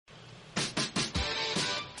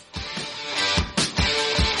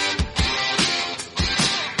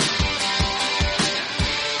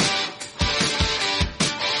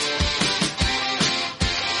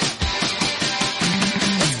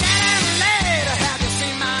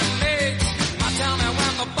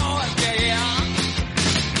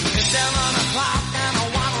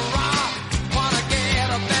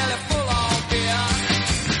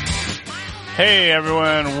Hey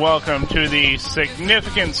everyone, welcome to the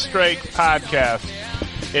Significant Strike podcast.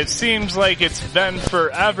 It seems like it's been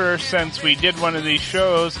forever since we did one of these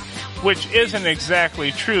shows, which isn't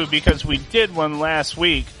exactly true because we did one last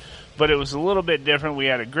week, but it was a little bit different. We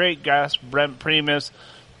had a great guest, Brent Primus,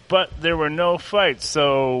 but there were no fights,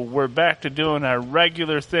 so we're back to doing our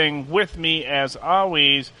regular thing. With me, as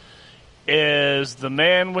always, is the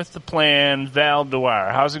man with the plan, Val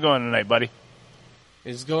Dwyer. How's it going tonight, buddy?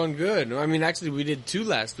 It's going good. I mean, actually, we did two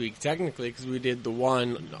last week, technically, because we did the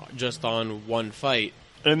one just on one fight.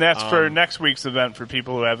 And that's for next week's event for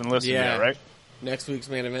people who haven't listened yet, right? Next week's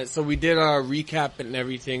main event. So we did our recap and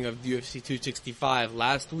everything of UFC 265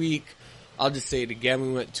 last week. I'll just say it again.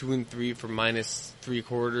 We went 2-3 for minus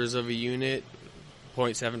 3/4 of a unit,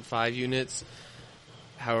 0.75 units,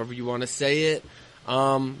 however you want to say it.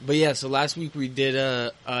 But yeah, so last week we did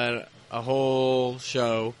a whole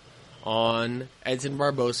show on Edson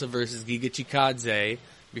Barboza versus Giga Chikadze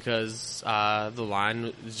because the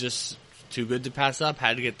line was just too good to pass up.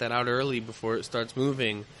 Had to get that out early before it starts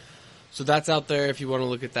moving. So that's out there if you want to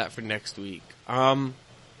look at that for next week.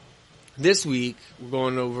 This week, we're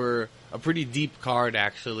going over a pretty deep card,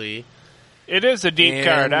 actually. It is a deep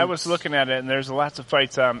card. I was looking at it, and there's lots of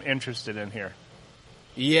fights I'm interested in here.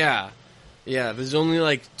 Yeah. There's only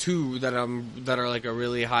like two that are like a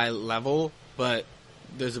really high level, but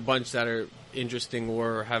there's a bunch that are interesting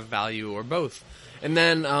or have value or both. And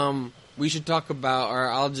then we should talk about, or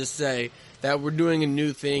I'll just say that we're doing a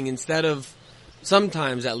new thing.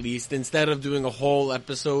 Sometimes at least, instead of doing a whole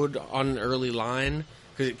episode on an early line,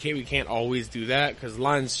 because we can't always do that, because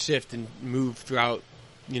lines shift and move throughout,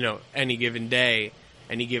 any given day,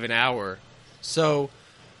 any given hour. So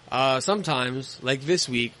sometimes, like this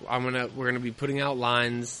week, we're gonna be putting out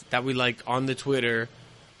lines that we like on the Twitter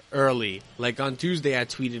early. Like on Tuesday, I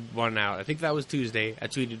tweeted one out. I think that was Tuesday. I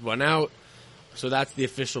tweeted one out. So that's the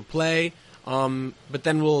official play. But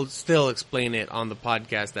then we'll still explain it on the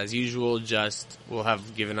podcast as usual. Just we'll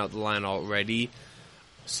have given out the line already.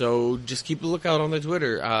 So just keep a lookout on the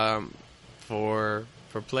Twitter for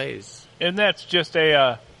plays. And that's just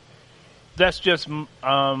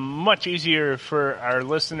much easier for our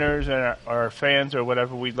listeners and our fans or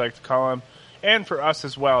whatever we'd like to call them. And for us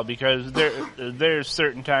as well, because there's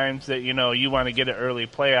certain times that, you want to get an early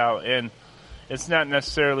play out, and it's not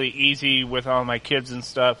necessarily easy with all my kids and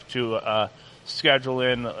stuff to schedule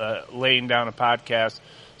in laying down a podcast.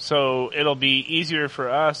 So it'll be easier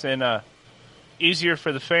for us and easier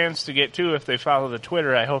for the fans to get to if they follow the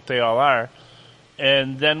Twitter. I hope they all are.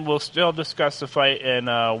 And then we'll still discuss the fight and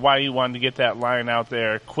why you wanted to get that line out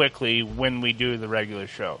there quickly when we do the regular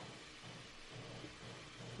show.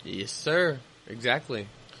 Yes, sir. Exactly.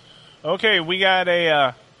 Okay, we got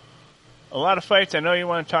a lot of fights I know you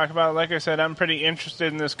want to talk about. Like I said, I'm pretty interested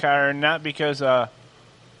in this card, not because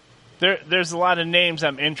there's a lot of names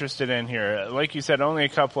I'm interested in here. Like you said, only a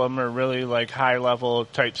couple of them are really like high-level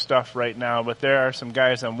type stuff right now, but there are some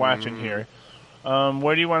guys I'm watching here.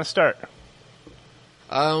 Where do you want to start?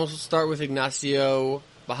 We'll start with Ignacio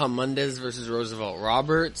Bahamondes versus Roosevelt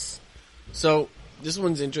Roberts. So, this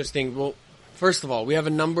one's interesting. Well, first of all, we have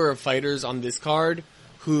a number of fighters on this card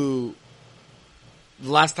who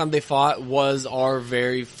the last time they fought was our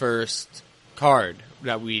very first card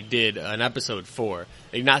that we did an episode for.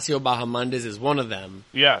 Ignacio Bahamondes is one of them.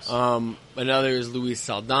 Yes. Another is Luis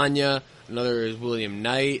Saldana. Another is William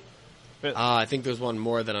Knight. I think there's one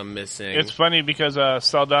more that I'm missing. It's funny because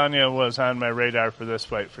Saldana was on my radar for this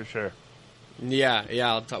fight for sure. Yeah,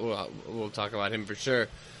 we'll talk about him for sure.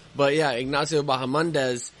 But yeah, Ignacio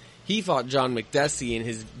Bahamondes, he fought John McDessie in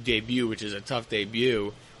his debut, which is a tough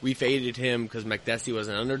debut. We faded him because McDessie was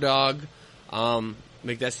an underdog.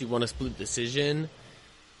 McDessie won a split decision,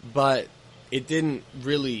 but it didn't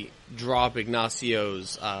really drop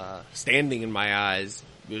Ignacio's standing in my eyes.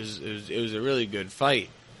 It was a really good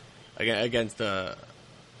fight against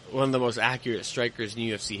one of the most accurate strikers in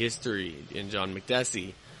UFC history in John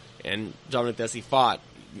McDessie. And John McDessie fought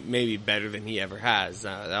maybe better than he ever has.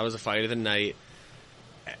 That was a fight of the night.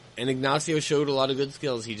 And Ignacio showed a lot of good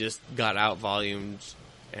skills. He just got out-volumed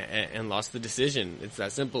and lost the decision. It's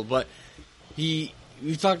that simple. But we've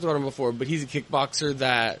talked about him before, but he's a kickboxer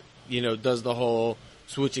that, does the whole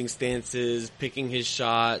switching stances, picking his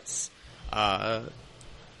shots,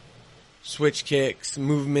 switch kicks,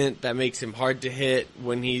 movement that makes him hard to hit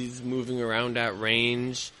when he's moving around at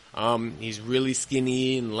range. He's really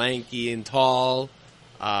skinny and lanky and tall.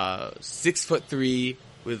 6'3"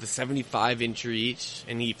 with a 75-inch reach,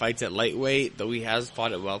 and he fights at lightweight, though he has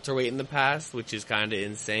fought at welterweight in the past, which is kind of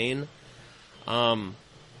insane.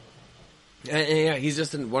 And yeah, he's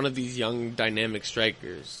just one of these young, dynamic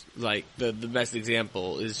strikers. Like, the best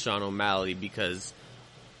example is Sean O'Malley, because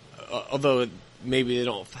although maybe they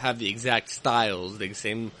don't have the exact styles, the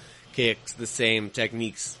same kicks, the same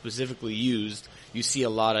techniques specifically used, you see a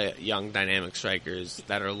lot of young, dynamic strikers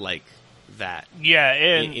that are like that. Yeah,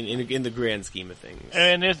 and in the grand scheme of things.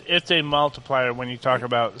 And it's a multiplier when you talk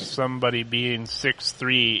about somebody being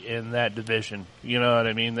 6'3" in that division. You know what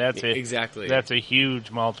I mean? Exactly. That's a huge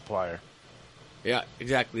multiplier. Yeah,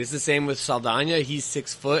 exactly. It's the same with Saldana. He's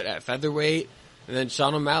 6 foot at featherweight. And then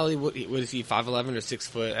Sean O'Malley, what is he, 5'11" or 6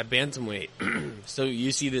 foot at bantamweight? So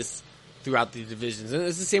you see this throughout the divisions. And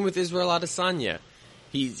it's the same with Israel Adesanya.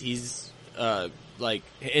 He's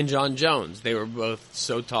and John Jones. They were both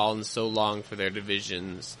so tall and so long for their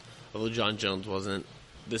divisions. Although John Jones wasn't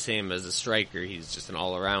the same as a striker. He's just an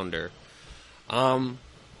all-arounder.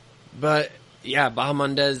 But, yeah,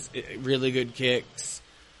 Bahamondes, really good kicks.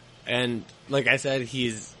 And, like I said,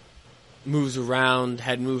 he's moves around,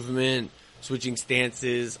 head movement, switching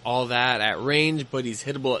stances, all that at range, but he's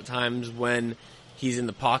hittable at times when he's in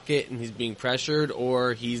the pocket and he's being pressured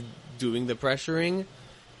or he's doing the pressuring.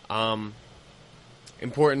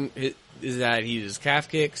 Important is that he uses calf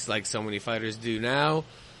kicks like so many fighters do now.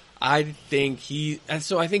 I think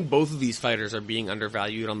both of these fighters are being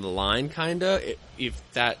undervalued on the line, kinda, if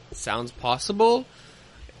that sounds possible.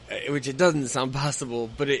 Which it doesn't sound possible,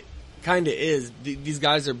 but it kind of is. These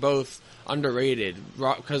guys are both underrated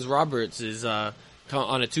because Roberts is on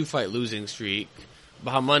a 2-fight losing streak.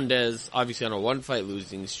 Bahamondes obviously on a 1-fight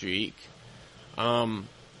losing streak. And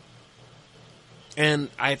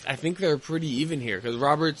I think they're pretty even here because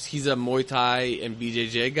Roberts, he's a Muay Thai and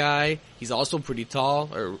BJJ guy. He's also pretty tall,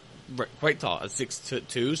 or quite tall, at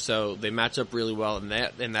 6'2", so they match up really well in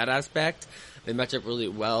that aspect. They match up really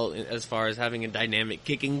well as far as having a dynamic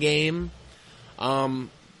kicking game. But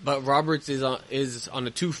Roberts is on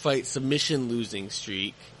a 2-fight submission losing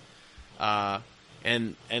streak.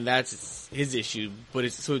 And that's his issue. But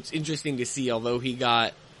it's interesting to see, although he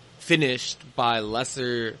got finished by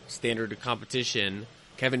lesser standard of competition,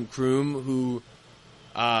 Kevin Kroom, who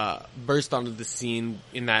burst onto the scene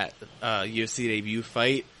in that UFC debut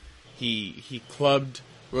fight, he clubbed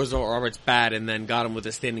Roosevelt Roberts bad and then got him with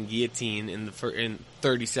a standing guillotine in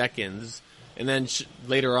 30 seconds, and then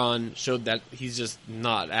later on showed that he's just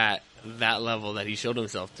not at that level that he showed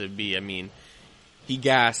himself to be. I mean, he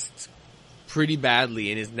gassed pretty badly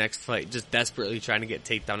in his next fight, just desperately trying to get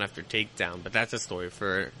takedown after takedown, but that's a story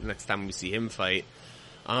for next time we see him fight.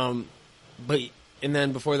 And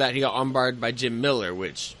then before that, he got armbarred by Jim Miller,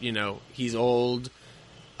 which, you know, he's old,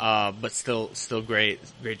 but still great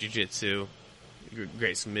jiu-jitsu.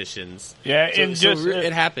 Great submissions. Yeah, and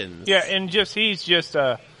it happens. Yeah, and he's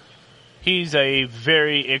a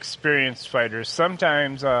very experienced fighter.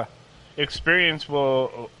 Sometimes experience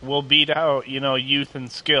will beat out, you know, youth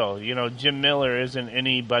and skill. You know, Jim Miller isn't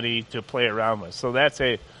anybody to play around with. So that's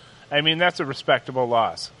a respectable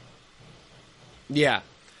loss. Yeah.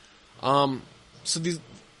 So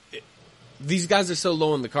these guys are so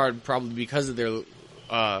low on the card probably because of their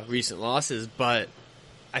recent losses, but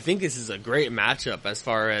I think this is a great matchup as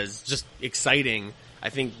far as just exciting. I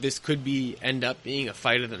think this could end up being a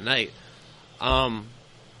fight of the night.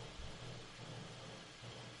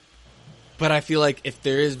 But I feel like if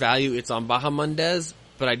there is value, it's on Bahamondes,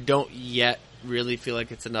 but I don't yet really feel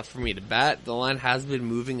like it's enough for me to bet. The line has been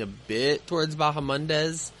moving a bit towards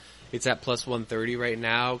Bahamondes. It's at plus 130 right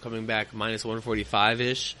now, coming back minus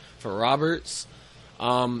 145-ish for Roberts.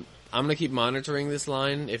 I'm going to keep monitoring this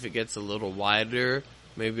line. If it gets a little wider,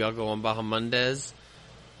 maybe I'll go on Bahamondes.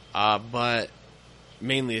 But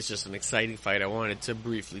mainly it's just an exciting fight I wanted to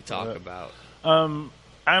briefly talk about. I'm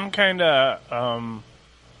kind of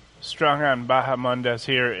strong on Bahamondes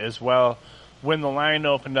here as well. When the line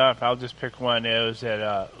opened up, I'll just pick one. It was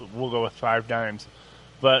at, we'll go with 5 dimes.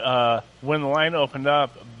 But when the line opened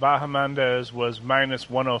up, Bahamondes was minus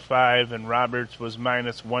 105 and Roberts was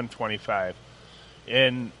minus 125.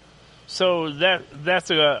 And so that's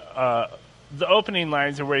the opening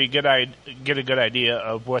lines are where you get a good idea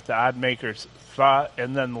of what the odd makers thought,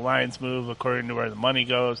 and then the lines move according to where the money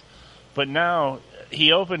goes. But now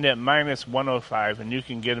he opened at minus 105, and you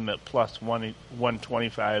can get him at plus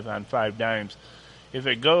 125 on 5 dimes. If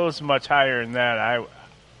it goes much higher than that,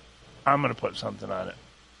 I'm going to put something on it.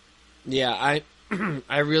 Yeah,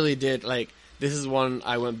 I really did. Like, this is one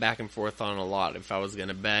I went back and forth on a lot if I was going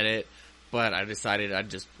to bet it, but I decided I'd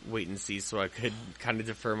just wait and see so I could kind of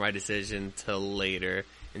defer my decision till later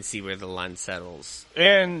and see where the line settles.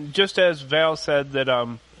 And just as Val said that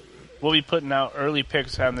we'll be putting out early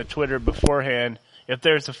picks on the Twitter beforehand, if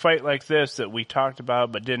there's a fight like this that we talked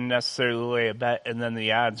about but didn't necessarily lay a bet, and then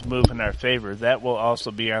the odds move in our favor, that will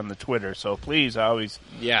also be on the Twitter. So please always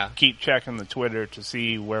keep checking the Twitter to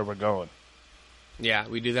see where we're going. Yeah,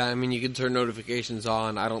 we do that. I mean, you can turn notifications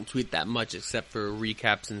on. I don't tweet that much except for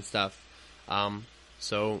recaps and stuff.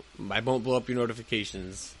 So I won't blow up your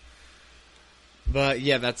notifications. But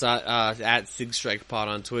yeah, that's at Sig Strike Pod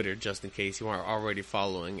on Twitter, just in case you aren't already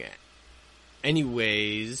following it.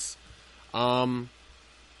 Anyways,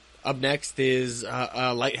 up next is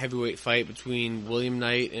a light heavyweight fight between William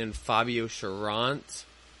Knight and Fabio Cherant.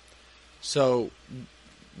 So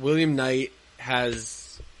William Knight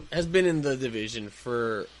has been in the division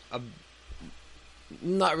for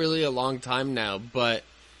not really a long time now, but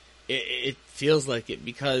it feels like it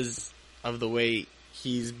because of the way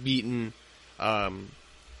he's beaten.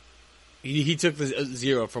 He took the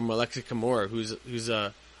 0 from Alexis Kimura, who's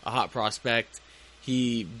a hot prospect.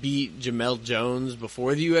 He beat Jamel Jones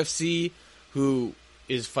before the UFC, who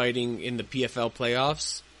is fighting in the PFL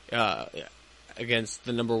playoffs against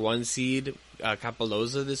the number 1 seed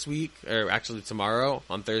Kapaloza this week, or actually tomorrow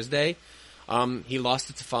on Thursday. He lost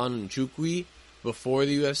to Tafan Nchukwi before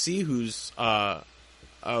the UFC, who's a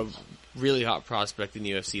really hot prospect in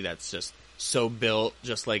the UFC that's just so built,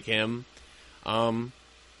 just like him. I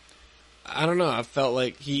don't know. I felt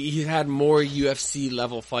like he had more UFC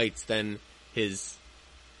level fights than his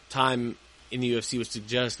time in the UFC would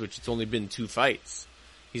suggest, which it's only been 2 fights.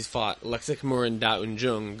 He's fought Alexis Kimura and Da Un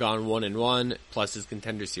Jung, gone 1-1, plus his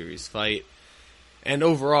Contender Series fight. And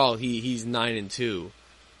overall, he's 9-2.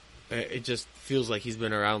 It just feels like he's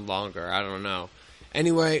been around longer. I don't know.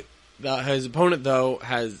 Anyway, his opponent, though,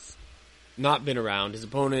 has not been around. His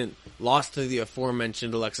opponent lost to the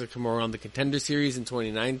aforementioned Alexis Kimura on the Contender Series in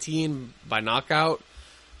 2019 by knockout.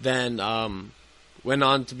 Then went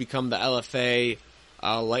on to become the LFA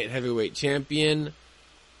light heavyweight champion.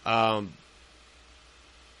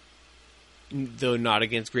 Though not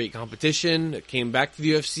against great competition. Came back to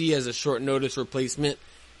the UFC as a short notice replacement,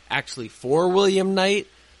 actually for William Knight,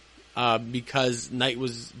 because Knight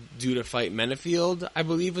was due to fight Menefield, I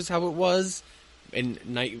believe was how it was. And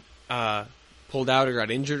Knight pulled out or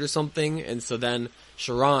got injured or something, and so then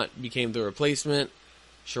Cherant became the replacement.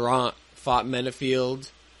 Cherant fought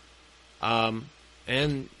Menefield,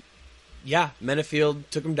 and yeah, Menefield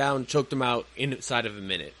took him down, choked him out inside of a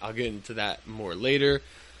minute. I'll get into that more later.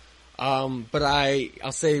 But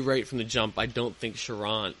I'll say right from the jump, I don't think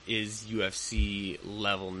Cherant is UFC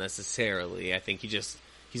level necessarily. I think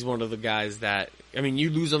he's one of the guys that, I mean, you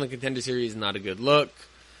lose on the Contender Series, not a good look.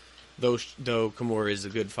 Though Kimura is a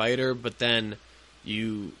good fighter, but then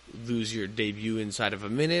you lose your debut inside of a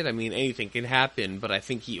minute. I mean, anything can happen, but I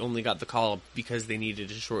think he only got the call because they needed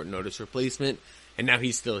a short notice replacement, and now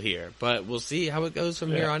he's still here. But we'll see how it goes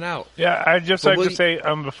from here on out. Yeah, I'd just like to say,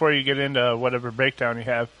 before you get into whatever breakdown you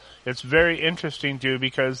have, it's very interesting, too,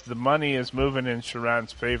 because the money is moving in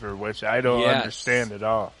Cherant's favor, which I don't understand at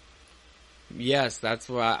all. Yes, that's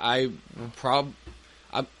why I'm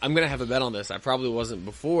going to have a bet on this. I probably wasn't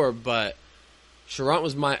before, but Cherant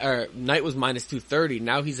was Knight was minus 230.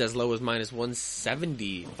 Now he's as low as minus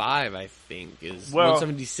 175, I think.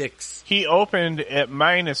 176. He opened at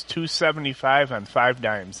minus 275 on 5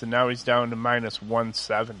 dimes, and now he's down to minus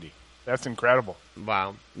 170. That's incredible.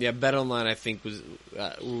 Wow. Yeah, BetOnline, I think, was,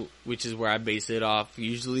 which is where I base it off.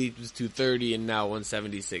 Usually it was 230 and now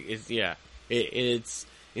 176. It's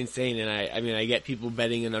insane. And I get people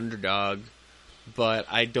betting an underdog, but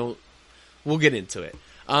I don't. We'll get into it.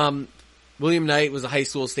 William Knight was a high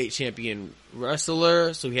school state champion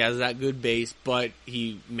wrestler, so he has that good base, but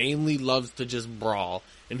he mainly loves to just brawl,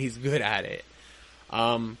 and he's good at it.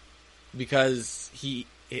 Because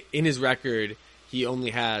in his record, he only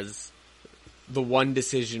has the 1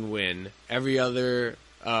 decision win. Every other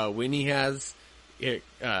win he has,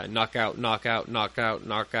 knockout, knockout, knockout,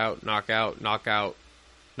 knockout, knockout, knockout,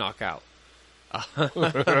 knockout.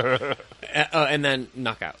 And then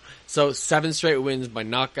knockout. So 7 straight wins by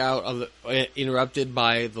knockout, interrupted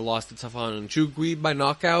by the loss to Tafan Nchukwi by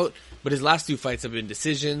knockout. But his last 2 fights have been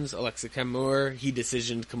decisions. Alexis Kimura, he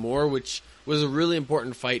decisioned Kimura, which was a really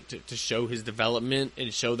important fight to show his development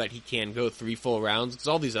and show that he can go 3 full rounds. Because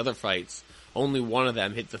all these other fights, only one of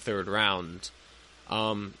them hit the 3rd round.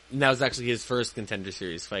 And that was actually his first Contender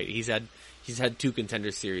Series fight. He's had 2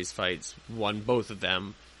 Contender Series fights, won both of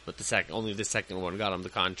them. But only the second one got him the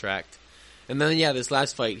contract. And then, this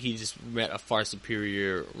last fight, he just met a far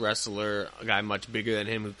superior wrestler, a guy much bigger than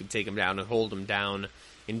him who could take him down and hold him down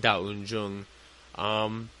in Da Un Jung.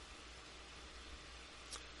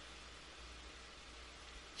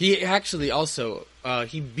 He actually also,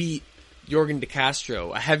 he beat Jorgen De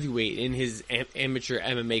Castro, a heavyweight in his amateur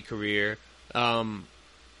MMA career. And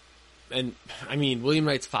I mean, William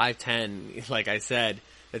Knight's 5'10", like I said.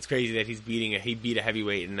 That's crazy that he beat a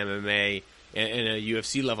heavyweight in MMA and a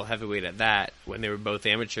UFC level heavyweight at that when they were both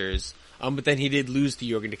amateurs. But then he did lose to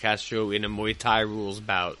Jorgen De Castro in a Muay Thai rules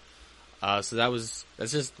bout. So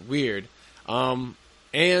that's just weird.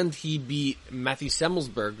 And he beat Matthew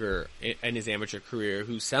Semmelsberger in his amateur career,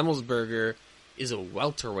 who Semmelsberger is a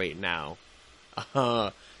welterweight now.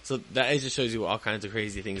 So that just shows you all kinds of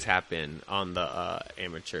crazy things happen on the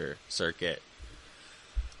amateur circuit.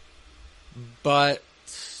 But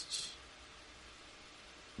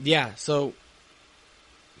yeah, so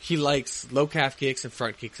he likes low calf kicks and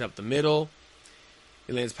front kicks up the middle.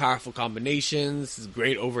 He lands powerful combinations. He's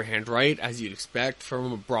great overhand right, as you'd expect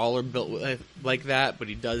from a brawler built like that, but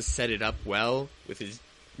he does set it up well with his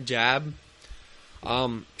jab.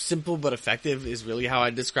 Simple but effective is really how I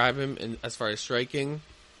describe him as far as striking.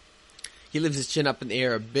 He lifts his chin up in the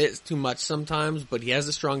air a bit too much sometimes, but he has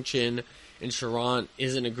a strong chin, and Charant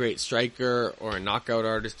isn't a great striker or a knockout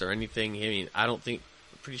artist or anything. I mean, I'm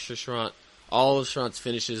pretty sure all of Charant's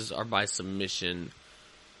finishes are by submission.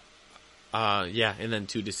 And then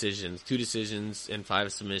 2 decisions and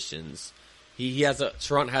 5 submissions.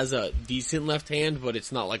 Charant has a decent left hand, but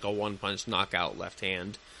it's not like a one-punch knockout left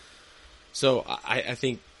hand. So I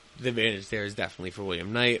think the advantage there is definitely for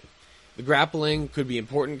William Knight. The grappling could be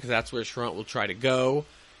important because that's where Charant will try to go.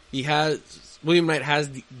 William Knight has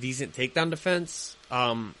decent takedown defense,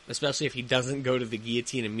 especially if he doesn't go to the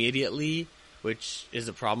guillotine immediately, which is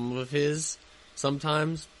a problem of his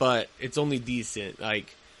sometimes, but it's only decent.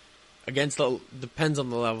 Like, depends on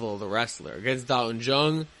the level of the wrestler. Against Da Un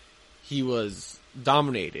Jung, he was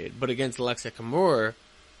dominated, but against Alexa Kimura,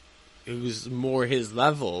 it was more his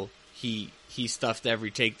level. He stuffed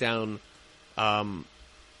every takedown,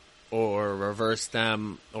 or reversed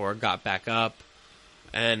them, or got back up,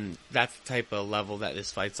 and that's the type of level that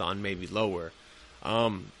this fight's on, maybe lower.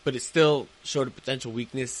 But it still showed a potential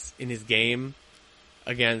weakness in his game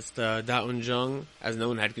against Da Un Jung, as no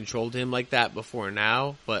one had controlled him like that before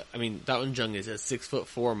now. But, I mean, Da Un Jung is a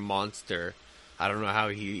 6'4" monster. I don't know how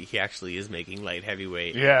he actually is making light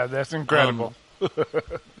heavyweight. Yeah, that's incredible.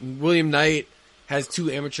 William Knight has 2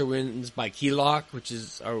 amateur wins by key lock, which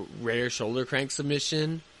is a rare shoulder crank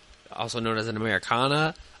submission, also known as an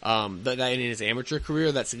Americana. That in his amateur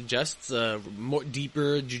career, that suggests a more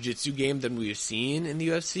deeper jiu-jitsu game than we've seen in the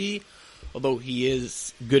UFC. Although he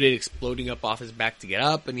is good at exploding up off his back to get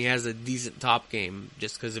up, and he has a decent top game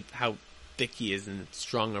just because of how thick he is and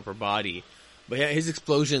strong upper body. But yeah, his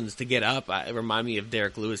explosions to get up remind me of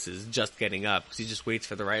Derek Lewis's just getting up, because he just waits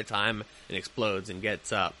for the right time and explodes and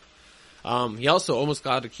gets up. He also almost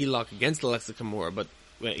got a key lock against Alexa Kimura, but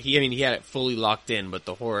he had it fully locked in, but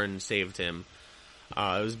the horn saved him.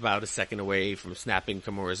 It was about a second away from snapping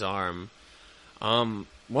Kimura's arm.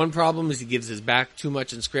 One problem is he gives his back too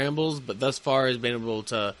much in scrambles, but thus far has been able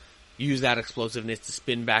to use that explosiveness to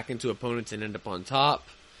spin back into opponents and end up on top.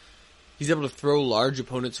 He's able to throw large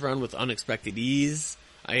opponents around with unexpected ease.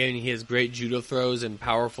 He has great judo throws and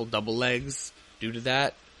powerful double legs due to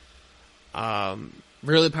that.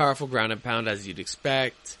 Really powerful ground and pound, as you'd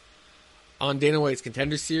expect. On Dana White's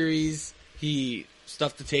Contender Series, he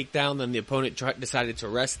stuffed the takedown, then the opponent decided to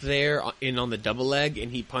rest there on the double leg,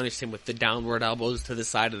 and he punished him with the downward elbows to the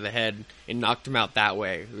side of the head and knocked him out that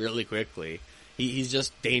way really quickly. He's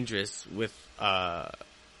just dangerous with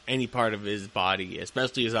any part of his body,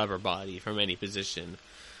 especially his upper body, from any position.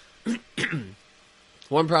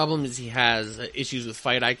 One problem is he has issues with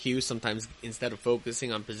fight IQ. Sometimes instead of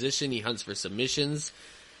focusing on position, he hunts for submissions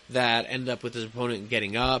that end up with his opponent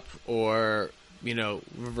getting up or,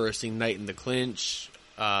 reversing Knight in the clinch.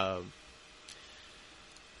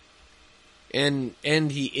 And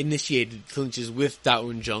he initiated clinches with Da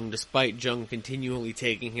Un Jung, despite Jung continually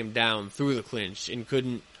taking him down through the clinch, and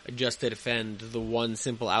couldn't adjust to defend the one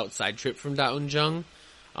simple outside trip from Da Un Jung,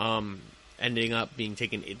 ending up being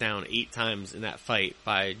taken down 8 times in that fight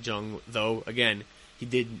by Jung, though, again, he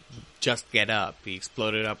did just get up. He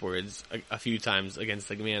exploded upwards a few times against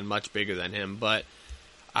a man much bigger than him, but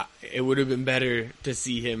it would have been better to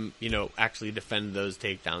see him, actually defend those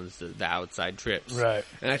takedowns, the outside trips. Right.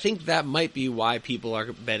 And I think that might be why people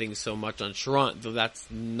are betting so much on Charant, though that's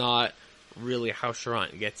not really how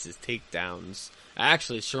Charant gets his takedowns.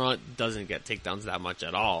 Actually, Charant doesn't get takedowns that much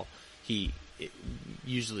at all. He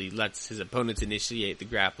usually lets his opponents initiate the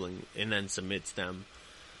grappling and then submits them.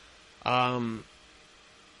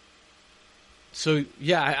 So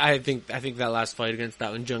yeah, I think that last fight against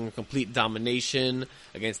Da Un Jung, complete domination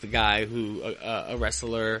against the guy who a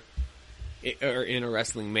wrestler or in a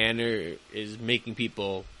wrestling manner is making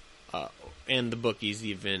people, and the bookies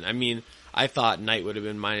even. I mean, I thought Knight would have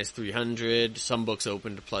been minus 300. Some books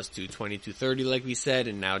opened to plus 220, 230, like we said,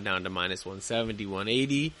 and now down to minus 170,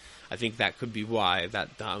 180. I think that could be why,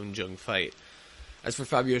 that Daun Jung fight. As for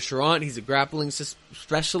Fabio Cherant, he's a grappling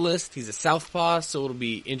specialist. He's a southpaw, so it'll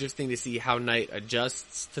be interesting to see how Knight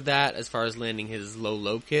adjusts to that as far as landing his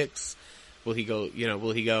low kicks. Will he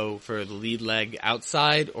go for the lead leg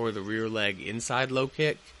outside or the rear leg inside low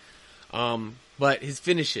kick? But his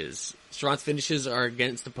finishes, Cherant's finishes are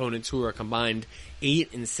against opponents who are combined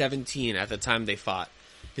 8 and 17 at the time they fought.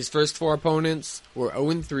 His first 4 opponents were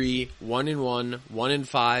 0-3, 1-1,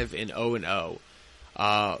 1-5, and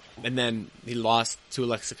 0-0. And then he lost to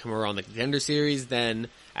Alexa Kimura on the Contender Series. Then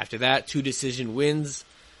after that, 2 decision wins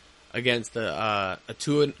against a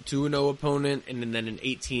 2-0 opponent, and then an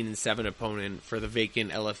 18-7 opponent for the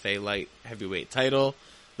vacant LFA light heavyweight title.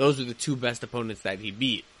 Those are the 2 best opponents that he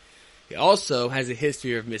beat. He also has a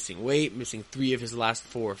history of missing weight, missing 3 of his last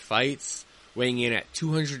 4 fights, weighing in at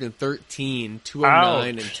 213, 209,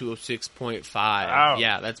 and 206.5.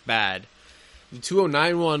 Yeah, that's bad. The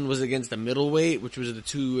 209 one was against a middleweight, which was the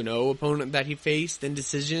 2-0 opponent that he faced and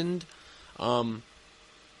decisioned,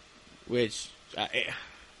 which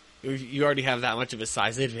you already have that much of a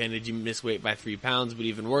size advantage. You miss weight by 3 pounds, but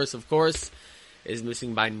even worse, of course, is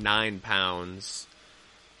missing by 9 pounds.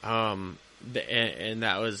 And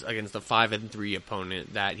that was against a 5-3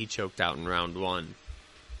 opponent that he choked out in round 1.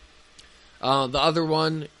 The other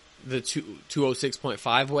one, the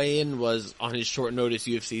 206.5 weigh-in, was on his short notice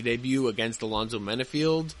UFC debut against Alonzo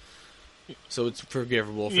Menefield. So it's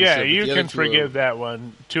forgivable for sure. Yeah, you can forgive that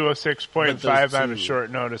one. 206.5 on a short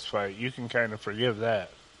notice fight. You can kind of forgive that.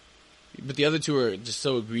 But the other 2 are just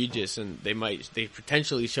so egregious, and they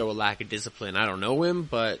potentially show a lack of discipline. I don't know him,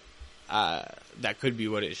 but that could be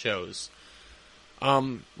what it shows.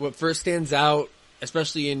 What first stands out,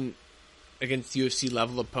 especially against UFC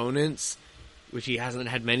level opponents, which he hasn't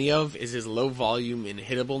had many of, is his low volume and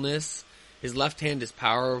hitableness. His left hand is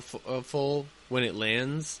powerful when it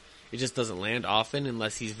lands. It just doesn't land often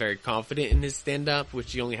unless he's very confident in his stand-up,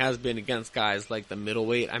 which he only has been against guys like the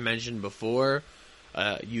middleweight I mentioned before,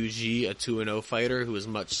 Yuji, a 2-0 fighter who is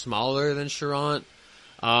much smaller than Cherant.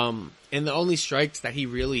 And the only strikes that he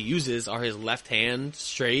really uses are his left hand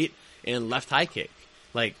straight and left high kick.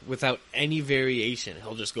 Like, without any variation.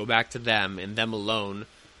 He'll just go back to them and them alone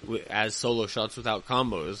as solo shots without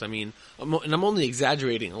combos. I mean, I'm only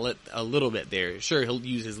exaggerating a little bit there. Sure, he'll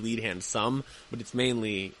use his lead hand some, but it's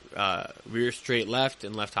mainly rear straight left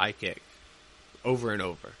and left high kick over and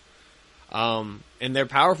over. And they're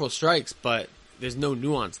powerful strikes, but there's no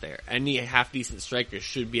nuance there. Any half-decent striker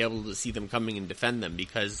should be able to see them coming and defend them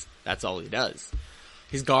because that's all he does.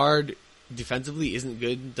 His guard defensively isn't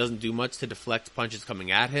good, doesn't do much to deflect punches coming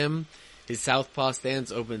at him. His southpaw stance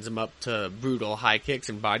opens him up to brutal high kicks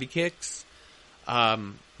and body kicks,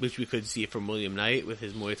 which we could see from William Knight with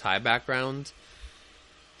his Muay Thai background.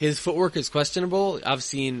 His footwork is questionable. I've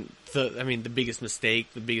seen the biggest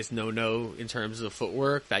mistake, the biggest no-no in terms of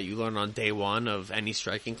footwork that you learn on day 1 of any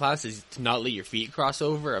striking class is to not let your feet cross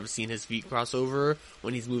over. I've seen his feet cross over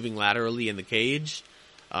when he's moving laterally in the cage.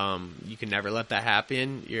 You can never let that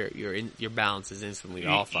happen. Your balance is instantly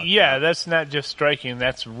off. Yeah, that's not just striking,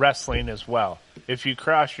 that's wrestling as well. If you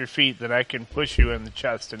cross your feet, then I can push you in the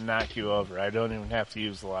chest and knock you over. I don't even have to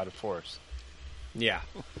use a lot of force. Yeah.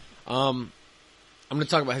 I'm going to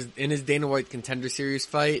talk about his Dana White Contender Series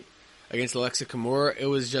fight against Alexa Kimura. It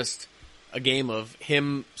was just a game of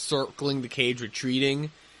him circling the cage,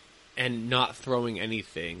 retreating, and not throwing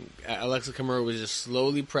anything. Alexa Kimura was just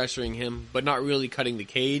slowly pressuring him, but not really cutting the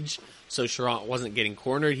cage, so Cherant wasn't getting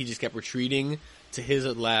cornered. He just kept retreating to his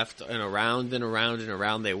left, and around and around and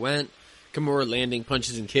around they went. Kimura landing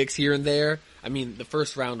punches and kicks here and there. I mean, the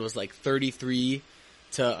first round was like 33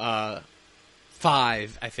 to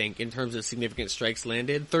 5, I think, in terms of significant strikes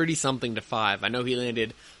landed. 30-something to 5. I know he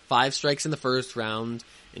landed 5 strikes in the first round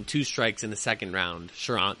and 2 strikes in the second round.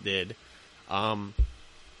 Cherant did. And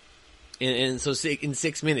so in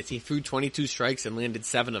 6 minutes, he threw 22 strikes and landed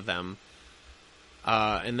 7 of them.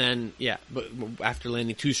 And then, but after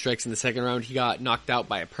landing 2 strikes in the second round, he got knocked out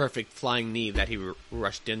by a perfect flying knee that he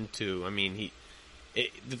rushed into. I mean,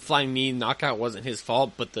 the flying knee knockout wasn't his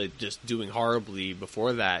fault, but the just doing horribly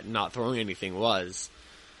before that, not throwing anything was.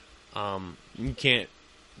 You can't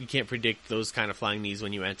predict those kind of flying knees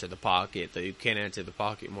when you enter the pocket. You can't enter the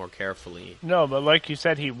pocket more carefully. No, but like you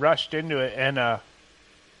said, he rushed into it, and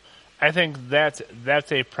I think that's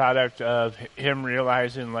a product of him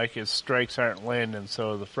realizing like his strikes aren't landing,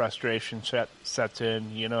 so the frustration sets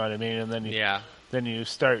in. You know what I mean? And then then you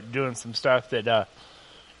start doing some stuff that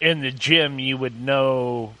in the gym you would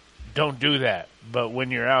know don't do that. But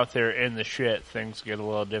when you're out there in the shit, things get a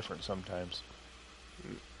little different sometimes.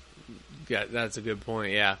 Yeah, that's a good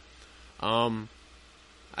point. Yeah,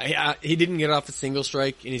 he didn't get off a single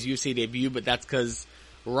strike in his UFC debut, but that's because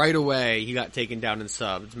right away he got taken down and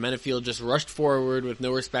subbed. Menifield just rushed forward with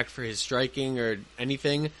no respect for his striking or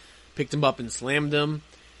anything, picked him up and slammed him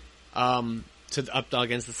up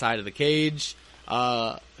against the side of the cage.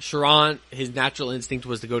 Charant, his natural instinct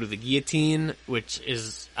was to go to the guillotine, which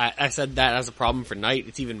is, I said that as a problem for Knight.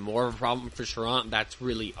 It's even more of a problem for Charant. That's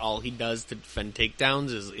really all he does to defend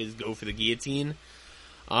takedowns is go for the guillotine.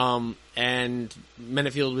 And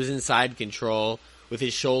Menifield was inside control with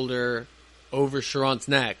his shoulder over Charant's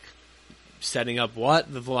neck, setting up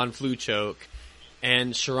the Von Flue choke,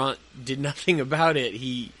 and Charant did nothing about it.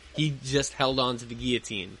 He just held on to the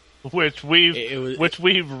guillotine. Which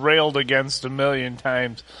we've railed against a million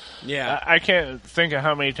times. Yeah, I can't think of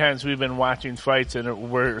how many times we've been watching fights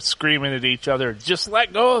and we're screaming at each other, "Just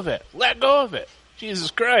let go of it! Let go of it!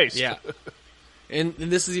 Jesus Christ!" Yeah, and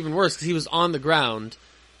this is even worse because he was on the ground,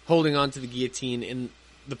 holding on to the guillotine in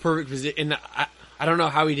the perfect position. And I don't know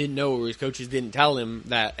how he didn't know, or his coaches didn't tell him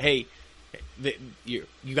that, hey, you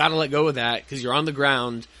got to let go of that because you're on the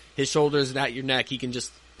ground. His shoulders at your neck. He can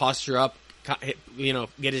just posture up,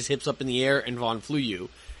 get his hips up in the air and Von Flue you.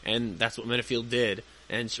 And that's what Menifield did.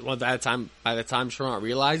 And by the time Charant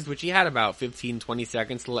realized, which he had about 15, 20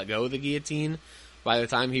 seconds to let go of the guillotine, by the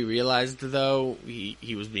time he realized, though,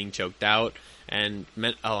 he was being choked out. And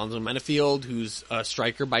Alonzo Menifield, who's a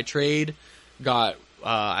striker by trade, got,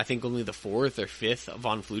 I think, only the 4th or 5th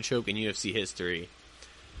Von Flue choke in UFC history.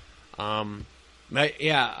 Charant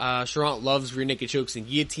loves rear naked chokes and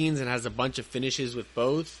guillotines and has a bunch of finishes with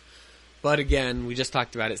both. But again, we just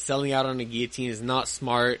talked about it. Selling out on a guillotine is not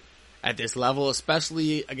smart at this level,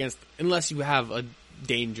 especially unless you have a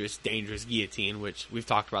dangerous guillotine, which we've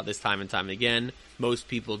talked about this time and time again. Most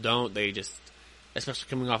people don't. They just, especially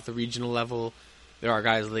coming off the regional level, there are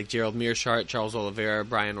guys like Gerald Mearshart, Charles Oliveira,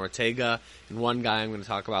 Brian Ortega, and one guy I'm going to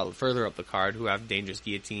talk about further up the card who have dangerous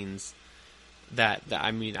guillotines that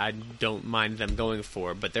I don't mind them going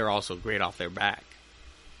for, but they're also great off their back.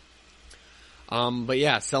 But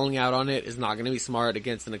yeah, selling out on it is not going to be smart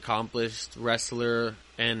against an accomplished wrestler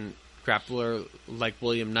and grappler like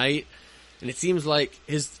William Knight. And it seems like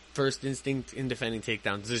his first instinct in defending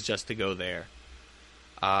takedowns is just to go there.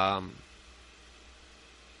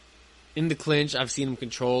 In the clinch, I've seen him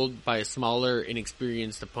controlled by a smaller,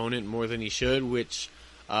 inexperienced opponent more than he should, which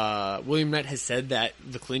William Knight has said that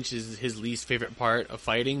the clinch is his least favorite part of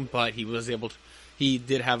fighting, but he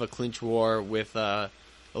did have a clinch war with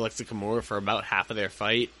Alexa Kimura for about half of their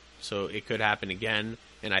fight, so it could happen again,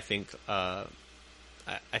 and I think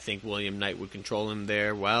William Knight would control him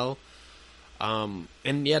there well. And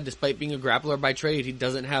yeah, despite being a grappler by trade, he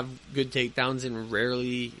doesn't have good takedowns and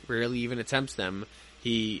rarely even attempts them.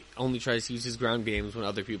 He only tries to use his ground games when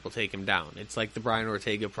other people take him down. It's like the Brian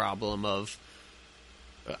Ortega problem of,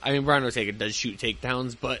 Brian Ortega does shoot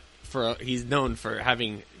takedowns, but he's known for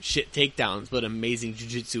having shit takedowns, but amazing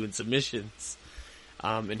jiu-jitsu and submissions.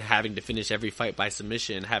 And having to finish every fight by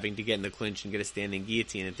submission, having to get in the clinch and get a standing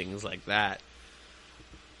guillotine and things like that.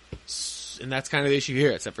 And that's kind of the issue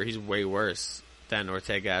here, except for he's way worse than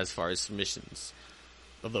Ortega as far as submissions.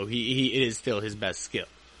 Although it is still his best skill.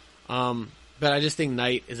 But I just think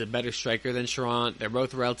Knight is a better striker than Charant. They're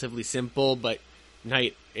both relatively simple, but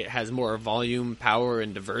Knight, it has more volume, power,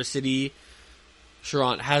 and diversity.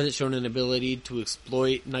 Charant hasn't shown an ability to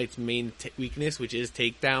exploit Knight's main weakness, which is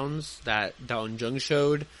takedowns, that Da Un Jung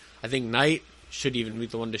showed. I think Knight should even be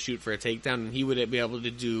the one to shoot for a takedown, and he would be able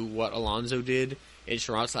to do what Alonzo did in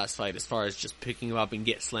Charant's last fight, as far as just picking him up and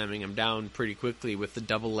slamming him down pretty quickly with the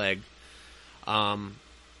double leg. Obviously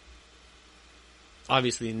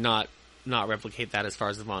not replicate that as far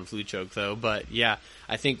as the Von Flue choke, though. But yeah,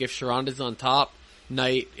 I think if Charant is on top,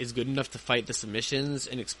 Knight is good enough to fight the submissions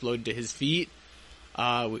and explode to his feet,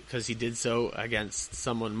 because he did so against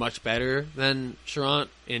someone much better than Charant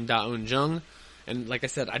in Da Un Jung. And like I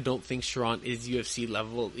said, I don't think Charant is UFC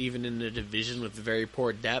level, even in a division with very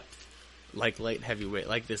poor depth, like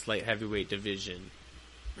this light heavyweight division.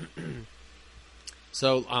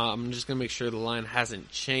 So I'm just gonna make sure the line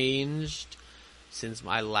hasn't changed since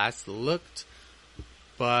I last looked.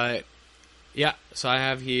 But yeah, so I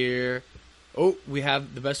have here. Oh, we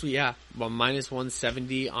have the best minus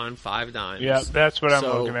 170 on 5 dimes. Yeah, that's what I'm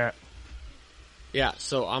looking at. Yeah,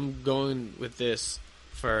 so I'm going with this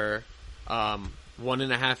for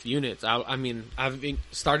 1.5 units. I've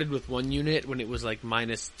started with 1 unit when it was like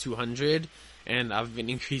minus 200, and I've been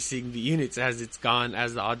increasing the units as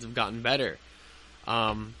the odds have gotten better.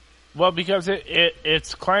 Well, because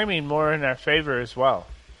it's climbing more in our favor as well.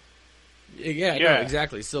 Yeah, no,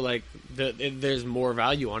 exactly. So like, there's more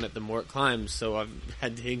value on it the more it climbs. So I've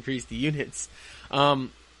had to increase the units.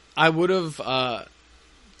 I would have.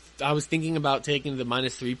 I was thinking about taking the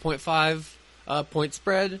minus 3.5 point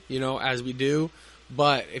spread, as we do.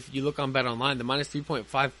 But if you look on BetOnline, the minus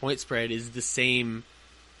 3.5 point spread is the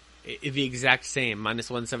exact same, minus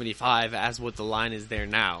 175 as what the line is there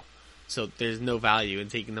now. So there's no value in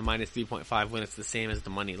taking the minus 3.5 when it's the same as the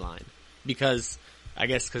money line. Because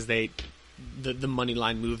the money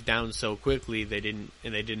line moved down so quickly, they didn't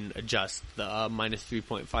adjust the minus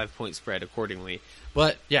 3.5 point spread accordingly.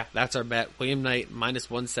 But yeah, that's our bet. William Knight minus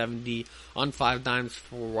 170 on 5 dimes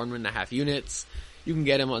for 1.5 units. You can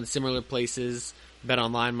get him on similar places.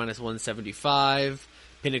 BetOnline minus 175.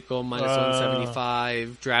 Pinnacle minus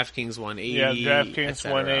 175. DraftKings 180. Yeah, DraftKings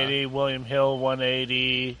 180. William Hill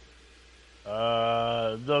 180.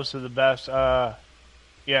 Those are the best. Those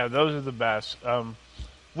are the best.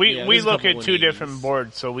 We look at 2 different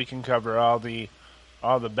boards so we can cover all the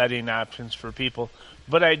betting options for people.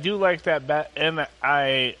 But I do like that bet, and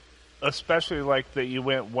I especially like that you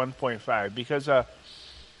went 1.5 because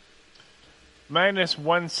minus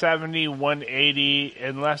 170, 180,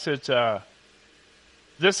 unless it's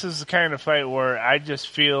this is the kind of fight where I just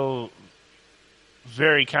feel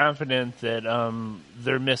very confident that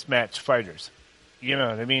they're mismatched fighters. You know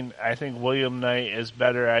what I mean? I think William Knight is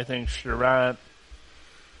better. I think Charant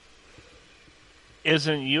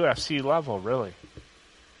isn't UFC level, really.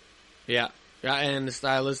 Yeah, and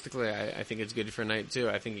stylistically, I think it's good for Knight, too.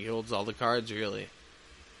 I think he holds all the cards, really.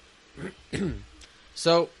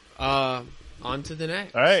 So, on to the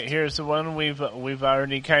next. All right, here's the one we've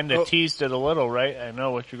already kind of teased it a little, right? I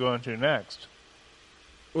know what you're going to next.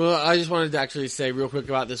 Well, I just wanted to actually say real quick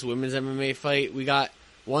about this women's MMA fight. We got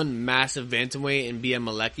one massive bantamweight in Bia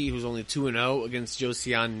Malecki, who's only 2-0, against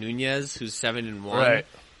Josiane Nunez, who's 7-1. Right.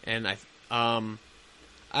 And I'm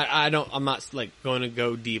not like going to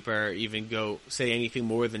go deeper, even go say anything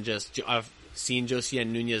more than just I've seen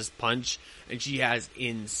Josiane Nunez punch, and she has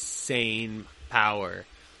insane power.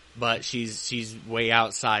 But she's way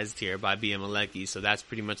outsized here by Bia Malecki, so that's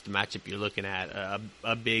pretty much the matchup you're looking at.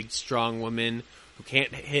 A big, strong woman who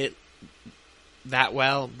can't hit that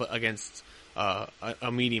well, but against a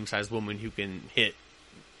medium-sized woman who can hit,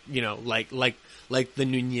 like the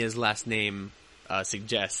Nunez last name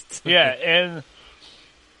suggests. Yeah,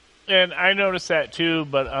 and I noticed that too,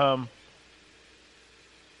 but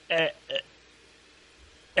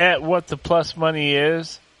at what the plus money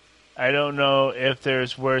is, I don't know if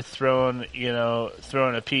there's worth throwing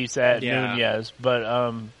a piece at Nunez,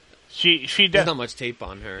 but she there's not much tape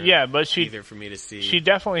on her. Yeah, but either for me to see. She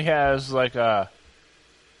definitely has like a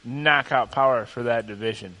knockout power for that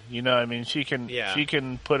division. You know what I mean? She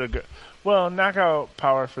can put knockout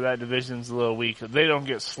power for that division's a little weak. They don't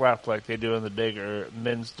get slapped like they do in the bigger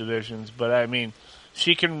men's divisions, but I mean,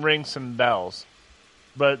 she can ring some bells.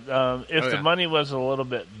 But if the money was a little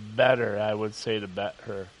bit better, I would say to bet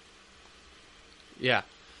her. Yeah.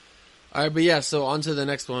 All right, but so on to the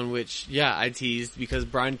next one, which, I teased, because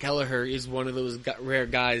Brian Kelleher is one of those rare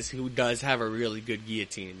guys who does have a really good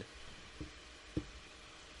guillotine.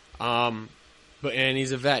 And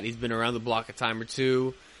he's a vet. He's been around the block a time or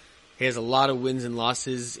two. He has a lot of wins and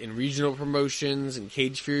losses in regional promotions, and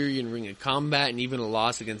Cage Fury, and Ring of Combat, and even a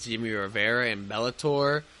loss against Jimmy Rivera and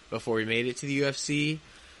Bellator before he made it to the UFC.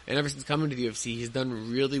 And ever since coming to the UFC, he's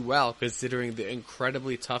done really well, considering the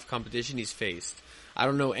incredibly tough competition he's faced. I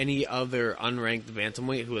don't know any other unranked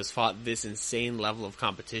bantamweight who has fought this insane level of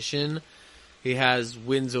competition. He has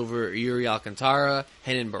wins over Yuri Alcantara,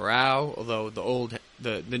 Renan Barão, although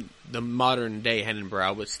the modern day Renan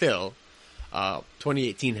Barão, but still,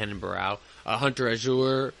 2018 Renan Barão, Hunter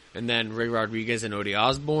Azure, and then Ray Rodriguez and Odi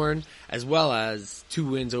Osborne, as well as 2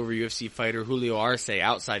 wins over UFC fighter Julio Arce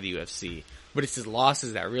outside the UFC. But it's his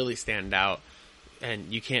losses that really stand out,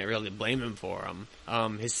 and you can't really blame him for them.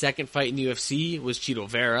 His second fight in the UFC was Chito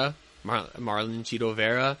Vera, Marlon Chito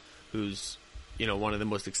Vera, who's one of the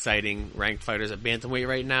most exciting ranked fighters at bantamweight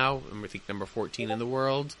right now. I think number 14 in the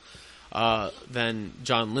world. Then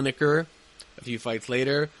John Lineker, a few fights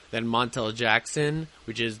later. Then Montel Jackson,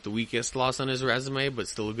 which is the weakest loss on his resume, but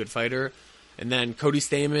still a good fighter. And then Cody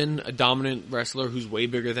Stamann, a dominant wrestler who's way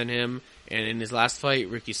bigger than him. And in his last fight,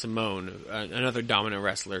 Ricky Simone, another dominant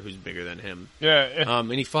wrestler who's bigger than him. Yeah.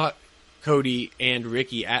 And he fought Cody and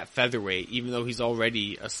Ricky at featherweight, even though he's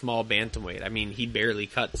already a small bantamweight. I mean, he barely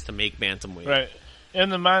cuts to make bantamweight. Right.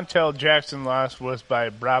 And the Montel Jackson loss was by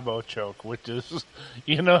Bravo choke, which is,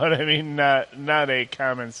 you know what I mean, not a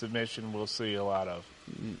common submission we'll see a lot of.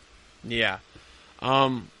 Yeah.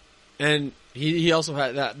 And he also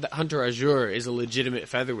had that Hunter Azure is a legitimate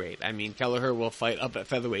featherweight. I mean, Kelleher will fight up at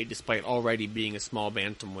featherweight despite already being a small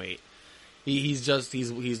bantamweight. He's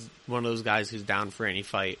one of those guys who's down for any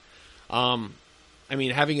fight. I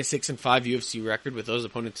mean, having a 6-5 UFC record with those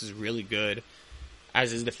opponents is really good,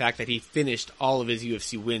 as is the fact that he finished all of his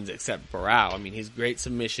UFC wins except Barao. I mean, he's great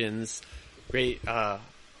submissions, great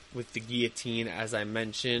with the guillotine, as I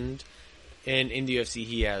mentioned. And in the UFC,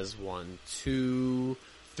 he has 3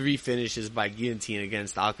 finishes by guillotine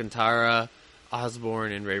against Alcantara,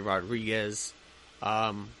 Osborne, and Ray Rodriguez.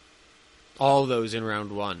 All those in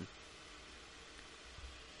round 1.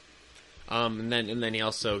 And then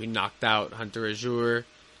he knocked out Hunter Azure,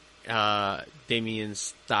 Damian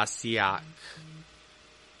Stasiak,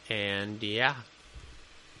 and yeah,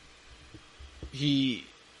 the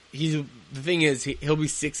thing is he'll be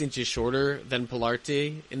 6 inches shorter than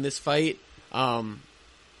Pilarte in this fight, and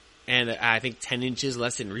I think 10 inches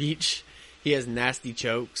less in reach. He has nasty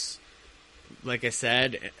chokes, like I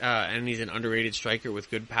said, and he's an underrated striker with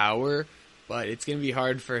good power. But it's going to be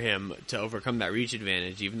hard for him to overcome that reach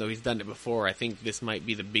advantage, even though he's done it before. I think this might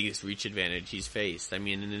be the biggest reach advantage he's faced. I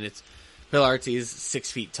mean, and it's Pilarte is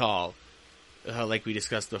 6 feet tall, like we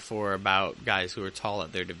discussed before about guys who are tall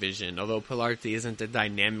at their division. Although Pilarte isn't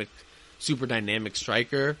a super dynamic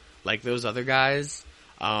striker like those other guys,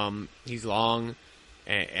 he's long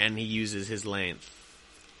and he uses his length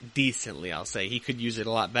decently. I'll say he could use it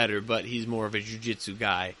a lot better, but he's more of a jiu-jitsu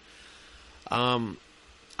guy.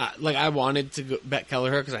 I wanted to bet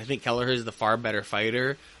Kelleher because I think Kelleher is the far better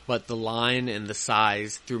fighter, but the line and the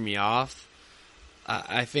size threw me off.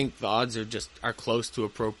 I think the odds are close to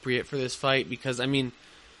appropriate for this fight because, I mean,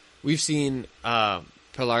 we've seen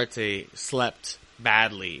Pilarte slept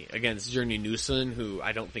badly against Journey Newson, who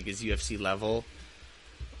I don't think is UFC level.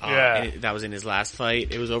 That was in his last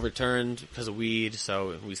fight. It was overturned because of weed,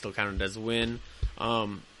 so we still counted it as a win.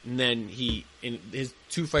 And then in his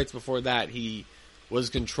 2 fights before that, he was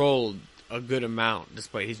controlled a good amount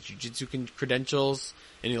despite his jiu-jitsu credentials,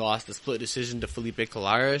 and he lost a split decision to Felipe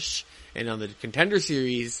Colares. And on the Contender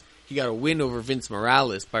Series, he got a win over Vince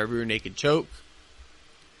Morales by rear naked choke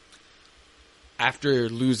after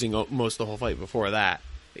losing most of the whole fight before that.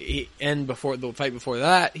 Before the fight before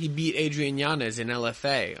that, he beat Adrian Yanez in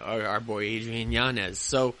LFA, our boy Adrian Yanez.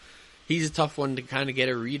 So he's a tough one to kind of get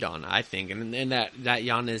a read on, I think. And that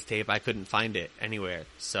Yanez tape, I couldn't find it anywhere.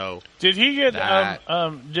 So did he get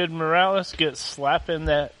did Morales get slapped in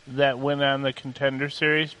that win on the Contender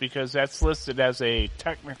Series, because that's listed as a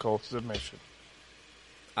technical submission?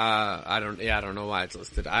 I don't know why it's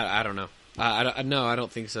listed. I don't know. No, I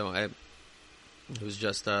don't think so. It was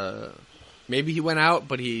just maybe he went out,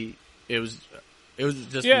 but it was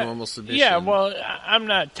just a normal submission. Yeah, well, I'm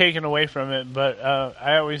not taking away from it, but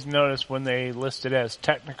I always notice when they list it as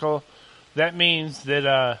technical, that means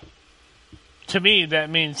that, to me, that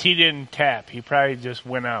means he didn't tap. He probably just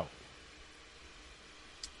went out.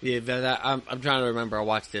 Yeah, I'm trying to remember. I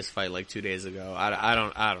watched this fight like 2 days ago. I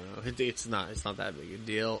don't know. It's not that big a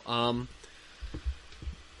deal.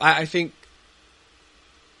 I think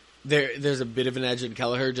there's a bit of an edge in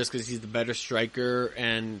Kelleher just because he's the better striker,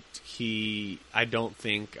 and I don't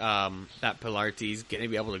think that Pilarte's going to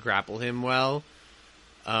be able to grapple him well.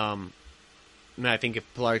 And I think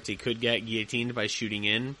if Pilarte could get guillotined by shooting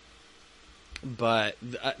in, but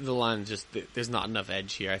the line there's not enough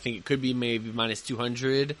edge here. I think it could be maybe minus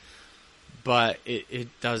 200, but it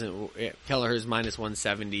doesn't. Kelleher's minus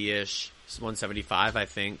 170-ish. 175, I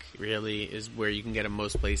think, really is where you can get him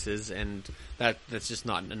most places, and that's just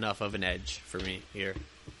not enough of an edge for me here.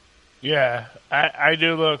 Yeah, I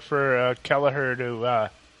do look for Kelleher to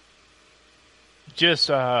just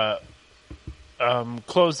close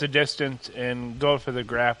the distance and go for the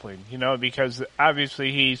grappling, because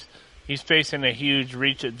obviously he's facing a huge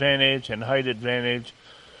reach advantage and height advantage.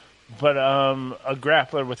 But a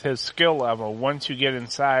grappler with his skill level, once you get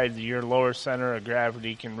inside, your lower center of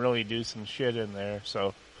gravity can really do some shit in there.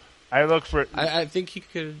 So I look for... I think he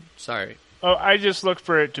could... Sorry. Oh, I just look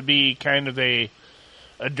for it to be kind of a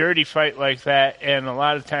dirty fight like that. And a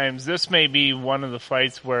lot of times, this may be one of the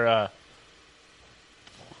fights where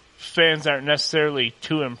fans aren't necessarily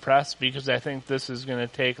too impressed, because I think this is going to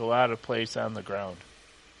take a lot of place on the ground.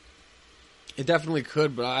 It definitely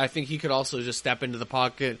could, but I think he could also just step into the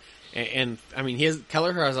pocket. And I mean,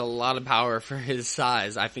 Kelleher has a lot of power for his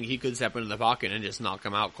size. I think he could step into the pocket and just knock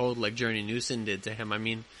him out cold like Journey Newson did to him. I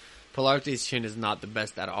mean, Pilarte's chin is not the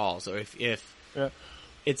best at all. So if yeah.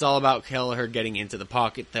 It's all about Kelleher getting into the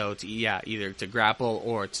pocket, though, to either to grapple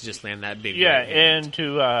or to just land that big Yeah, right hand. and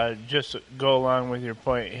to just go along with your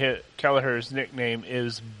point, Kelleher's nickname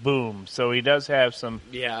is Boom, so he does have some.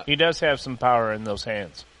 Yeah. He does have some power in those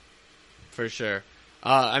hands. For sure.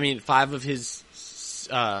 I mean, 5 of his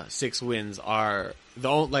 6 wins are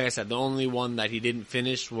like I said, the only one that he didn't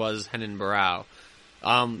finish was Henan Barao.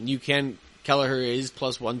 Kelleher is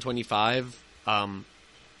plus 125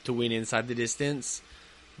 to win inside the distance,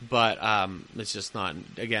 but it's just not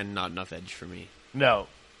enough edge for me. No,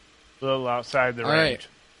 a little outside the All range. right.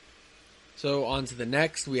 So on to the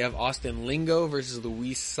next, we have Austin Lingo versus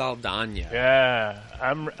Luis Saldana. Yeah,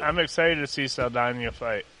 I'm excited to see Saldana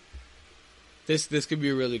fight. This could be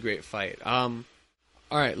a really great fight. All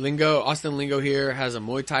right, Austin Lingo here has a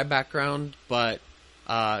Muay Thai background, but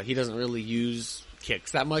he doesn't really use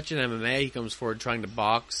kicks that much in MMA. He comes forward trying to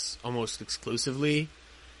box almost exclusively.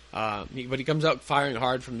 But he comes out firing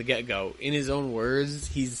hard from the get-go. In his own words,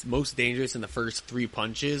 he's most dangerous in the first 3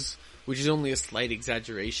 punches, which is only a slight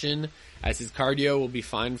exaggeration, as his cardio will be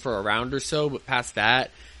fine for a round or so, but past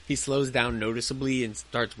that, he slows down noticeably and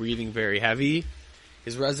starts breathing very heavy.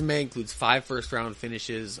 His resume includes 5 first-round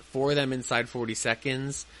finishes, 4 of them inside 40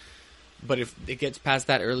 seconds, but if it gets past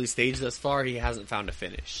that early stage thus far, he hasn't found a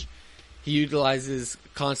finish. He utilizes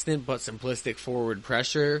constant but simplistic forward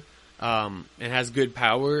pressure, and has good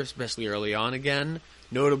power, especially early on again.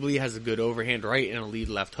 Notably, has a good overhand right and a lead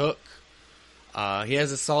left hook. He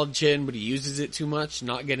has a solid chin, but he uses it too much,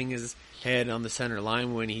 not getting his head on the center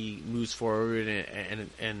line when he moves forward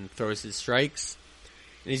and throws his strikes.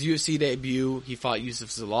 In his UFC debut, he fought Yusuf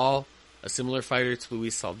Zalal, a similar fighter to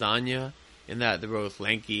Luis Saldana, in that they're both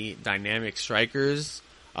lanky, dynamic strikers.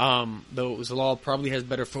 Though Zalal probably has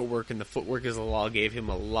better footwork, and the footwork of Zalal gave him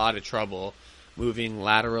a lot of trouble, moving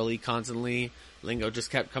laterally constantly. Lingo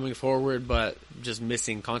just kept coming forward, but just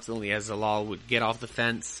missing constantly as Zalal would get off the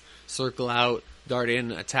fence, circle out, dart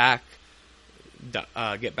in, attack,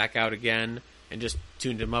 get back out again, and just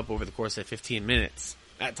tuned him up over the course of 15 minutes.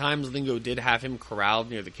 At times, Lingo did have him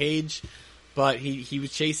corralled near the cage, but he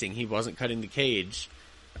was chasing. He wasn't cutting the cage,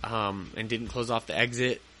 and didn't close off the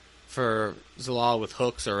exit for Zalal with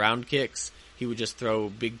hooks or round kicks. He would just throw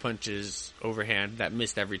big punches overhand that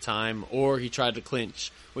missed every time, or he tried to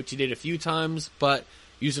clinch, which he did a few times, but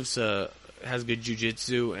Yusuf has good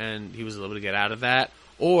jiu-jitsu, and he was able to get out of that.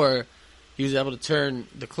 Or he was able to turn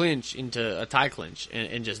the clinch into a Thai clinch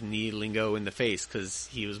and just knee Lingo in the face because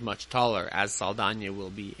he was much taller, as Saldana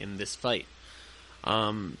will be in this fight.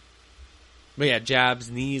 But yeah,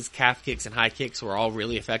 jabs, knees, calf kicks, and high kicks were all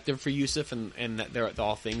really effective for Yusuf, and that they're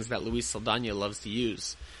all things that Luis Saldana loves to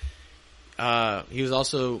use. He was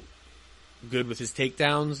also good with his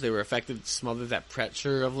takedowns. They were effective to smother that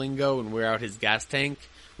pressure of Lingo and wear out his gas tank,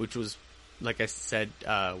 which was, like I said,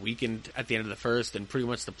 weakened at the end of the first and pretty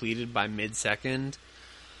much depleted by mid-second.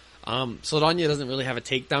 Saldana doesn't really have a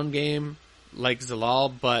takedown game like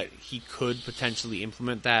Zalal, but he could potentially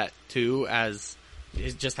implement that too, as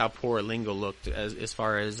is just how poor Lingo looked as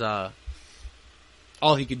far as all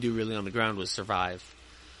he could do really on the ground was survive.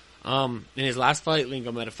 In his last fight,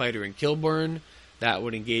 Lingo met a fighter in Kilburn that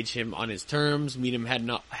would engage him on his terms, meet him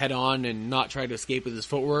head on, and not try to escape with his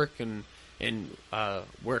footwork and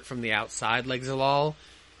work from the outside like Zalal.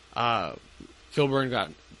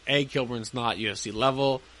 Kilburn's not UFC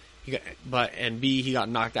level, and B, he got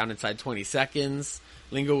knocked down inside 20 seconds.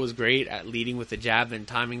 Lingo was great at leading with the jab and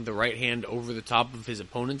timing the right hand over the top of his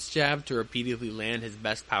opponent's jab to repeatedly land his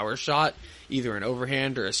best power shot, either an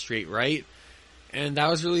overhand or a straight right. And that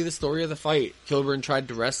was really the story of the fight. Kilburn tried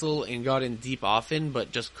to wrestle and got in deep often,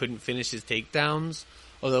 but just couldn't finish his takedowns,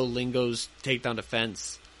 although Lingo's takedown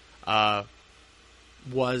defense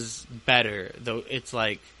was better. Though it's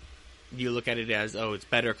like, you look at it as, it's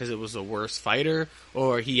better because it was a worse fighter,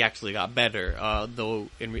 or he actually got better, though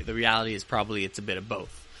the reality is probably it's a bit of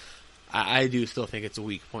both. I do still think it's a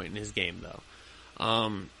weak point in his game, though.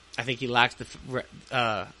 I think he lacks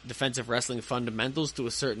defensive wrestling fundamentals to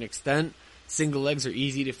a certain extent. Single legs are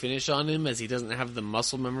easy to finish on him, as he doesn't have the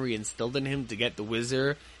muscle memory instilled in him to get the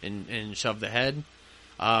whizzer and shove the head.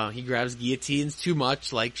 He grabs guillotines too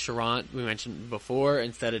much, like Charant, we mentioned before,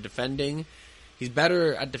 instead of defending. He's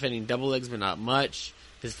better at defending double legs, but not much.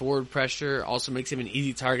 His forward pressure also makes him an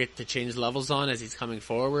easy target to change levels on as he's coming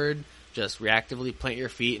forward. Just reactively plant your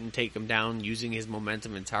feet and take him down using his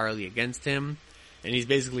momentum entirely against him. And he's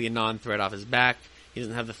basically a non-threat off his back. He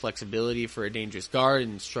doesn't have the flexibility for a dangerous guard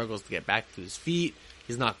and struggles to get back to his feet.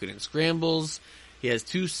 He's not good in scrambles. He has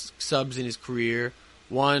 2 subs in his career.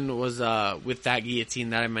 One was with that guillotine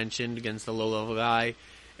that I mentioned against the low-level guy,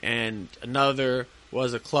 and another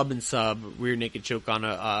was a club and sub rear naked choke on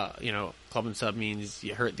a, club and sub means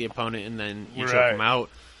you hurt the opponent and then you choke them out.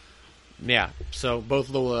 Yeah, so both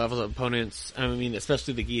low level opponents, I mean,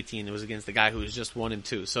 especially the guillotine, it was against the guy who was just 1 and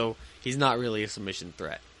 2, so he's not really a submission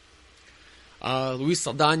threat. Luis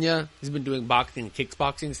Saldana, he's been doing boxing and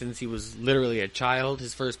kickboxing since he was literally a child.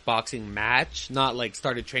 His first boxing match, not like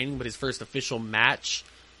started training, but his first official match,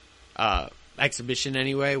 exhibition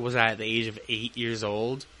anyway, was at the age of 8 years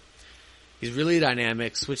old. He's really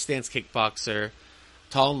dynamic, switch stance kickboxer,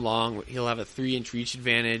 tall and long. He'll have a 3-inch reach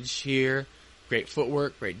advantage here. Great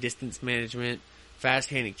footwork, great distance management,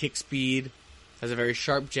 fast-handed kick speed, has a very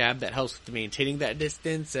sharp jab that helps with maintaining that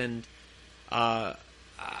distance, and I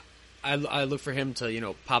look for him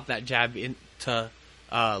to, pop that jab into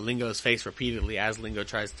Lingo's face repeatedly as Lingo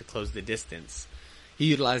tries to close the distance. He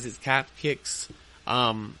utilizes calf kicks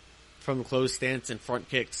from closed stance and front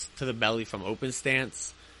kicks to the belly from open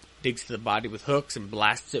stance, digs to the body with hooks, and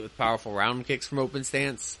blasts it with powerful round kicks from open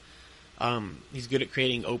stance. He's good at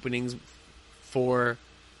creating openings for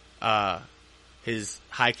his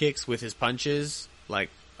high kicks with his punches, like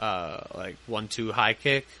 1-2 high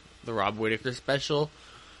kick, the Rob Whittaker special.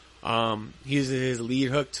 He uses his lead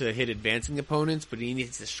hook to hit advancing opponents, but he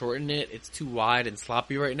needs to shorten it. It's too wide and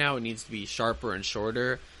sloppy right now. It needs to be sharper and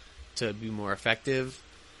shorter to be more effective.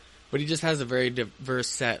 But he just has a very diverse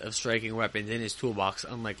set of striking weapons in his toolbox,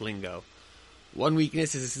 unlike Lingo. One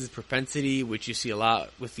weakness is his propensity, which you see a lot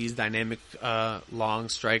with these dynamic, long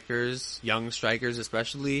strikers, young strikers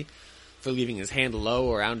especially, for leaving his hand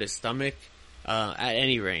low around his stomach, at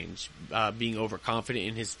any range, being overconfident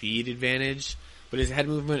in his speed advantage. But his head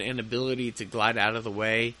movement and ability to glide out of the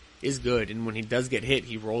way is good, and when he does get hit,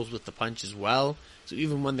 he rolls with the punch as well. So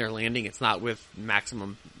even when they're landing, it's not with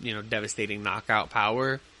maximum, devastating knockout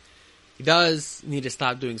power. He does need to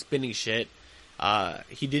stop doing spinning shit.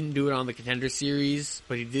 He didn't do it on the Contender Series,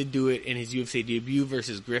 but he did do it in his UFC debut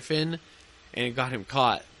versus Griffin, and it got him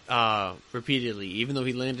caught repeatedly. Even though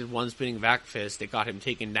he landed one spinning back fist, it got him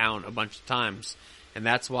taken down a bunch of times. And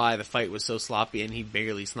that's why the fight was so sloppy and he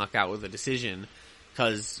barely snuck out with a decision,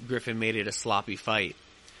 because Griffin made it a sloppy fight.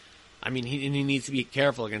 I mean, he needs to be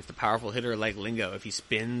careful against a powerful hitter like Lingo if he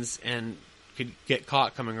spins and could get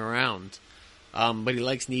caught coming around. But he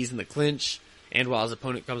likes knees in the clinch, and while his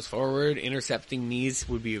opponent comes forward, intercepting knees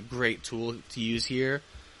would be a great tool to use here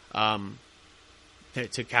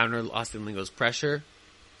to counter Austin Lingo's pressure.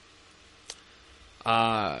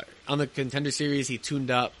 On the Contender Series, he tuned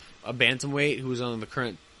up a bantamweight who was on the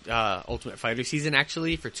current Ultimate Fighter season,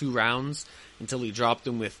 actually, for 2 rounds, until he dropped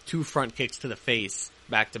him with 2 front kicks to the face,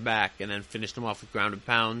 back-to-back, and then finished him off with ground and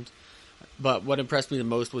pound. But what impressed me the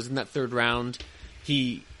most was in that 3rd round,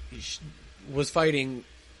 he was fighting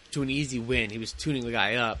to an easy win. He was tuning the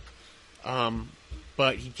guy up.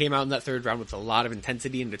 But he came out in that 3rd round with a lot of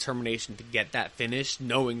intensity and determination to get that finish,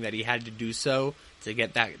 knowing that he had to do so to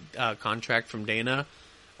get that contract from Dana.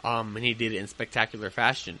 And he did it in spectacular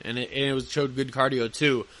fashion. And it showed good cardio,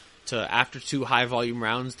 too, to, after 2 high-volume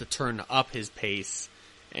rounds, to turn up his pace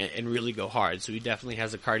and really go hard. So he definitely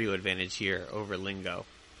has a cardio advantage here over Lingo.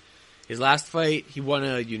 His last fight, he won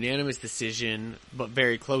a unanimous decision, but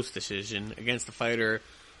very close decision, against a fighter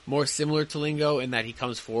more similar to Lingo in that he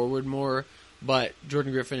comes forward more, but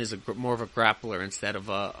Jordan Griffin is more of a grappler instead of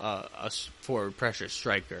a forward pressure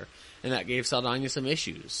striker, and that gave Saldana some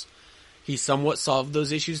issues. He somewhat solved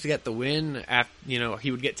those issues to get the win.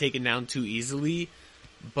 He would get taken down too easily,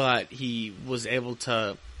 but he was able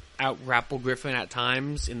to out-grapple Griffin at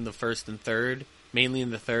times in the 1st and 3rd, mainly in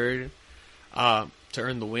the 3rd, to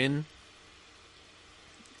earn the win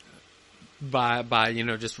by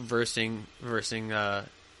just reversing Griffin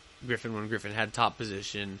when Griffin had top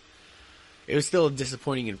position. It was still a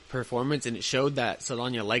disappointing performance, and it showed that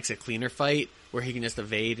Saldana likes a cleaner fight where he can just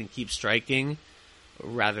evade and keep striking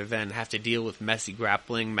rather than have to deal with messy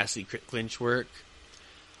grappling, messy clinch work.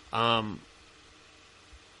 But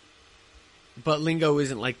Lingo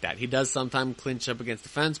isn't like that. He does sometimes clinch up against the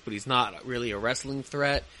fence, but he's not really a wrestling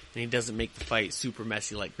threat, and he doesn't make the fight super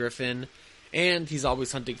messy like Griffin. And he's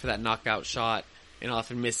always hunting for that knockout shot, and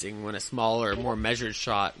often missing when a smaller, more measured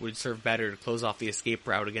shot would serve better to close off the escape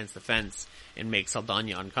route against the fence and make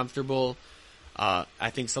Saldana uncomfortable. I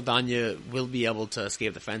think Saldana will be able to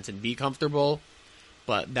escape the fence and be comfortable,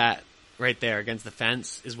 but that right there against the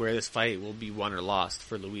fence is where this fight will be won or lost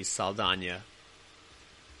for Luis Saldana.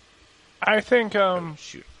 I think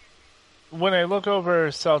when I look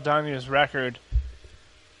over Saldana's record,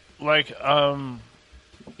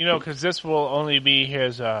 because this will only be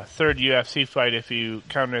his 3rd UFC fight if you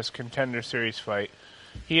count his Contender Series fight.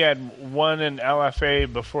 He had won an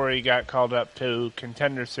LFA before he got called up to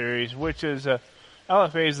Contender Series, which is a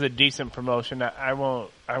LFA is a decent promotion. I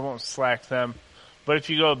won't slack them. But if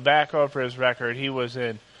you go back over his record, he was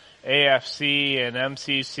in AFC and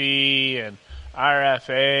MCC and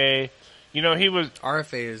RFA. You know, he was...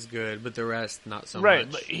 RFA is good, but the rest, not so right,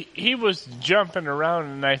 much. Right, but he was jumping around,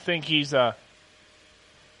 and I think he's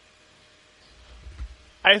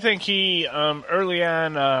I think he, early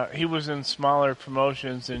on, he was in smaller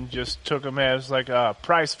promotions and just took them as, like,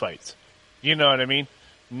 prize fights. You know what I mean?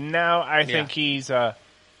 Now I think he's at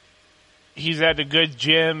a good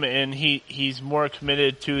gym, and he's more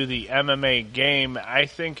committed to the MMA game. I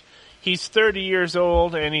think he's 30 years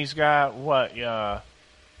old, and he's got,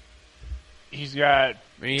 he's got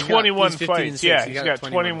 21 fights. Yeah, he's got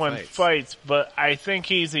 21 fights, but I think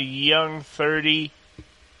he's a young 30.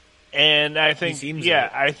 And I think,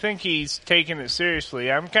 I think he's taking it seriously.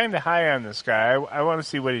 I'm kind of high on this guy. I want to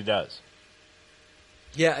see what he does.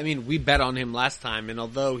 Yeah, I mean, we bet on him last time, and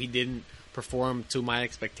although he didn't perform to my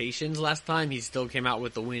expectations last time, he still came out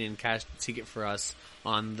with the win and cashed the ticket for us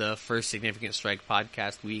on the first Significant Strike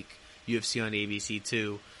podcast week, UFC on ABC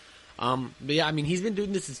 2. But yeah, I mean, he's been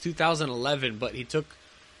doing this since 2011, but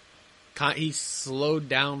he slowed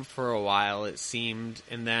down for a while, it seemed,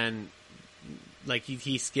 and then... Like,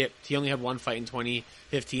 he skipped. He only had one fight in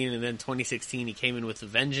 2015, and then 2016 he came in with a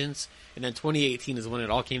vengeance. And then 2018 is when it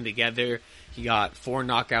all came together. He got 4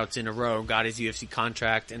 knockouts in a row, got his UFC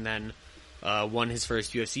contract, and then won his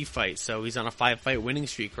first UFC fight. So he's on a 5-fight winning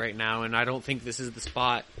streak right now, and I don't think this is the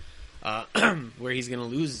spot where he's going to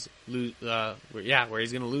lose. Where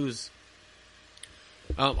he's going to lose.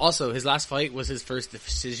 Also, his last fight was his first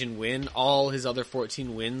decision win. All his other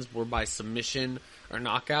 14 wins were by submission or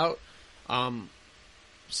knockout.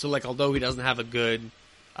 So, like, although he doesn't have a good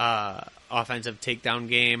offensive takedown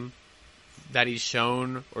game that he's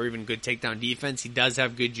shown, or even good takedown defense, he does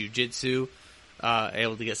have good jiu-jitsu,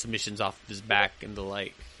 able to get submissions off of his back and the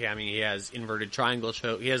like. Yeah, I mean, he has inverted triangle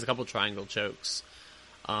choke. He has a couple triangle chokes.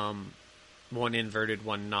 One inverted,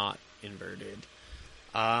 one not inverted.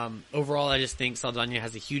 Overall, I just think Saldana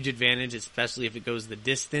has a huge advantage, especially if it goes the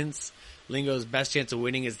distance. Lingo's best chance of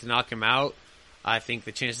winning is to knock him out. I think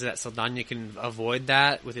the chances that Saldana can avoid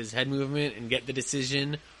that with his head movement and get the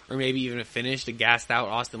decision, or maybe even a finish to gassed out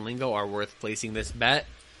Austin Lingo, are worth placing this bet.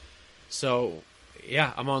 So,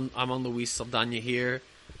 yeah, I'm on Luis Saldana here.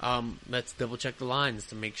 Let's double check the lines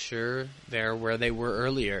to make sure they're where they were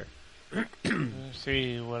earlier. Let's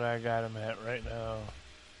see what I got him at right now.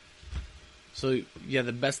 So, yeah,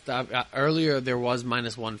 the best earlier there was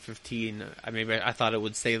minus 115. I thought it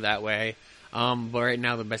would stay that way. But right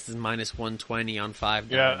now the best is minus 120 on 5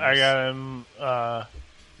 dimes. Yeah, I got him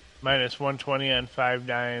minus 120 on 5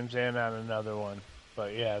 dimes and on another one.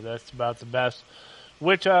 But yeah, that's about the best.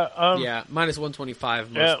 Which minus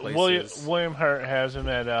 125 most places. William Hart has him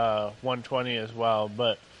at 120 as well,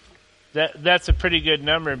 but that's a pretty good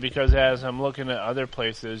number because as I'm looking at other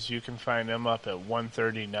places, you can find them up at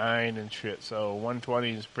 139 and shit. So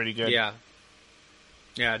 120 is pretty good. Yeah.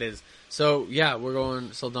 Yeah, it is. So yeah, we're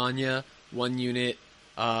going Saldana. 1 unit,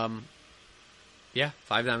 5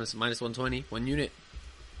 dimes, minus 120, 1 unit.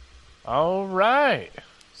 All right.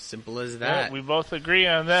 Simple as that. Yeah, we both agree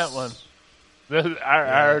on that one.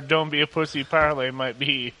 Our Don't Be a Pussy parlay might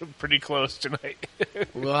be pretty close tonight.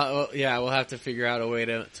 We'll have to figure out a way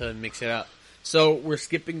to mix it up. So we're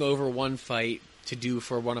skipping over one fight to do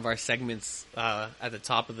for one of our segments at the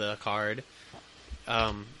top of the card.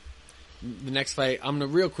 The next fight, I'm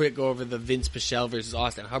going to real quick go over the Vince Pichel versus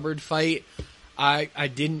Austin Hubbard fight. I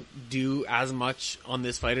didn't do as much on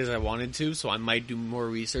this fight as I wanted to, so I might do more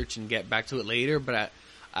research and get back to it later, but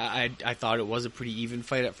I thought it was a pretty even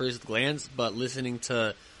fight at first glance, but listening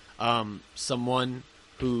to someone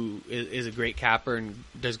who is a great capper and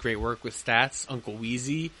does great work with stats, Uncle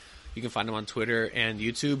Wheezy, you can find him on Twitter and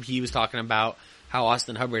YouTube, he was talking about how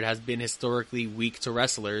Austin Hubbard has been historically weak to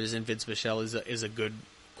wrestlers, and Vince Pichel is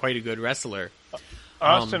quite a good wrestler.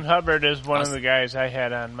 Austin Hubbard is one of the guys I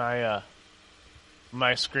had on my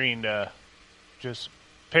my screen to just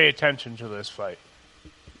pay attention to this fight.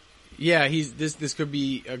 Yeah, this could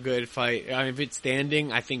be a good fight. I mean, if it's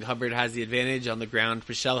standing, I think Hubbard has the advantage. On the ground,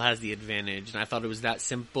 Pichel has the advantage, and I thought it was that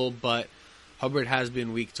simple. But Hubbard has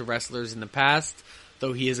been weak to wrestlers in the past,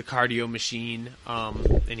 though he is a cardio machine,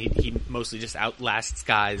 and he mostly just outlasts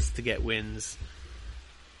guys to get wins.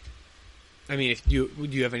 I mean, do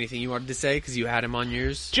you have anything you wanted to say? Because you had him on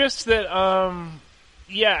yours. Just that,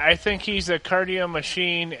 I think he's a cardio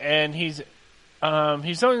machine, and he's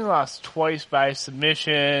only lost twice by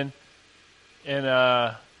submission, and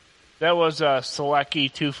that was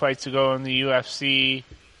Selecki 2 fights ago in the UFC.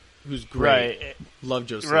 Who's great. Right. Love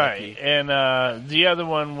Joe Solecki. Right, and the other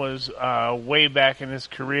one was way back in his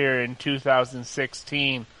career in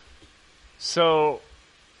 2016. So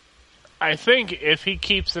I think if he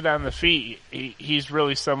keeps it on the feet, he's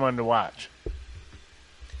really someone to watch.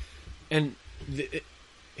 And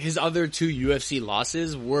his other 2 UFC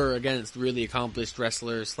losses were against really accomplished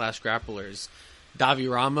wrestlers / grapplers.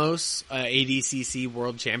 Davi Ramos, ADCC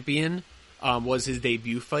world champion, was his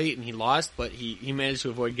debut fight, and he lost, but he managed to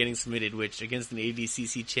avoid getting submitted, which against an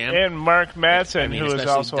ADCC champ. And Mark Madsen, who is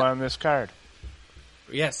also on this card.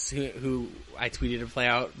 Yes, who I tweeted to play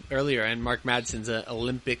out earlier, and Mark Madsen's an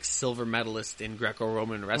Olympic silver medalist in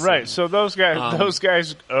Greco-Roman wrestling. Right, so those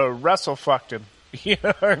guys wrestle fucked him. You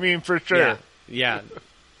know what I mean, for sure. Yeah.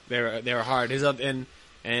 They were hard. His other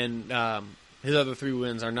 3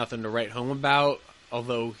 wins are nothing to write home about,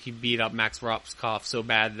 although he beat up Max Ropskopf so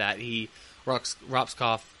bad that he retired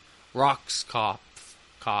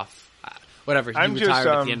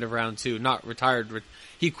at the end of round 2. Not retired.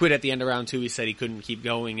 He quit at the end of round 2. He said he couldn't keep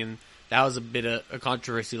going, and that was a bit of a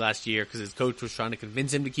controversy last year because his coach was trying to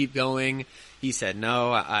convince him to keep going. He said,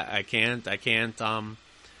 no, I can't. And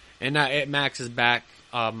Max is back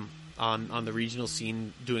on the regional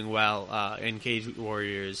scene doing well in Cage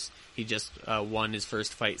Warriors. He just won his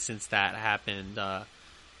first fight since that happened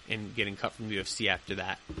and getting cut from the UFC after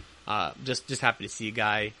that. Just happy to see a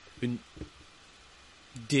guy who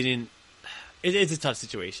didn't... It's a tough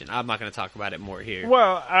situation. I'm not going to talk about it more here.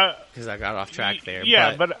 Well, because I got off track there.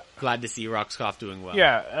 Yeah, but glad to see Ropskopf doing well.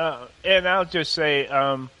 Yeah, and I'll just say,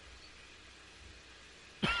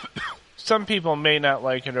 some people may not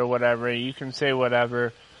like it or whatever. You can say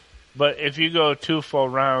whatever, but if you go 2 full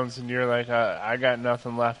rounds and you're like, I got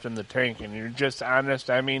nothing left in the tank, and you're just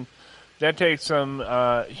honest, I mean, that takes some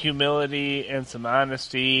humility and some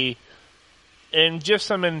honesty. And just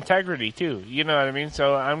some integrity, too. You know what I mean?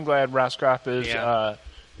 So I'm glad Ropskopf is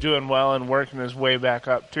doing well and working his way back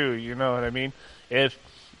up, too. You know what I mean?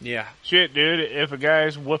 Shit, dude, if a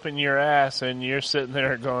guy's whooping your ass and you're sitting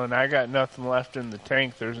there going, I got nothing left in the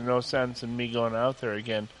tank, there's no sense in me going out there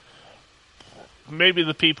again. Maybe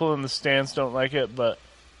the people in the stands don't like it, but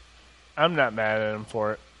I'm not mad at him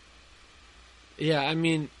for it. Yeah, I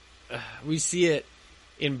mean, we see it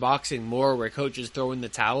in boxing more where coaches throw in the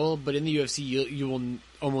towel, but in the UFC you will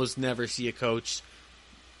almost never see a coach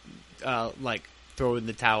throw in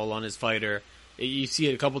the towel on his fighter. You see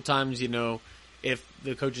it a couple times, if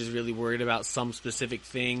the coach is really worried about some specific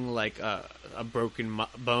thing, like a broken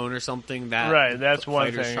bone or something that that's the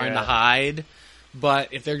one fighter's thing, trying to hide.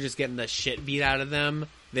 But if they're just getting the shit beat out of them,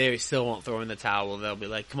 they still won't throw in the towel. They'll be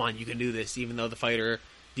like, come on, you can do this, even though the fighter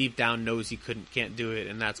deep down knows he can't do it,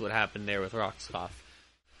 and that's what happened there with Ropskopf.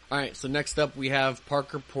 Alright, so next up we have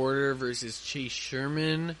Parker Porter versus Chase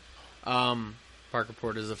Sherman. Parker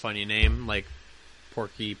Porter is a funny name, like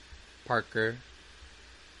Porky Parker.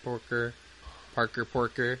 Porker,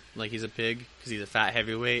 like he's a pig, because he's a fat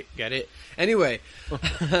heavyweight, get it? Anyway,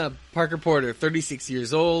 Parker Porter, 36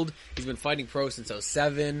 years old, he's been fighting pro since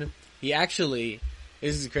 2007.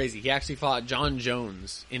 This is crazy, he actually fought John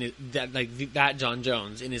Jones, that John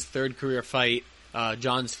Jones, in his 3rd career fight,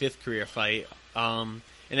 John's 5th career fight,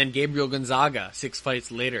 and then Gabriel Gonzaga, 6 fights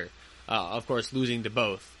later, of course losing to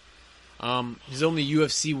both. His only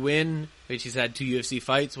UFC win, which he's had 2 UFC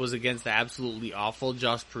fights, was against the absolutely awful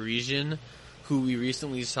Josh Parisian, who we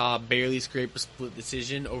recently saw barely scrape a split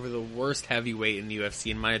decision over the worst heavyweight in the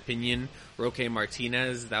UFC, in my opinion, Roque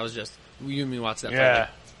Martinez. That was just... You and me watched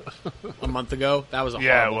that fight a month ago. That was a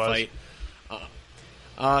horrible fight.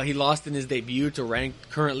 He lost in his debut to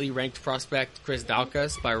currently ranked prospect Chris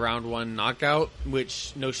Daukaus by round 1 knockout,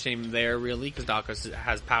 which no shame there really, because Daukaus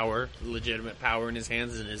has power, legitimate power in his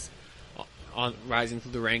hands, and is rising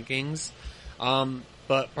through the rankings.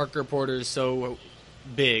 But Parker Porter is so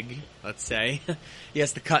big, let's say, he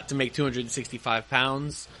has to cut to make 265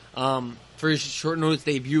 pounds. For his short notice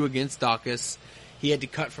debut against Daukaus, he had to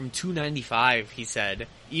cut from 295, he said,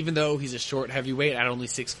 even though he's a short heavyweight at only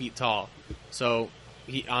 6 feet tall. So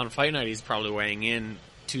on fight night, he's probably weighing in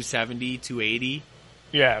 270, 280.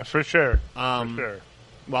 Yeah, for sure.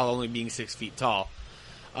 While only being 6 feet tall.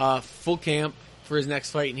 Full camp for his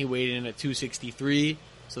next fight, and he weighed in at 263,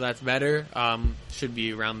 so that's better. Should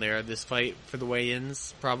be around there, this fight, for the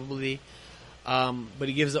weigh-ins, probably. But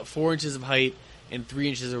he gives up 4 inches of height and 3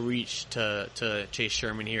 inches of reach to Chase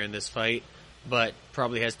Sherman here in this fight, but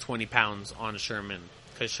probably has 20 pounds on Sherman,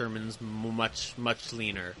 because Sherman's much, much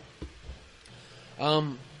leaner.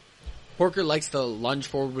 Porker likes to lunge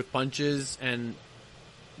forward with punches, and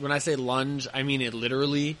when I say lunge, I mean it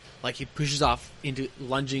literally. Like, he pushes off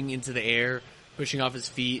lunging into the air, pushing off his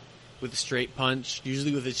feet. with a straight punch,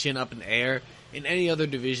 usually with his chin up in the air. In any other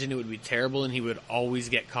division, it would be terrible, and he would always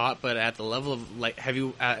get caught. But at the level of at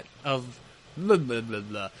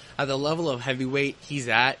the level of heavyweight he's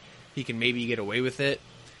at, he can maybe get away with it.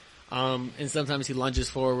 And sometimes he lunges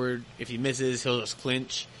forward. If he misses, he'll just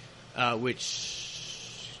clinch,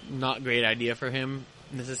 which not great idea for him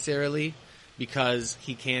necessarily, because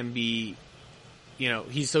he can be,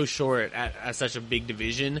 he's so short at such a big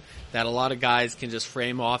division that a lot of guys can just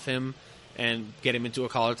frame off him and get him into a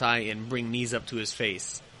collar tie and bring knees up to his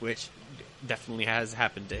face, which definitely has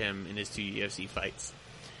happened to him in his 2 UFC fights.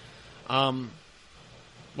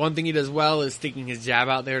 One thing he does well is sticking his jab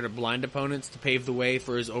out there to blind opponents to pave the way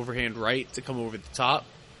for his overhand right to come over the top.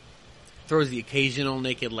 Throws the occasional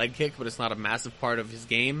naked leg kick, but it's not a massive part of his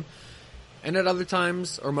game. And at other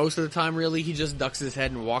times, or most of the time really, he just ducks his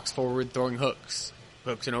head and walks forward throwing hooks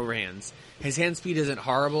and overhands. His hand speed isn't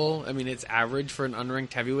horrible. I mean, it's average for an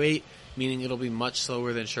unranked heavyweight, meaning it'll be much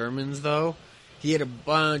slower than Sherman's though. He had a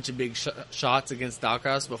bunch of big shots against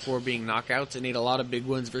Daukaus before being knockouts, and ate a lot of big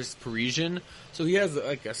ones versus Parisian. So he has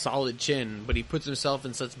like a solid chin, but he puts himself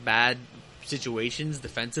in such bad situations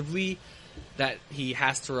defensively that he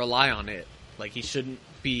has to rely on it. Like, he shouldn't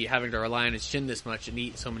be having to rely on his chin this much and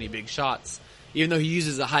eat so many big shots. Even though he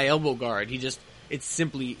uses a high elbow guard, it's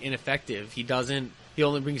simply ineffective. He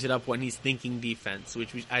only brings it up when he's thinking defense,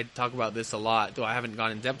 which I talk about this a lot, though I haven't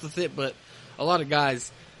gone in depth with it, but a lot of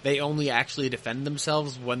guys, they only actually defend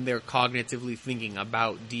themselves when they're cognitively thinking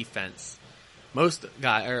about defense. A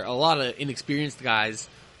lot of inexperienced guys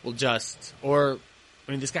will this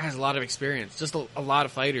guy has a lot of experience. Just a lot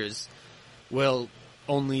of fighters will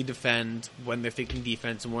only defend when they're thinking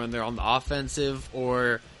defense, and when they're on the offensive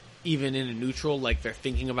or even in a neutral, like they're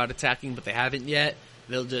thinking about attacking but they haven't yet,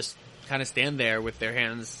 they'll just kind of stand there with their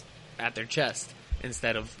hands at their chest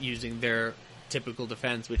instead of using their typical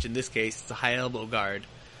defense, which in this case is a high elbow guard.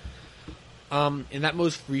 In that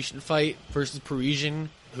most recent fight versus Parisian,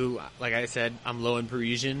 who, like I said, I'm low in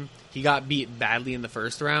Parisian, he got beat badly in the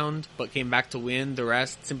first round, but came back to win the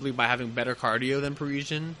rest simply by having better cardio than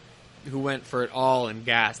Parisian, who went for it all and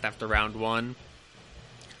gassed after round 1.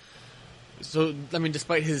 So, I mean,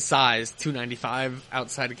 despite his size, 295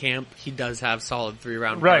 outside of camp, he does have solid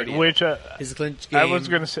 3-round right, cardio. Which his clinch game. I was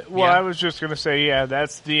going to say. Well, yeah. I was just going to say, yeah,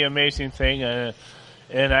 that's the amazing thing,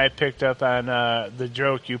 and I picked up on the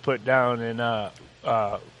joke you put down in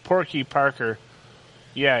Porky Parker.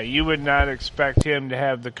 Yeah, you would not expect him to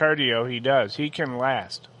have the cardio he does. He can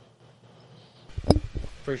last.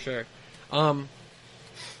 For sure.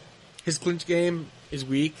 His clinch game is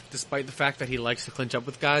weak, despite the fact that he likes to clinch up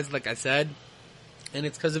with guys, like I said. And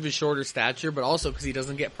it's because of his shorter stature, but also because he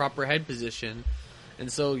doesn't get proper head position.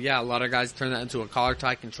 And so, yeah, a lot of guys turn that into a collar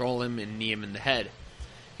tie, control him, and knee him in the head.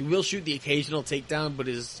 He will shoot the occasional takedown, but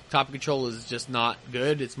his top control is just not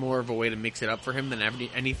good. It's more of a way to mix it up for him than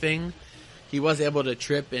anything. He was able to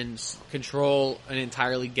trip and control an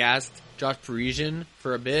entirely gassed Josh Parisian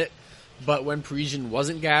for a bit, but when Parisian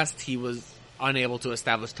wasn't gassed, he was unable to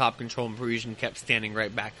establish top control, and Parisian kept standing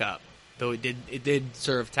right back up. Though it did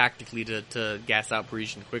serve tactically to gas out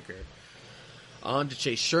Parisian quicker. On to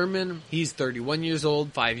Chase Sherman. He's 31 years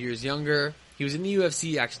old, 5 years younger. He was in the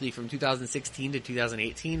UFC actually from 2016 to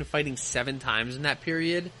 2018, fighting 7 times in that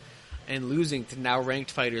period, and losing to now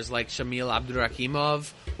ranked fighters like Shamil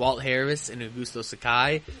Abdurakhimov, Walt Harris, and Augusto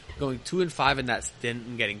Sakai, going 2-5 in that stint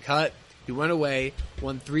and getting cut. He went away,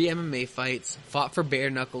 won 3 MMA fights, fought for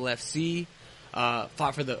Bare Knuckle FC,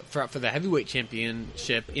 fought for the heavyweight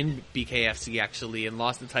championship in BKFC actually, and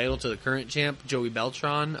lost the title to the current champ Joey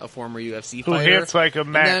Beltran, a former UFC fighter. Who hits like a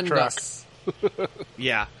Mack truck.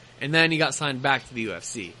 Yeah, and then he got signed back to the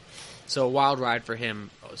UFC. So a wild ride for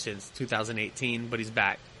him since 2018, but he's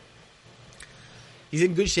back. He's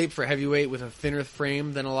in good shape for heavyweight with a thinner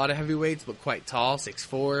frame than a lot of heavyweights, but quite tall,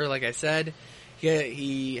 6'4", like I said.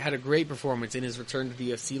 He had a great performance in his return to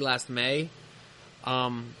the UFC last May.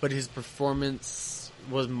 But his performance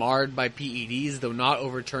was marred by PEDs, though not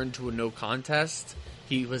overturned to a no contest.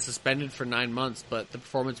 He was suspended for 9 months, but the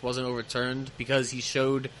performance wasn't overturned because he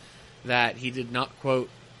showed that he did not, quote,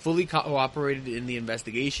 fully cooperated in the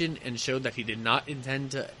investigation and showed that he did not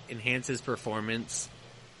intend to enhance his performance.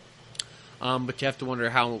 But you have to wonder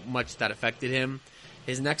how much that affected him.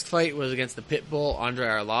 His next fight was against the Pitbull, Andrei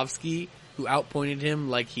Arlovsky, who outpointed him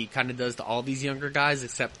like he kind of does to all these younger guys,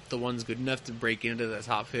 except the ones good enough to break into the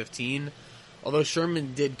top 15. Although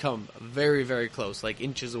Sherman did come very, very close, like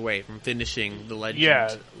inches away from finishing the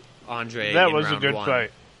legend Andre that in was round a good 1.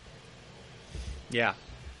 fight. Yeah.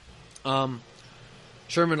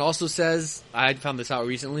 Sherman also says, I found this out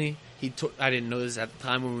recently, I didn't know this at the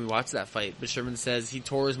time when we watched that fight, but Sherman says he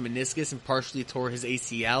tore his meniscus and partially tore his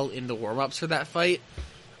ACL in the warm-ups for that fight.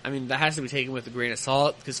 I mean, that has to be taken with a grain of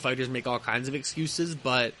salt because fighters make all kinds of excuses,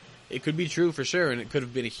 but it could be true for sure, and it could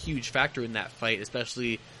have been a huge factor in that fight,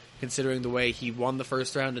 especially considering the way he won the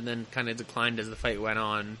first round and then kind of declined as the fight went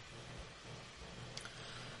on.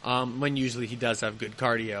 When usually he does have good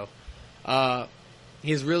cardio. He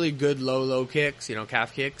has really good low kicks,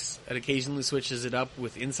 calf kicks, and occasionally switches it up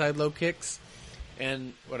with inside low kicks.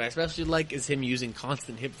 And what I especially like is him using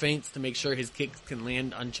constant hip feints to make sure his kicks can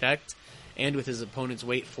land unchecked and with his opponent's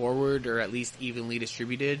weight forward or at least evenly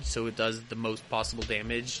distributed so it does the most possible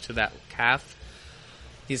damage to that calf.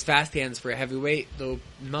 He has fast hands for a heavyweight, though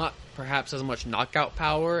not perhaps as much knockout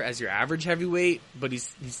power as your average heavyweight, but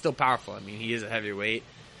he's still powerful. I mean, he is a heavyweight.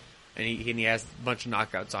 And he has a bunch of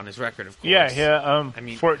knockouts on his record, of course. Yeah.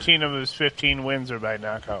 14 of his 15 wins are by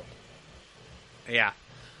knockout. Yeah.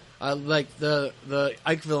 Like the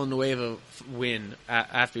Ike Villanueva win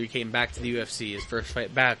after he came back to the UFC, his first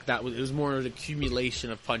fight back, it was more of an accumulation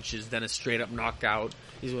of punches than a straight-up knockout,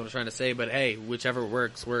 is what I'm trying to say. But hey, whichever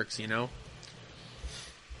works,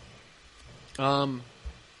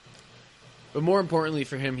 But more importantly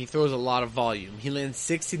for him, he throws a lot of volume. He lands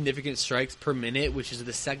 6 significant strikes per minute, which is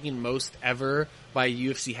the second most ever by a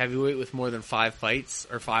UFC heavyweight with more than 5 fights,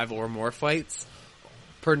 or 5 or more fights.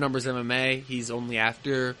 Per Numbers MMA, he's only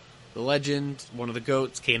after the legend, one of the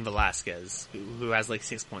GOATs, Cain Velasquez, who has like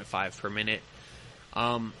 6.5 per minute.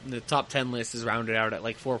 The top 10 list is rounded out at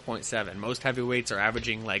like 4.7. Most heavyweights are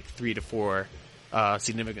averaging like 3 to 4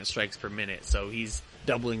 significant strikes per minute, so he's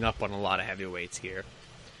doubling up on a lot of heavyweights here.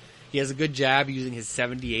 He has a good jab using his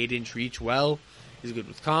 78-inch reach well. He's good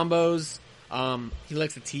with combos. He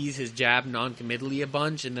likes to tease his jab non-committally a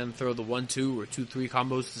bunch and then throw the 1-2 or 2-3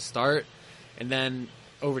 combos to start. And then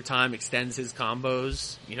over time extends his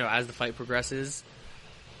combos, as the fight progresses.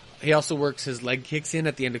 He also works his leg kicks in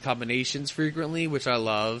at the end of combinations frequently, which I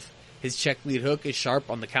love. His check lead hook is sharp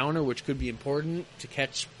on the counter, which could be important to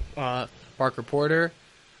catch Parker Porter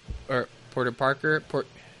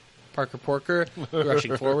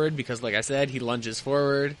rushing forward because, like I said, he lunges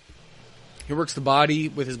forward. He works the body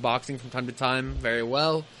with his boxing from time to time very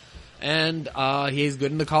well. And he is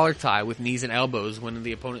good in the collar tie with knees and elbows when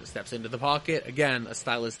the opponent steps into the pocket. Again, a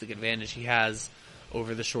stylistic advantage he has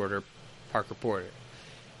over the shorter Parker Porter.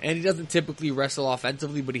 And he doesn't typically wrestle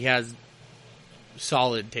offensively, but he has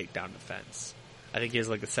solid takedown defense. I think he has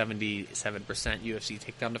like a 77% UFC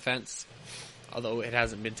takedown defense. Although it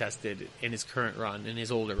hasn't been tested in his current run. In his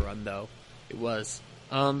older run, though, it was.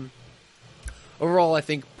 Overall, I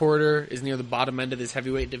think Porter is near the bottom end of this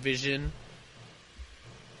heavyweight division.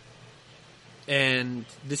 And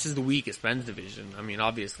this is the weakest men's division. I mean,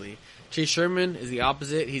 obviously. Chase Sherman is the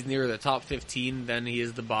opposite. He's nearer the top 15 than he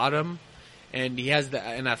is the bottom. And he has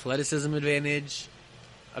an athleticism advantage,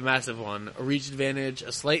 a massive one, a reach advantage,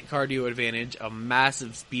 a slight cardio advantage, a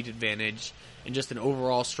massive speed advantage, and just an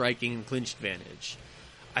overall striking and clinch advantage.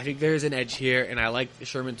 I think there's an edge here, and I like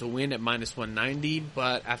Sherman to win at minus 190,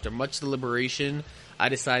 but after much deliberation, I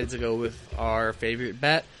decided to go with our favorite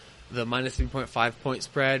bet, the minus 3.5 point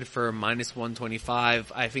spread for minus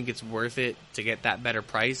 125. I think it's worth it to get that better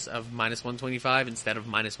price of minus 125 instead of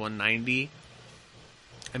minus 190.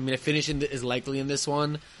 I mean, a finish is likely in this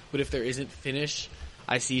one, but if there isn't finish,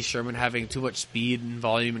 I see Sherman having too much speed and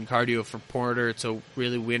volume and cardio for Porter to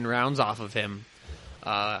really win rounds off of him.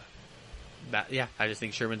 I just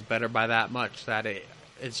think Sherman's better by that much that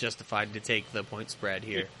it's justified to take the point spread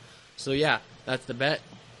here. So yeah, that's the bet.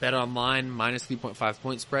 Bet online, minus 3.5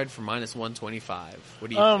 point spread for minus 125. What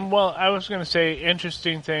do you think? Well, I was going to say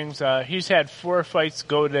interesting things. He's had 4 fights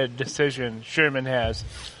go to decision, Sherman has.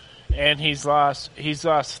 And he's lost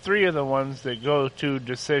 3 of the ones that go to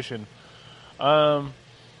decision.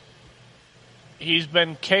 He's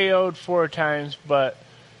been KO'd 4 times, but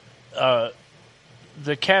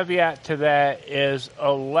the caveat to that is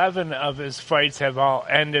 11 of his fights have all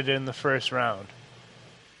ended in the first round.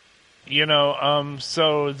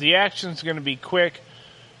 So the action's going to be quick.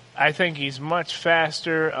 I think he's much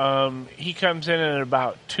faster. He comes in at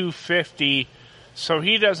about 250, so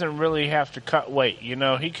he doesn't really have to cut weight.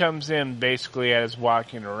 He comes in basically at his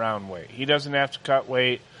walking around weight. He doesn't have to cut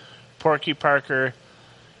weight. Porky Parker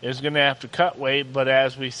is going to have to cut weight, but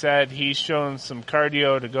as we said, he's shown some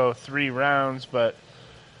cardio to go 3 rounds. But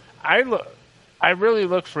I really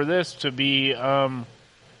look for this to be.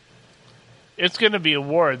 It's going to be a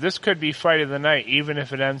war. This could be fight of the night, even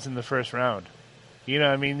if it ends in the first round.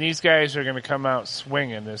 These guys are going to come out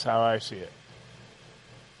swinging. Is how I see it.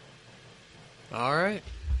 All right.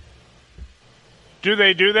 Do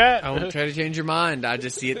they do that? I won't try to change your mind. I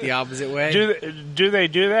just see it the opposite way. Do they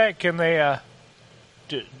do that? Can they?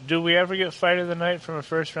 Do we ever get fight of the night from a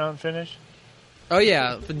first round finish? Oh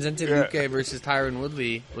yeah, Vincente Luque versus Tyron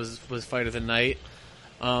Woodley was fight of the night.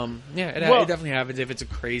 It definitely happens if it's a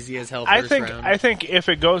crazy as hell first round. I think if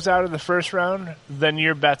it goes out of the first round, then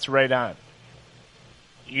your bet's right on.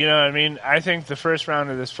 You know what I mean? I think the first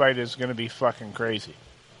round of this fight is going to be fucking crazy.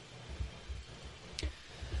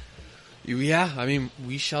 Yeah, I mean,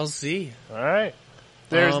 we shall see. All right.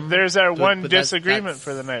 There's our one disagreement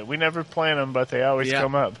for the night. We never plan them, but they always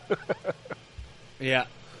come up. Yeah.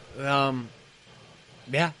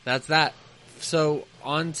 That's that. So,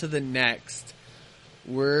 on to the next.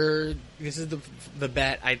 This is the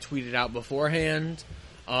bet I tweeted out beforehand.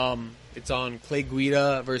 It's on Clay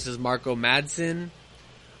Guida versus Marco Madsen.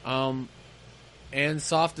 And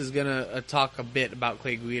Soft is going to talk a bit about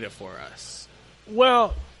Clay Guida for us.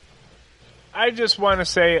 Well, I just want to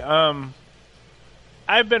say,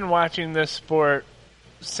 I've been watching this sport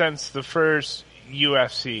since the first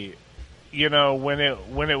UFC. You know, when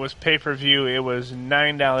it was pay-per-view, it was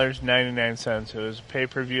 $9.99. It was a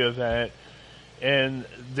pay-per-view event, and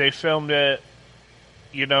they filmed it.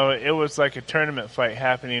 You know, it was like a tournament fight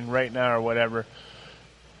happening right now or whatever.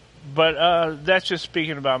 But that's just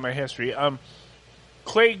speaking about my history.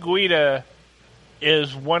 Clay Guida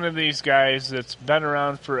is one of these guys that's been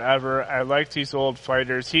around forever. I like these old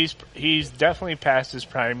fighters. He's definitely past his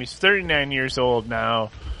prime. He's 39 years old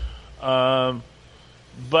now,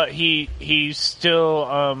 but he's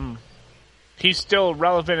still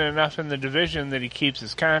relevant enough in the division that he keeps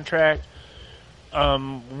his contract.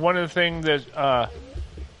 One of the things that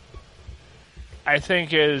I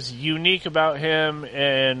think is unique about him,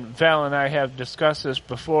 and Val and I have discussed this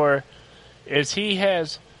before, is he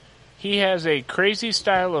has a crazy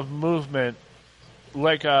style of movement,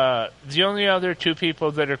 like the only other two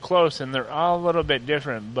people that are close, and they're all a little bit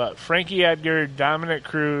different, but Frankie Edgar, Dominic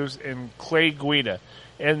Cruz, and Clay Guida.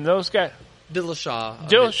 And those guys...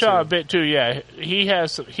 Dillashaw a bit too, yeah. He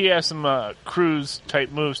has some Cruz-type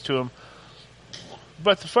moves to him.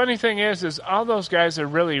 But the funny thing is all those guys are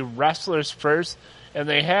really wrestlers first, and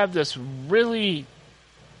they have this really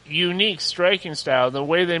unique striking style, the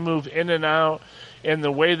way they move in and out, and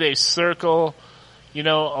the way they circle. You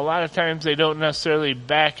know, a lot of times they don't necessarily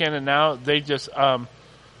back in and out. They just,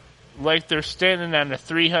 like they're standing on a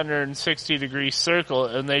 360-degree circle,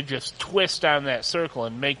 and they just twist on that circle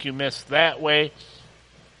and make you miss that way.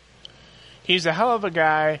 He's a hell of a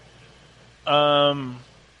guy.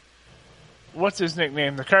 What's his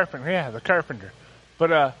nickname? The Carpenter. Yeah, the Carpenter.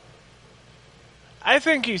 But I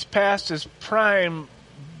think he's past his prime,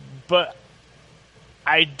 but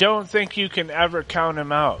I don't think you can ever count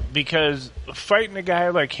him out, because fighting a guy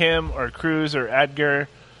like him or Cruz or Edgar,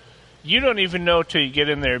 you don't even know till you get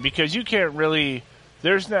in there, because you can't really,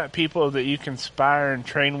 there's not people that you can spar and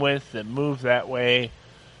train with that move that way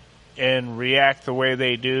and react the way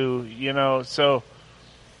they do, you know. So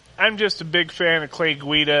I'm just a big fan of Clay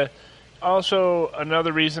Guida. Also,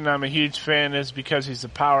 another reason I'm a huge fan is because he's a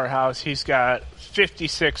powerhouse. He's got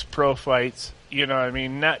 56 pro fights. You know what I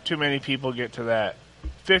mean? Not too many people get to that.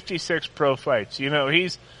 56 pro fights. You know,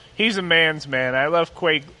 he's a man's man. I love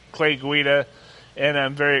Clay Guida, and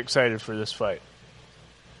I'm very excited for this fight.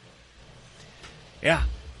 Yeah.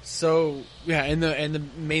 So, yeah, and the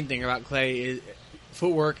main thing about Clay is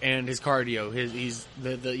footwork and his cardio. He's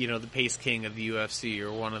the pace king of the UFC,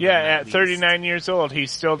 or one of them. Yeah, at 39 years old, he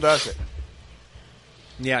still does it.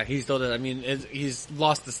 Yeah, he still does. I mean, he's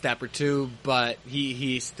lost a step or two, but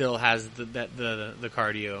he still has the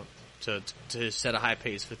cardio to set a high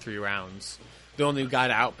pace for 3 rounds. The only guy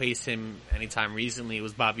to outpace him anytime recently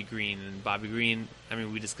was Bobby Green, and Bobby Green, I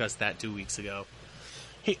mean, we discussed that 2 weeks ago.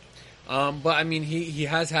 But I mean, he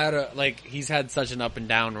has had he's had such an up and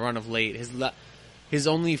down run of late. His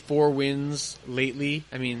only 4 wins lately,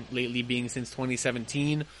 I mean, lately being since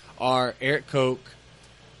 2017, are Eric Koch,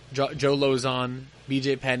 Joe Lozon,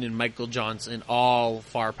 BJ Penn, and Michael Johnson, all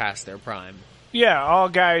far past their prime. Yeah, all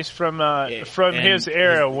guys from his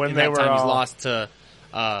era when they were all... He's lost to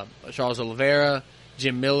Charles Oliveira,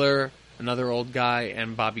 Jim Miller, another old guy,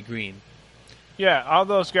 and Bobby Green. Yeah, all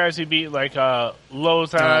those guys he beat, like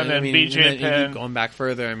Lozon and BJ Penn. Going back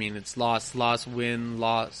further, I mean, it's loss, win,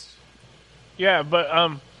 loss. Yeah,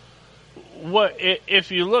 but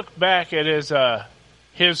if you look back at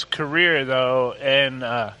his career though,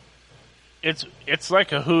 and it's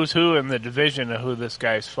like a who's who in the division of who this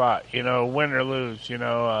guy's fought. You know, win or lose. You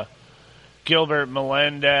know, Gilbert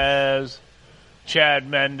Melendez, Chad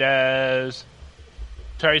Mendez,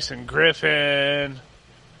 Tyson Griffin.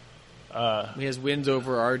 He has wins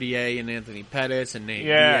over RDA and Anthony Pettis and Nate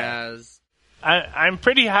Diaz. I'm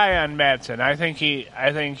pretty high on Madsen. I think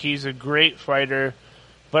he's a great fighter,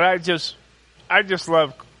 but I just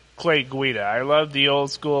love Clay Guida. I love the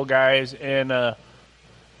old school guys, and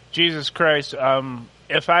Jesus Christ,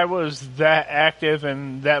 if I was that active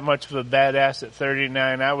and that much of a badass at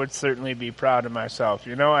 39, I would certainly be proud of myself.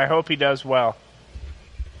 I hope he does well.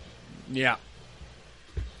 Yeah.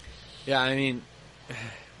 Yeah, I mean,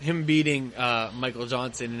 him beating Michael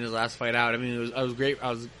Johnson in his last fight out, I mean, I was great. I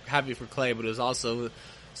was happy for Clay, but it was also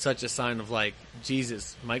such a sign of, like,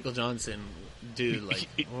 Jesus, Michael Johnson, dude, like,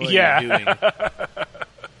 what are you doing?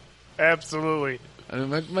 Absolutely. I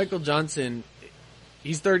mean, Michael Johnson,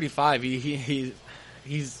 he's 35.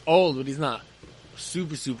 He's old, but he's not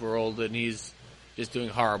super, super old, and he's just doing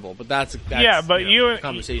horrible. But that's but a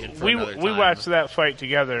conversation for another time. We watched that fight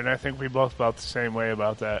together, and I think we both felt the same way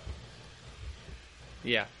about that.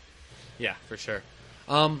 Yeah, for sure.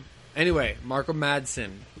 Anyway, Marco Madsen,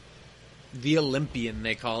 the Olympian,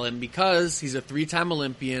 they call him, because he's a 3-time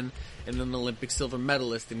Olympian and an Olympic silver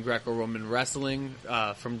medalist in Greco-Roman wrestling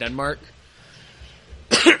from Denmark.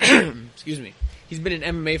 Excuse me. He's been in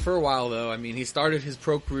MMA for a while, though. I mean, he started his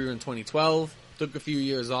pro career in 2012, took a few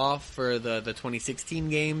years off for the 2016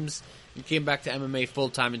 games, and came back to MMA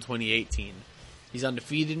full-time in 2018. He's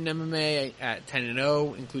undefeated in MMA at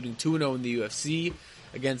 10-0, including 2-0 in the UFC,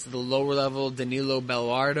 against the lower-level Danilo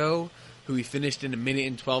Bellardo, who he finished in 1 minute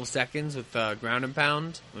and 12 seconds with ground and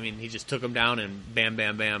pound. I mean, he just took him down and bam,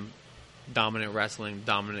 bam, bam, dominant wrestling,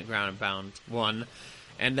 dominant ground and pound, won.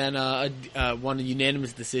 And then won a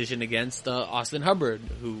unanimous decision against Austin Hubbard,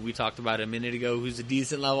 who we talked about a minute ago, who's a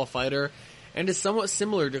decent-level fighter and is somewhat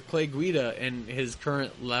similar to Clay Guida in his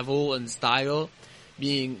current level and style,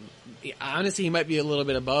 being, honestly, he might be a little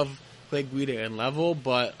bit above Clay Guida in level,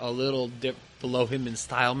 but a little dip below him in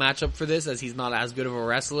style matchup for this, as he's not as good of a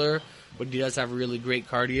wrestler, but he does have really great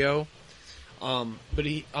cardio. But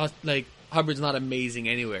Hubbard's not amazing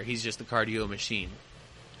anywhere. He's just a cardio machine.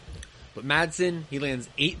 But Madsen, he lands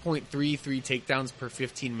 8.33 takedowns per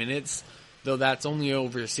 15 minutes, though that's only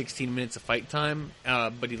over 16 minutes of fight time,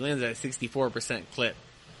 but he lands at a 64% clip.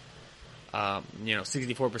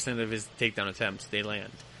 64% of his takedown attempts, they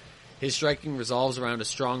land. His striking revolves around a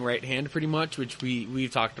strong right hand, pretty much, which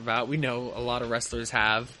we've talked about. We know a lot of wrestlers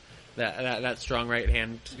have that strong right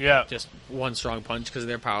hand, just one strong punch because of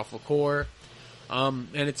their powerful core. And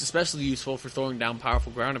it's especially useful for throwing down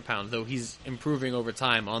powerful ground and pound, though he's improving over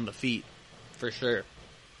time on the feet, for sure.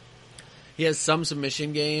 He has some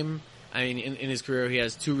submission game. I mean, in his career, he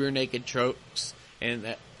has 2 rear naked chokes,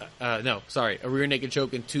 and a rear naked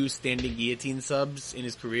choke and 2 standing guillotine subs in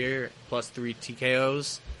his career, plus 3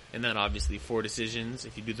 TKOs, and then obviously 4 decisions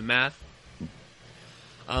if you do the math.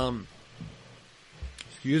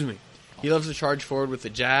 Excuse me. He loves to charge forward with a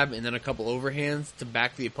jab and then a couple overhands to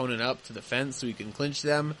back the opponent up to the fence so he can clinch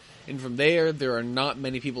them. And from there are not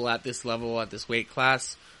many people at this level, at this weight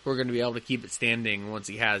class, who are going to be able to keep it standing once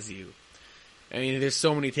he has you. I mean, there's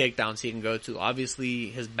so many takedowns he can go to. Obviously,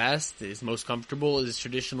 his best, his most comfortable, is his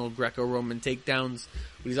traditional Greco-Roman takedowns,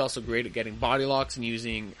 but he's also great at getting body locks and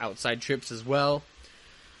using outside trips as well.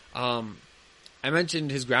 I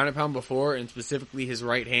mentioned his ground and pound before, and specifically his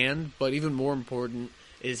right hand, but even more important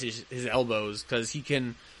is his elbows, because he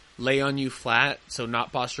can lay on you flat, so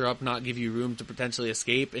not posture up, not give you room to potentially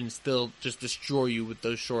escape, and still just destroy you with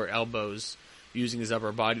those short elbows, using his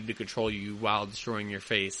upper body to control you while destroying your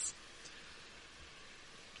face.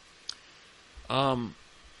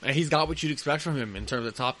 He's got what you'd expect from him in terms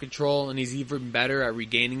of top control, and he's even better at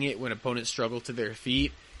regaining it when opponents struggle to their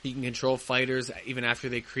feet. He can control fighters even after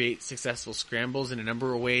they create successful scrambles in a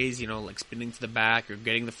number of ways, like spinning to the back or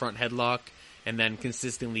getting the front headlock, and then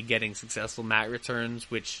consistently getting successful mat returns,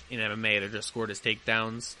 which in MMA they're just scored as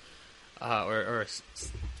takedowns, or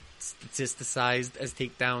statisticized as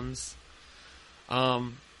takedowns.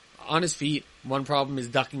 On his feet, one problem is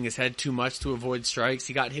ducking his head too much to avoid strikes.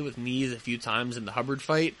 He got hit with knees a few times in the Hubbard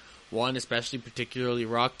fight. One especially particularly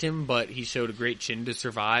rocked him, but he showed a great chin to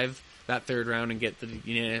survive that third round and get the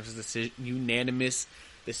unanimous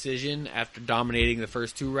decision after dominating the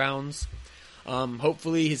first 2 rounds.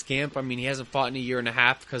 Hopefully his camp, he hasn't fought in a year and a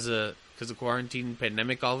half because of quarantine,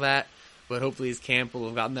 pandemic, all that, but hopefully his camp will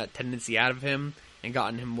have gotten that tendency out of him and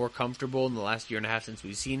gotten him more comfortable in the last year and a half since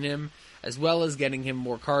we've seen him, as well as getting him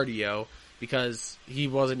more cardio, because he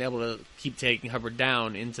wasn't able to keep taking Hubbard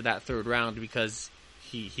down into that third round because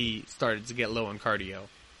he started to get low on cardio.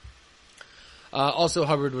 Also,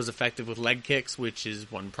 Hubbard was effective with leg kicks, which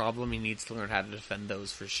is one problem. He needs to learn how to defend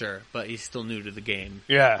those for sure, but he's still new to the game.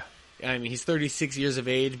 Yeah. I mean, he's 36 years of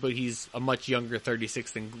age, but he's a much younger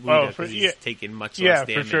 36 than Guida because he's taken much less damage.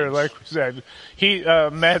 Yeah, for sure. Like we said,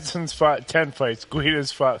 Madsen's fought 10 fights.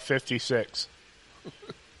 Guida's fought 56.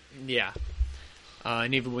 Yeah.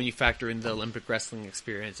 And even when you factor in the Olympic wrestling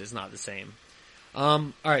experience, it's not the same.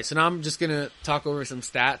 All right, so now I'm just going to talk over some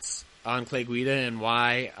stats on Clay Guida and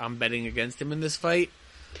why I'm betting against him in this fight.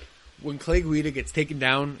 When Clay Guida gets taken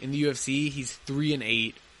down in the UFC, he's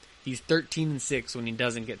 3-8. He's 13-6 when he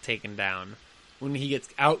doesn't get taken down. When he gets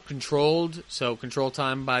out-controlled, so control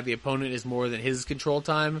time by the opponent is more than his control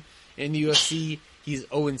time in the UFC, he's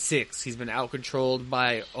 0-6. He's been out-controlled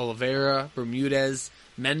by Oliveira, Bermudez,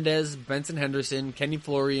 Mendez, Benson Henderson, Kenny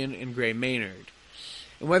Florian, and Gray Maynard.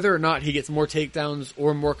 And whether or not he gets more takedowns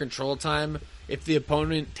or more control time, if the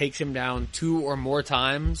opponent takes him down 2 or more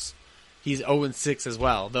times, he's 0-6 as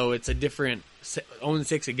well, though it's a different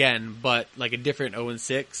 0-6 again, but like a different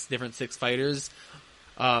 0-6, different 6 fighters.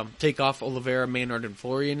 Take off Oliveira, Maynard, and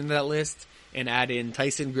Florian in that list, and add in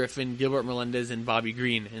Tyson Griffin, Gilbert Melendez, and Bobby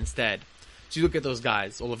Green instead. So you look at those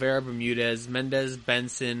guys: Oliveira, Bermudez, Mendez,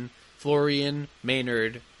 Benson, Florian,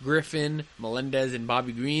 Maynard, Griffin, Melendez, and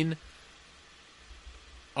Bobby Green.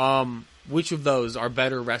 Which of those are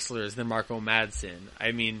better wrestlers than Marco Madsen?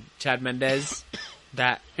 I mean, Chad Mendez.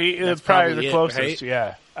 That's probably the closest. Right?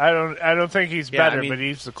 Yeah, I don't think he's better, but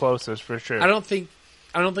he's the closest for sure. I don't think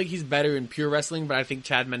he's better in pure wrestling, but I think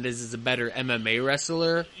Chad Mendez is a better MMA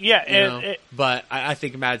wrestler. Yeah, but I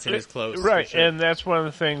think Madsen is close. Right, sure. And that's one of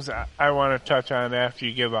the things I want to touch on after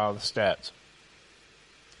you give all the stats.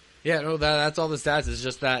 Yeah, no, that's all the stats. It's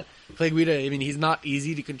just that Clay Guida, I mean, he's not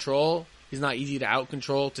easy to control. He's not easy to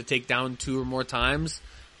out-control, to take down 2 or more times.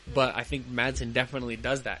 But I think Madsen definitely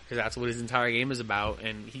does that, because that's what his entire game is about,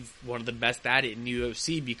 and he's one of the best at it in the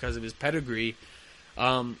UFC because of his pedigree.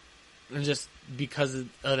 And just because of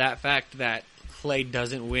that fact that Clay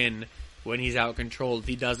doesn't win when he's out-controlled.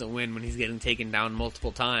 He doesn't win when he's getting taken down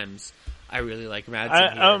multiple times. I really like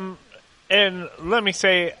Madsen here. And let me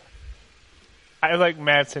say, I like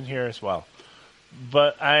Madsen here as well.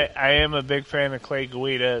 But I am a big fan of Clay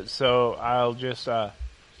Guida, so I'll just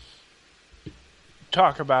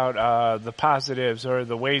talk about the positives or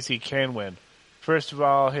the ways he can win. First of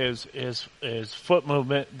all, his foot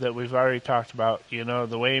movement that we've already talked about. You know,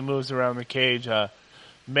 the way he moves around the cage,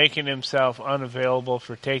 making himself unavailable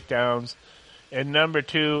for takedowns. And number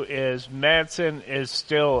 2 is Madsen is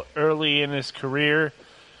still early in his career,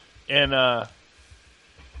 and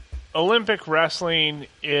Olympic wrestling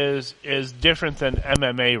is different than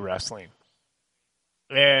MMA wrestling.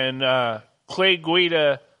 And Clay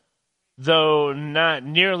Guida, though not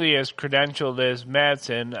nearly as credentialed as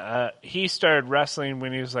Madsen, he started wrestling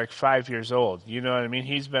when he was like 5 years old. You know what I mean?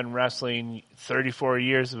 He's been wrestling 34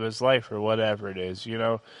 years of his life or whatever it is. You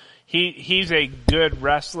know, he's a good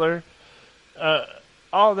wrestler.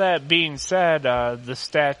 All that being said, the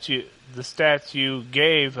stats you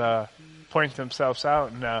gave point themselves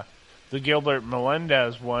out, and the Gilbert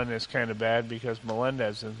Melendez one is kind of bad because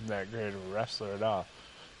Melendez isn't that great of a wrestler at all.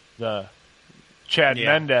 The Chad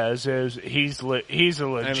Mendez he's a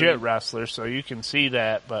legit wrestler, so you can see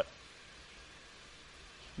that. But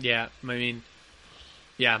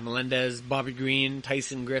Melendez, Bobby Green,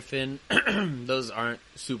 Tyson Griffin, those aren't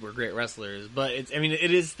super great wrestlers, but it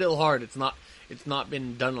is still hard. It's not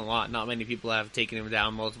been done a lot. Not many people have taken him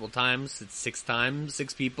down multiple times. It's 6 times,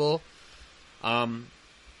 6 people.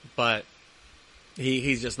 But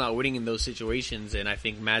he's just not winning in those situations, and I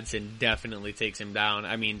think Madsen definitely takes him down.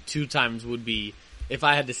 I mean, 2 times would be, if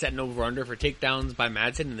I had to set an over-under for takedowns by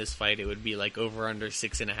Madsen in this fight, it would be like over-under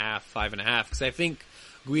 6.5, 5.5, because I think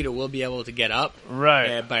Guida will be able to get up,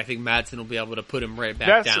 right? But I think Madsen will be able to put him right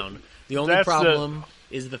back down. The only problem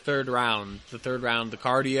is the third round. The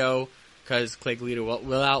cardio, because Clay Guida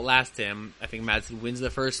will outlast him. I think Madsen wins the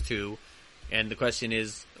first 2, and the question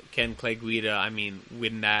is, can Clay Guida,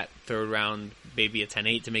 win that third round, maybe a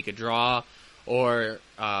 10-8 to make a draw, or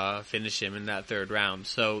finish him in that third round?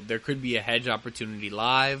 So there could be a hedge opportunity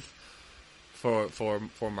live for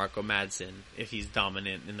Marco Madsen if he's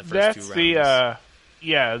dominant in the first 2 rounds.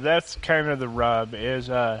 That's kind of the rub is,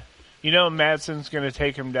 Madsen's going to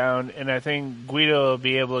take him down, and I think Guida will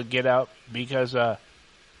be able to get up because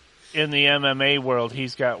in the MMA world,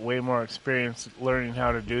 he's got way more experience learning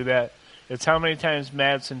how to do that. It's how many times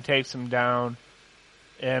Madsen takes him down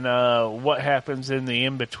and what happens in the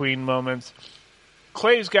in-between moments.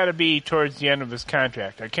 Clay's got to be towards the end of his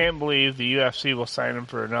contract. I can't believe the UFC will sign him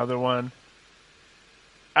for another one.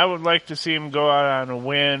 I would like to see him go out on a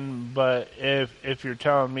win, but if you're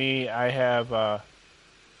telling me I have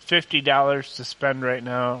 $50 to spend right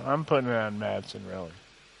now, I'm putting it on Madsen, really.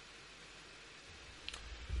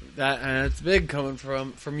 That's big coming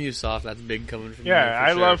from Yusuf. That's big coming from Yeah, you,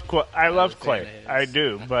 I sure. love a fan Clay. of his. I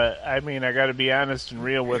do, but I mean, I got to be honest and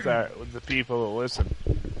real with the people that listen.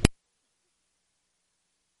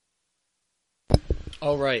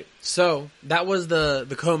 All right, so that was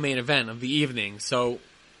the co-main event of the evening. So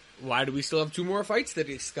why do we still have two more fights to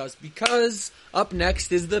discuss? Because up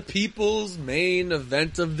next is the people's main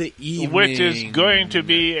event of the evening, Which is going to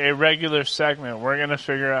be a regular segment. We're going to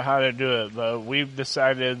figure out how to do it, but we've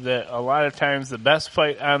decided that a lot of times the best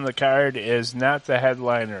fight on the card is not the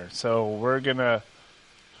headliner. So we're gonna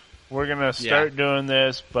start doing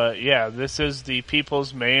this, but yeah, this is the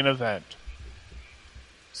people's main event.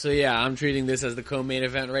 So yeah, I'm treating this as the co-main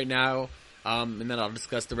event right now. And then I'll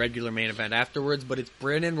discuss the regular main event afterwards. But it's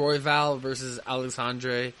Brandon Royval versus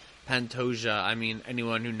Alexandre Pantoja. I mean,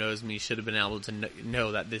 anyone who knows me should have been able to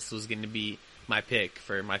know that this was going to be my pick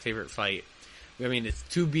for my favorite fight. I mean, it's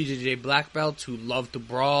two BJJ black belts who love to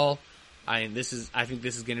brawl. I think this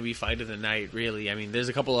is going to be fight of the night, really. I mean, there's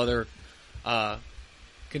a couple other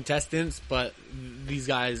contestants, but these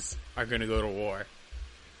guys are going to go to war.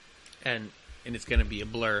 And it's going to be a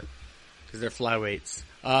blur because they're flyweights.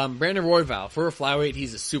 Brandon Royval, for a flyweight,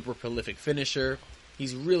 he's a super prolific finisher.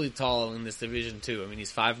 He's really tall in this division too. I mean,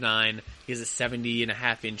 he's 5'9". He has a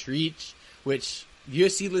 70.5-inch reach, which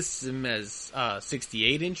UFC lists him as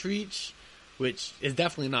 68-inch reach, which is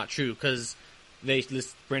definitely not true because they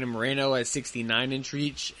list Brandon Moreno as 69-inch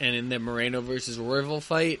reach, and in the Moreno versus Royval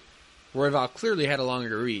fight, Royval clearly had a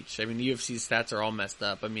longer reach. I mean, the UFC stats are all messed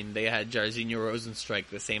up. I mean, they had Jairzinho Rozenstruik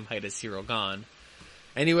the same height as Cyril Gane.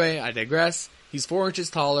 Anyway, I digress. He's 4 inches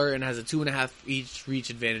taller and has a 2.5-inch reach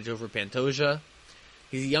advantage over Pantoja.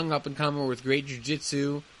 He's a young up-and-comer with great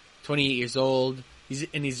jiu-jitsu, 28 years old.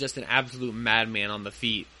 He's just an absolute madman on the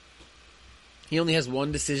feet. He only has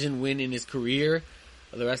one decision win in his career,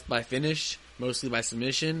 the rest by finish, mostly by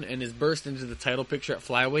submission, and is burst into the title picture at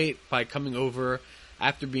flyweight by coming over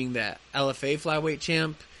after being the LFA flyweight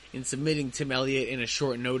champ in submitting Tim Elliott in a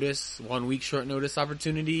short notice, 1 week short notice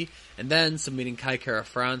opportunity, and then submitting Kai Kara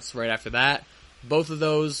France right after that. Both of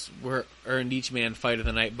those were earned each man fight of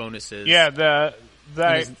the night bonuses. Yeah, the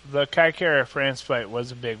Kai Kara France fight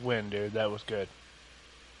was a big win, dude. That was good.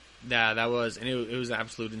 Yeah, that was, and it was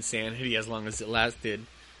absolute insanity as long as it lasted.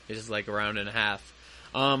 It's just like a round and a half.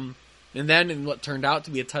 And then in what turned out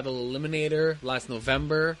to be a title eliminator last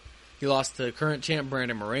November, he lost to current champ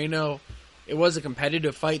Brandon Moreno. It was a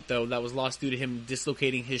competitive fight, though, that was lost due to him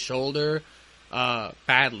dislocating his shoulder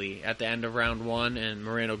badly at the end of round one, and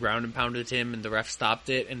Moreno ground and pounded him, and the ref stopped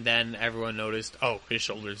it, and then everyone noticed, oh, his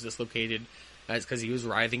shoulder's dislocated. That's because he was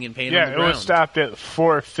writhing in pain on the ground. Yeah, it was stopped at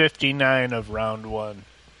 4:59 of round one.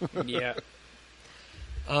 Yeah.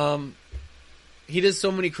 He does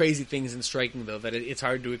so many crazy things in striking, though, that it's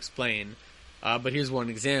hard to explain. But here's one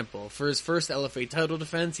example. For his first LFA title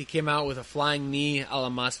defense, he came out with a flying knee a la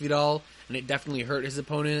Masvidal, and it definitely hurt his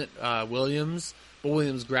opponent, Williams. But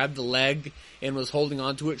Williams grabbed the leg and was holding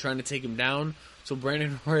onto it, trying to take him down. So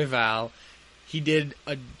Brandon Royval, he did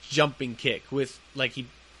a jumping kick with, like,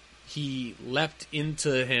 he leapt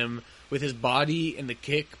into him with his body and the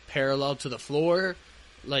kick parallel to the floor,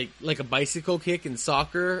 like a bicycle kick in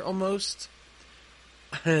soccer almost.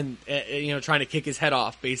 And, trying to kick his head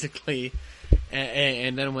off, basically.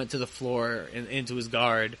 And then went to the floor and into his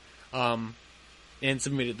guard, and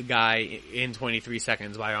submitted the guy in 23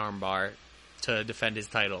 seconds by armbar to defend his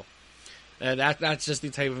title. That's just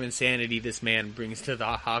the type of insanity this man brings to the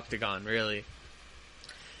octagon, really.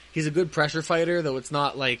 He's a good pressure fighter, though it's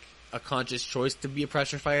not like a conscious choice to be a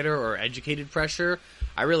pressure fighter or educated pressure.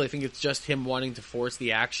 I really think it's just him wanting to force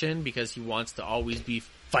the action because he wants to always be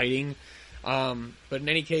fighting. But in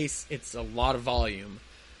any case, it's a lot of volume.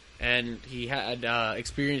 And he had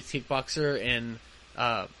experienced kickboxer and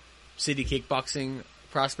city kickboxing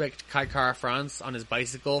prospect Kai Kara France on his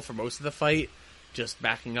bicycle for most of the fight, just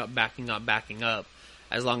backing up,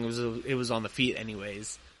 as long as it was on the feet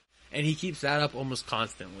anyways. And he keeps that up almost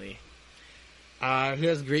constantly. He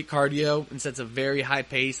has great cardio and sets a very high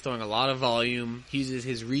pace, throwing a lot of volume. He uses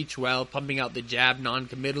his reach well, pumping out the jab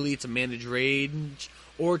non-committally to manage range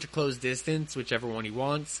or to close distance, whichever one he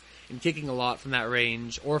wants, and kicking a lot from that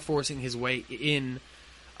range, or forcing his way in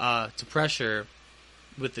to pressure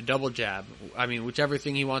with the double jab. I mean, whichever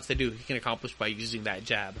thing he wants to do, he can accomplish by using that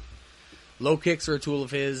jab. Low kicks are a tool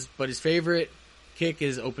of his, but his favorite kick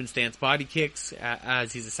is open stance body kicks,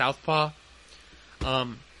 as he's a southpaw.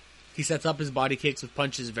 He sets up his body kicks with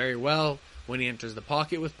punches very well. When he enters the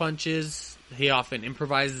pocket with punches, he often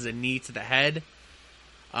improvises a knee to the head.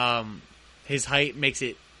 His height makes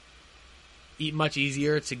it much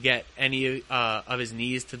easier to get any of his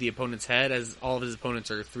knees to the opponent's head, as all of his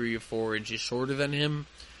opponents are 3 or 4 inches shorter than him.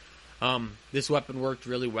 This weapon worked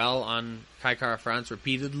really well on Kai Kara-France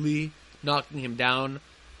repeatedly, knocking him down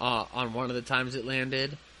on one of the times it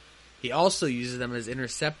landed. He also uses them as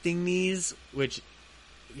intercepting knees, which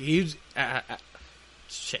he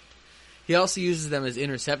also uses them as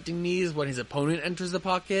intercepting knees when his opponent enters the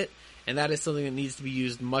pocket, and that is something that needs to be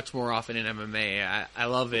used much more often in MMA. I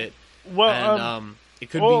love it. Well, and it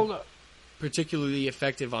could be particularly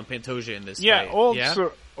effective on Pantoja in this fight. Old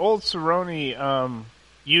Cerrone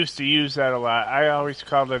used to use that a lot. I always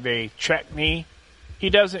called it a check knee.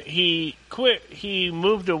 He quit. He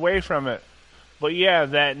moved away from it. But yeah,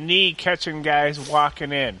 that knee catching guys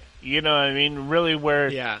walking in. You know what I mean? Really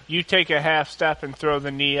where you take a half step and throw the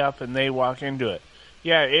knee up and they walk into it.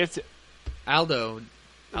 Yeah, it's... Aldo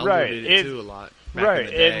did it too a lot.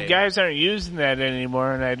 Right, and guys aren't using that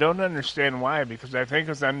anymore, and I don't understand why, because I think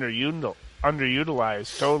it's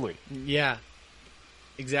underutilized totally. Yeah,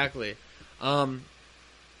 exactly. So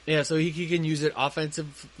he can use it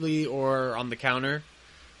offensively or on the counter.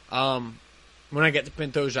 When I get to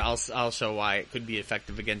Pantoja, I'll show why it could be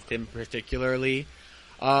effective against him particularly.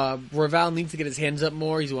 Royval needs to get his hands up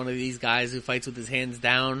more. He's one of these guys who fights with his hands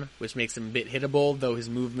down, which makes him a bit hittable, though his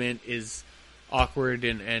movement is awkward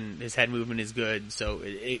and his head movement is good, so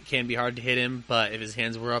it can be hard to hit him, but if his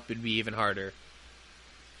hands were up, it'd be even harder.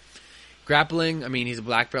 Grappling, I mean, he's a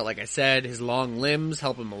black belt, like I said. His long limbs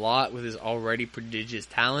help him a lot with his already prodigious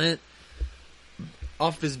talent.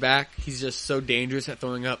 Off his back, he's just so dangerous at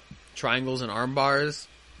throwing up triangles and arm bars.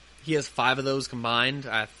 He has 5 of those combined.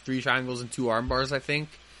 3 triangles and 2 arm bars, I think.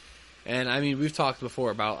 And, I mean, we've talked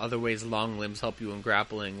before about other ways long limbs help you in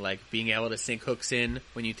grappling, like being able to sink hooks in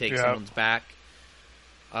when you take someone's back.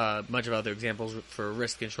 Bunch of other examples for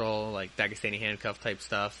wrist control, like Dagestani handcuff type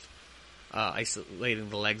stuff. Isolating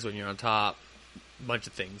the legs when you're on top. Bunch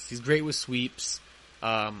of things. He's great with sweeps.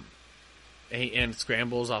 And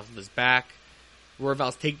scrambles off of his back.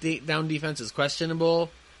 Royval's takedown defense is questionable.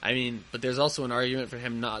 I mean, but there's also an argument for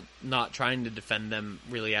him not trying to defend them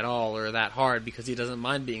really at all or that hard because he doesn't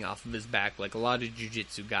mind being off of his back like a lot of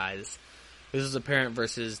jiu-jitsu guys. This is apparent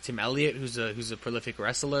versus Tim Elliott, who's a prolific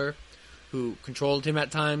wrestler who controlled him at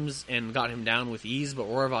times and got him down with ease, but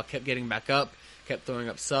Royval kept getting back up, kept throwing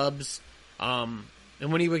up subs. And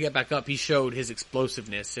when he would get back up, he showed his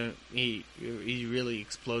explosiveness. He really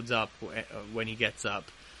explodes up when he gets up.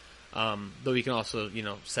 Though he can also,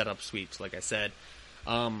 set up sweeps, like I said.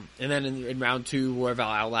 And then in round 2, Royval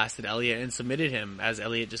outlasted Elliott and submitted him as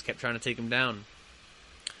Elliott just kept trying to take him down.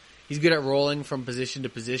 He's good at rolling from position to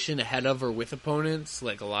position ahead of or with opponents,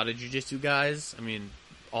 like a lot of jiu-jitsu guys. I mean,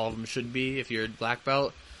 all of them should be if you're a black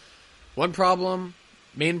belt. Main problem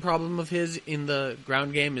of his in the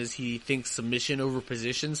ground game is he thinks submission over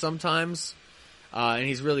position sometimes. And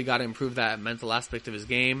he's really got to improve that mental aspect of his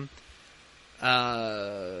game.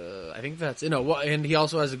 I think that's, and he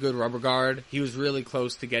also has a good rubber guard. He was really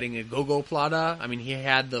close to getting a go-go plata. I mean, he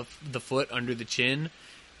had the foot under the chin,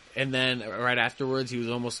 and then right afterwards he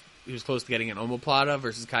was close to getting an omoplata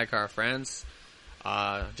versus Kai Kara-France.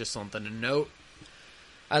 Just something to note.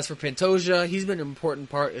 As for Pantoja, he's been an important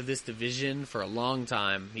part of this division for a long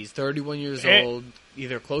time. He's 31 years old,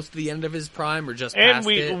 either close to the end of his prime or just past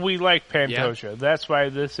it. And we like Pantoja. Yeah. That's why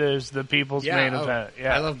this is the people's main event.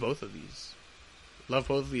 Yeah, I love both of these. Love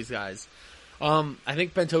both of these guys. I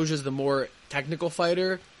think Pantoja is the more technical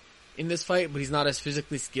fighter in this fight, but he's not as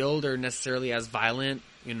physically skilled or necessarily as violent,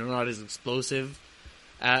 not as explosive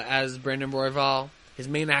as Brandon Royval. His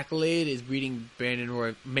main accolade is beating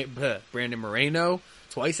Brandon Moreno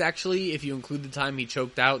twice, actually, if you include the time he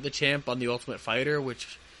choked out the champ on The Ultimate Fighter,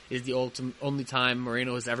 which is the only time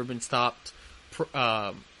Moreno has ever been stopped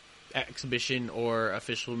exhibition or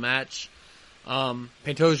official match.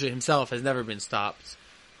 Pantoja himself has never been stopped.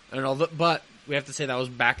 But we have to say that was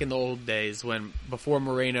back in the old days when before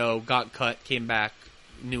Moreno got cut, came back,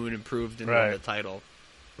 new and improved, and won the title.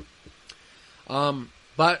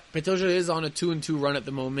 But Pantoja is on a 2-2 run at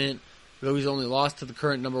the moment, though he's only lost to the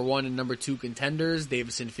current number 1 and number 2 contenders,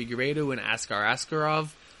 Deiveson Figueiredo and Askar Askarov,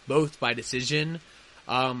 both by decision.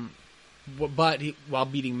 But while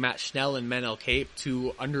beating Matt Schnell and Manel Cape,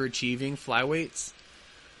 2 underachieving flyweights.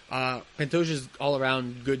 Pantoja's all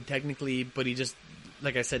around good technically, but he just,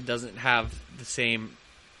 like I said, doesn't have the same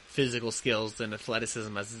physical skills and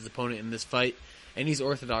athleticism as his opponent in this fight, and he's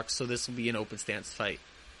orthodox, so this will be an open stance fight.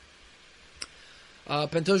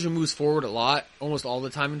 Pantoja moves forward a lot, almost all the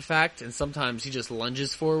time in fact, and sometimes he just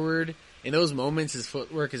lunges forward. In those moments, his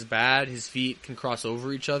footwork is bad, his feet can cross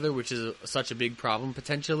over each other, which is such a big problem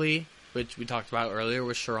potentially, which we talked about earlier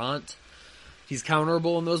with Charant. He's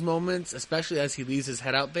counterable in those moments, especially as he leaves his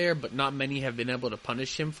head out there, but not many have been able to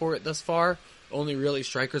punish him for it thus far. Only really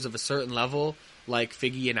strikers of a certain level, like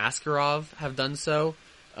Figgy and Askarov, have done so.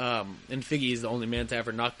 And Figgy is the only man to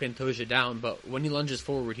ever knock Pantoja down, but when he lunges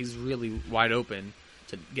forward, he's really wide open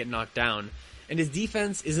to get knocked down. And his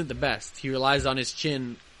defense isn't the best. He relies on his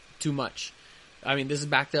chin too much. I mean, this is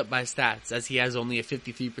backed up by stats, as he has only a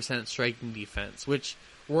 53% striking defense, which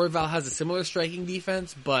Royval has a similar striking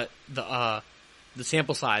defense, but the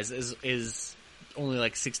sample size is only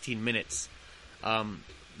like 16 minutes,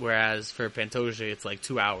 whereas for Pantoja it's like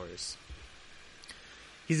 2 hours.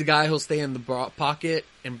 He's a guy who'll stay in the pocket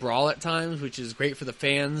and brawl at times, which is great for the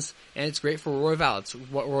fans, and it's great for Royval. It's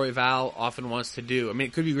what Royval often wants to do. I mean,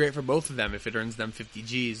 it could be great for both of them if it earns them 50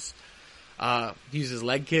 Gs. He uses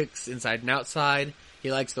leg kicks inside and outside.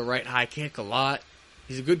 He likes the right high kick a lot.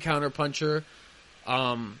 He's a good counter puncher.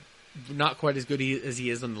 Not quite as good as he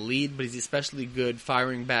is on the lead, but he's especially good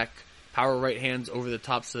firing back power right hands over the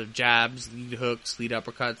tops of jabs, lead hooks, lead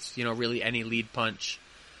uppercuts, really any lead punch.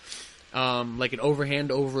 Like an overhand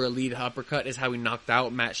over a lead uppercut is how he knocked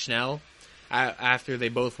out Matt Schnell after they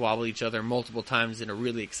both wobbled each other multiple times in a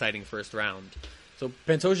really exciting first round. So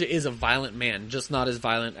Pantoja is a violent man, just not as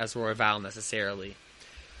violent as Royval necessarily.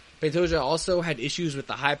 Pantoja also had issues with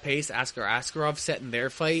the high pace Askarov set in their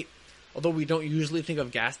fight. Although we don't usually think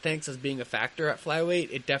of gas tanks as being a factor at flyweight,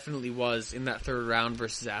 it definitely was in that third round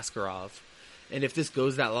versus Askarov. And if this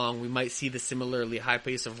goes that long, we might see the similarly high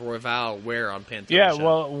pace of Royval wear on Pantoja. Yeah,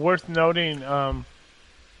 well, worth noting,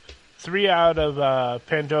 3 out of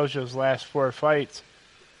Pantoja's last 4 fights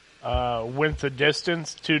went the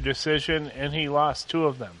distance to decision, and he lost 2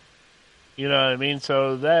 of them. You know what I mean?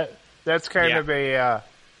 So that's kind of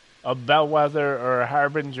a bellwether or a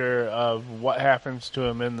harbinger of what happens to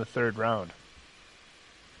him in the third round.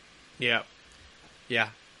 Yeah,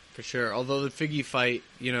 for sure. Although the Figgy fight,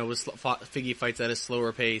 Figgy fights at a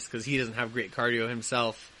slower pace because he doesn't have great cardio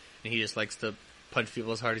himself, and he just likes to punch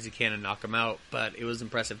people as hard as he can and knock them out. But it was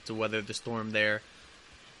impressive to weather the storm there.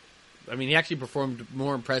 I mean, he actually performed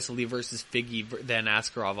more impressively versus Figgy than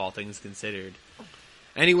Askarov, all things considered.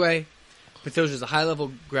 Anyway, Pantoja's a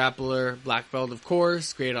high-level grappler, black belt of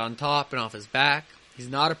course, great on top and off his back. He's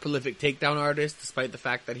not a prolific takedown artist, despite the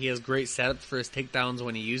fact that he has great setups for his takedowns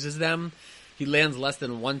when he uses them. He lands less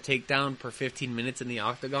than 1 takedown per 15 minutes in the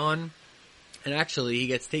octagon, and actually he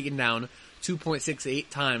gets taken down 2.68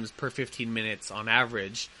 times per 15 minutes on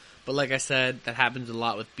average. But like I said, that happens a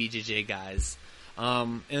lot with BJJ guys.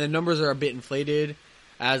 And the numbers are a bit inflated,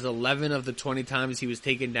 as 11 of the 20 times he was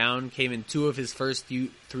taken down came in 2 of his first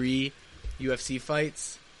 3 UFC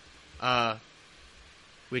fights,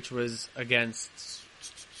 which was against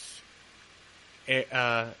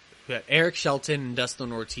Eric Shelton and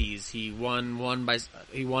Dustin Ortiz. He won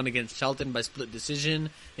against Shelton by split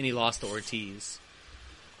decision, and he lost to Ortiz.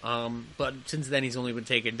 But since then, he's only been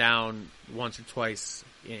taken down once or twice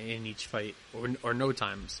in each fight, or no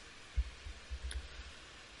times.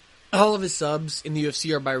 All of his subs in the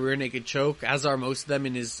UFC are by rear naked choke, as are most of them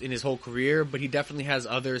in his whole career, but he definitely has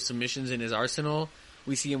other submissions in his arsenal.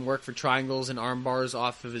 We see him work for triangles and arm bars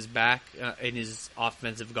off of his back in his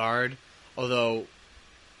offensive guard, although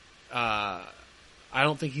I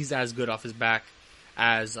don't think he's as good off his back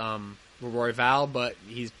as Royval, but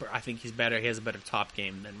I think he's better. He has a better top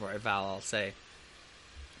game than Royval, I'll say.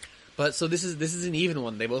 But so this is an even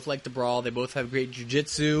one. They both like to brawl. They both have great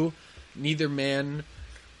jiu-jitsu. Neither man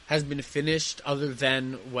has been finished other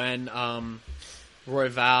than when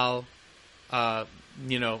Royval,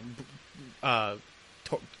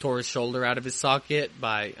 tore his shoulder out of his socket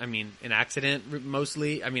by, an accident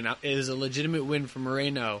mostly. It is a legitimate win for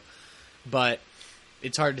Moreno, but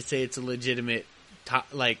it's hard to say it's a legitimate,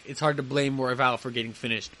 it's hard to blame Royval for getting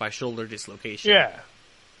finished by shoulder dislocation. Yeah.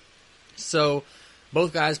 So,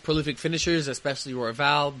 both guys prolific finishers, especially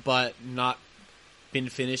Royval, but not been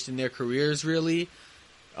finished in their careers really.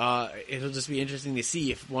 It'll just be interesting to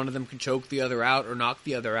see if one of them can choke the other out or knock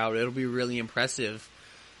the other out. It'll be really impressive.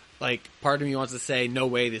 Part of me wants to say, no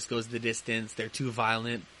way this goes the distance, they're too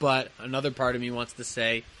violent, but another part of me wants to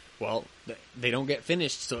say, well, they don't get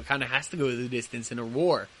finished, so it kind of has to go the distance in a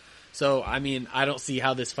war. So, I don't see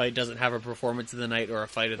how this fight doesn't have a performance of the night or a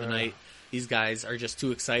fight of the night. These guys are just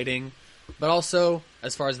too exciting. But also,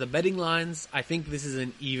 as far as the betting lines, I think this is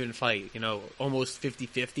an even fight, almost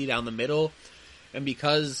 50-50 down the middle. And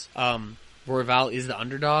because Royval is the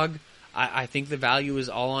underdog, I think the value is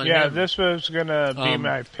all on him. Yeah, this was going to be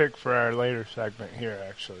my pick for our later segment here,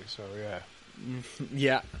 actually. So,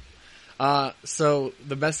 yeah. Yeah. So,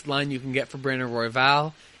 the best line you can get for Brandon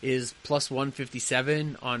Royval is plus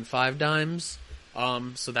 157 on 5 dimes.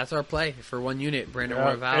 So that's our play for one unit. Brandon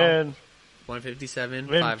Yeah, Royval, and 157, And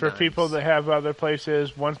 5 for dimes. people that have other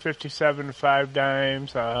places, 157 5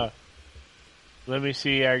 dimes. Let me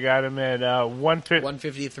see. I got him at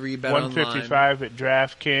 153 bet 155 at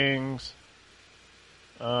DraftKings.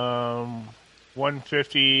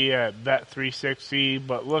 150 at Bet360.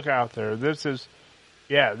 But look out there. That's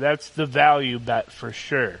the value bet for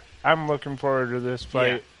sure. I'm looking forward to this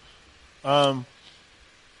fight.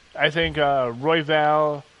 I think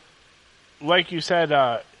Royval, like you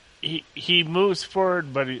said, he moves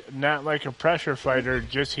forward, but not like a pressure fighter.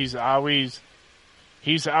 Just he's always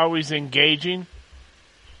engaging,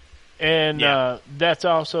 and that's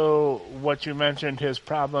also what you mentioned. His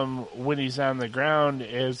problem when he's on the ground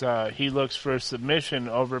is he looks for submission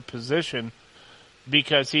over position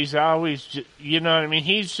because he's always, you know what I mean.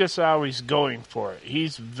 He's just always going for it.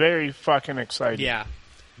 He's very fucking exciting. Yeah,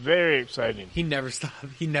 very exciting. he never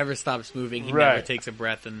stops moving. He Right. never takes a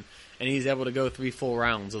breath, and he's able to go 3 full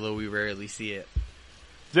rounds, although we rarely see it.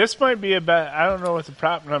 This might be a bet. I don't know what the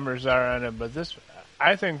prop numbers are on it, but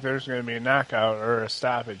I think there's going to be a knockout or a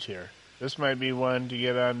stoppage here. This might be one to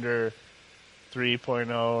get under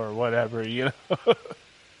 3.0 or whatever, you know.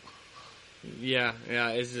 Yeah,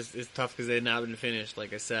 it's tough because they've not been finished,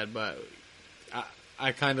 like I said, but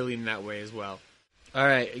I kind of lean that way as well. All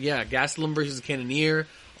right, yeah, Gastelum versus Cannonier,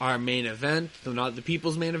 our main event, though not the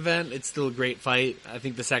people's main event. It's still a great fight. I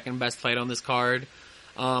think the second best fight on this card.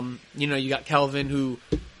 You got Kelvin, who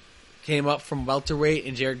came up from welterweight,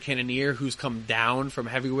 and Jared Cannonier, who's come down from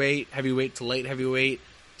heavyweight to light heavyweight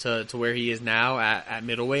to where he is now at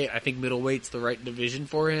middleweight. I think middleweight's the right division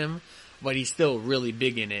for him, but he's still really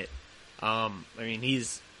big in it. He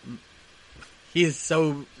is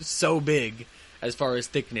so big as far as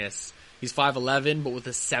thickness. He's 5'11", but with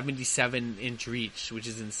a 77-inch reach, which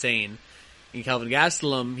is insane. And Kelvin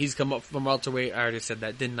Gastelum, he's come up from welterweight. I already said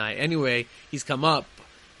that, didn't I? Anyway, he's come up,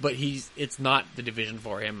 but it's not the division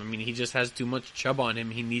for him. I mean, he just has too much chub on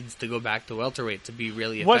him. He needs to go back to welterweight to be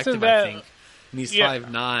really effective, I think. And he's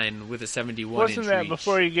 5'9", with a 71-inch reach. Wasn't that,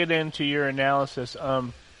 before you get into your analysis,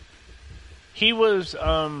 he was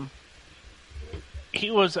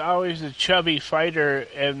always a chubby fighter,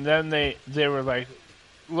 and then they were like,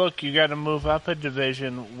 look, you got to move up a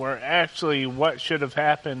division, where actually what should have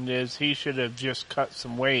happened is he should have just cut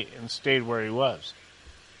some weight and stayed where he was.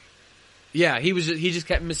 Yeah, he just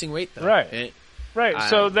kept missing weight, though. Right. Right.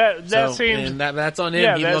 So that seems, and that's on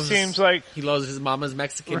him. Yeah, seems like he loves his mama's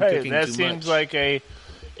Mexican right, cooking that too seems much. like a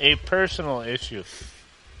personal issue.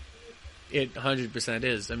 It 100%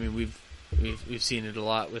 is. I mean, we've seen it a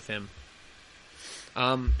lot with him.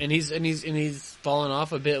 And he's fallen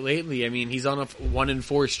off a bit lately. I mean, he's on a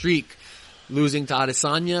 1-4 streak, losing to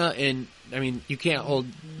Adesanya, and I mean, you can't hold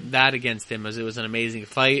that against him, as it was an amazing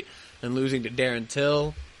fight. And losing to Darren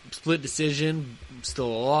Till, split decision, still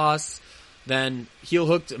a loss. Then heel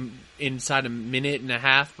hooked inside a minute and a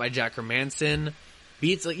half by Jack Hermanson,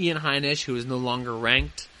 beats Ian Heinisch, who is no longer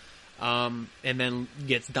ranked, and then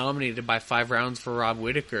gets dominated by 5 rounds for Rob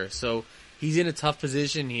Whittaker. So he's in a tough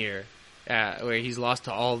position here, where he's lost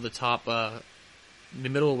to all the top, the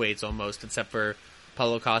middleweights almost, except for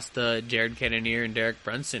Paulo Costa, Jared Cannonier, and Derek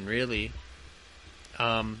Brunson, really.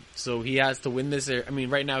 So he has to win this. I mean,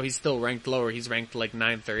 right now he's still ranked lower. He's ranked like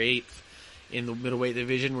 9th or 8th in the middleweight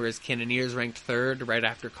division, whereas Cannonier is ranked 3rd right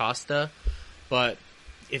after Costa. But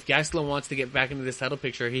if Gastelum wants to get back into this title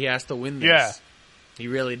picture, he has to win this. Yeah. He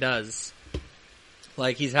really does.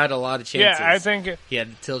 Like, he's had a lot of chances. Yeah, I think he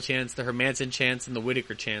had the Till chance, the Hermanson chance, and the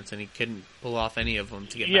Whittaker chance, and he couldn't pull off any of them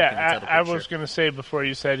to get back in the title picture. I was going to say, before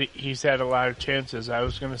you said he's had a lot of chances, I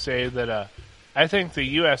was going to say that I think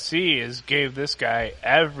the UFC gave this guy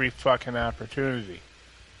every fucking opportunity.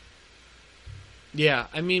 Yeah,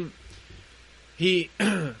 I mean, he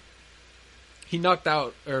knocked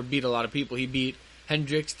out or beat a lot of people. He beat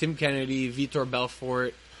Hendricks, Tim Kennedy, Vitor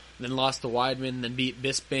Belfort, then lost to Weidman, then beat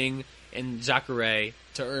Bisping and Jacare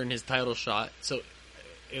to earn his title shot. So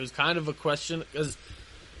it was kind of a question, because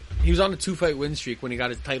he was on a 2-fight win streak when he got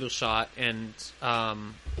his title shot, and a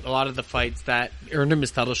lot of the fights that earned him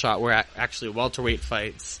his title shot were actually welterweight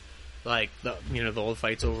fights, like the old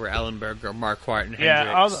fights over Ellenberg or Marquardt and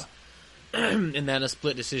Hendricks. And then a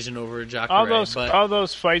split decision over Jacare. All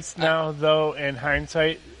those fights now, though, in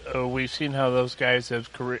hindsight, we've seen how those guys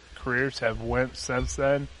have careers have went since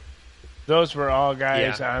then. Those were all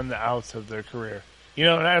guys on the outs of their career. And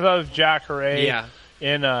I love Jacare. Yeah.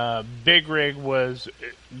 And Big Rig was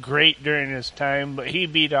great during his time, but he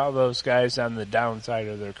beat all those guys on the downside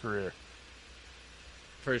of their career.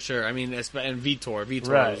 for sure. I mean, and Vitor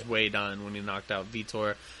Right. was way done when he knocked out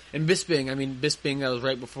Vitor. And Bisping, that was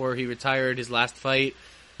right before he retired his last fight.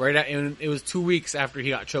 And it was 2 weeks after he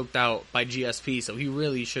got choked out by GSP, so he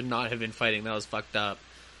really should not have been fighting. That was fucked up.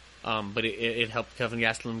 But it helped Kelvin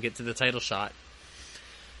Gastelum get to the title shot.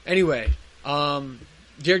 Anyway,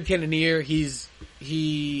 Jared Cannonier,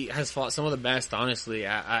 he has fought some of the best, honestly.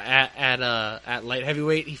 At light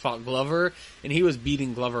heavyweight, he fought Glover, and he was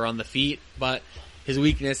beating Glover on the feet, but his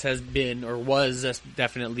weakness has been, or was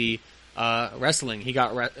definitely, wrestling. He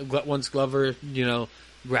got, once Glover,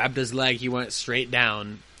 grabbed his leg, he went straight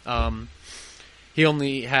down. He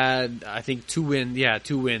only had, I think, 2 wins. Yeah,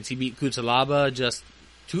 2 wins. He beat Cutelaba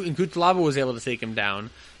and Cutelaba was able to take him down,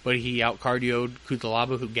 but he out-cardioed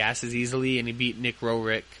Cutelaba, who gasses easily, and he beat Nick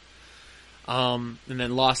Roerick. And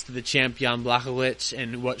then lost to the champ, Jan Blachowicz,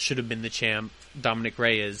 and what should have been the champ, Dominic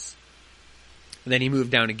Reyes. And then he moved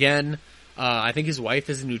down again. I think his wife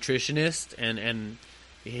is a nutritionist, and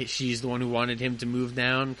she's the one who wanted him to move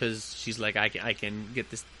down, because she's like, I can get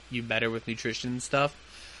you better with nutrition and stuff.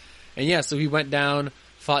 And yeah, so he went down,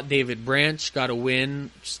 fought David Branch, got a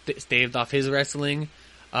win, staved off his wrestling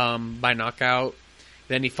by knockout.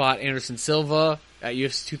 Then he fought Anderson Silva at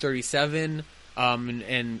UFC 237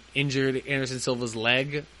 and injured Anderson Silva's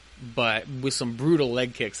leg, but with some brutal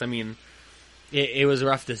leg kicks. I mean, it was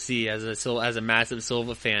rough to see as a massive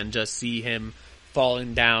Silva fan, just see him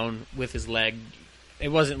falling down with his leg. It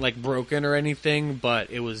wasn't like broken or anything,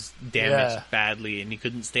 but it was damaged badly, and he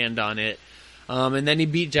couldn't stand on it. And then he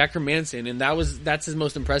beat Jack Hermanson, and that's his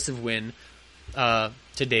most impressive win to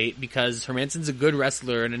date, because Hermansson's a good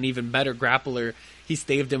wrestler and an even better grappler. He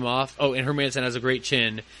staved him off. Oh, and Hermansson has a great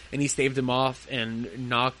chin, and he staved him off and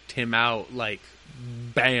knocked him out like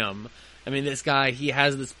bam. I mean, this guy, he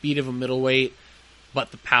has the speed of a middleweight,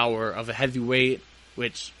 but the power of a heavyweight,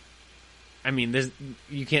 which, I mean,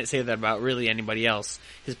 you can't say that about really anybody else.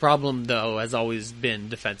 His problem, though, has always been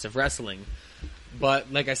defensive wrestling.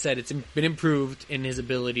 But, like I said, it's been improved in his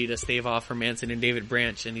ability to stave off Hermansson and David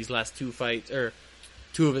Branch in these last 2 fights, or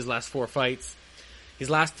 2 of his last 4 fights. His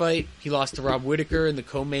last fight, he lost to Rob Whittaker in the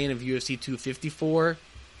co-main of UFC 254.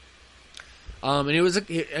 And it was,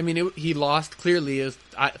 he lost clearly.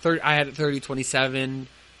 I had it 30-27.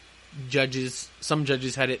 Some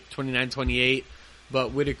judges had it 29-28.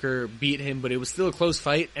 But Whittaker beat him, but it was still a close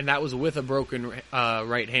fight, and that was with a broken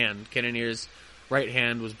right hand. Cannonier's right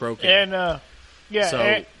hand was broken. And,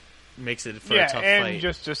 so makes it for a tough and fight.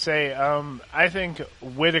 Just to say, I think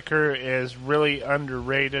Whittaker is really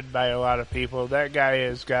underrated by a lot of people. That guy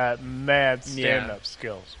has got mad stand-up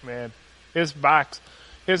skills, man. His boxing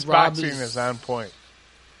is on point.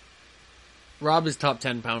 Rob is top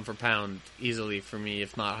 10 pound for pound easily for me,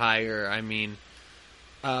 if not higher. I mean,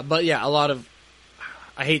 but yeah, a lot of,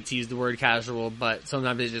 I hate to use the word casual, but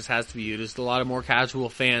sometimes it just has to be used. A lot of more casual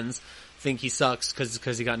fans think he sucks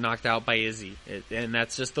because he got knocked out by Izzy. And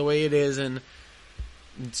that's just the way it is, and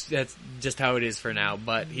that's just how it is for now.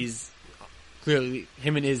 But he's clearly,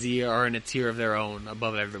 him and Izzy are in a tier of their own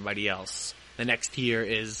above everybody else. The next tier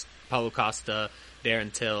is Paulo Costa,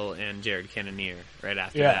 Darren Till, and Jared Cannonier right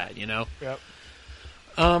after that, Yep.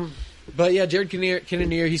 But yeah, Jared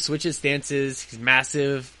Cannonier, he switches stances. He's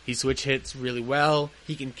massive. He switch hits really well.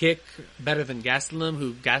 He can kick better than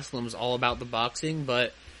Gastelum, Gastelum's all about the boxing,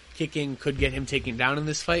 but kicking could get him taken down in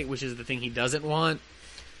this fight, which is the thing he doesn't want.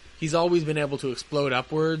 He's always been able to explode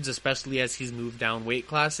upwards, especially as he's moved down weight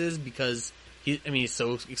classes, because he's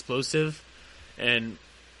so explosive, and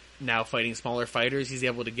now fighting smaller fighters, he's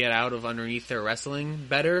able to get out of underneath their wrestling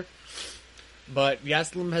better. But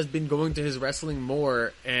Gastelum has been going to his wrestling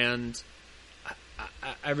more, and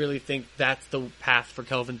I really think that's the path for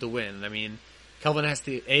Kelvin to win. I mean, Kelvin has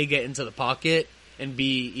to, A, get into the pocket, and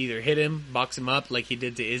B, either hit him, box him up like he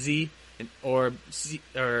did to Izzy, or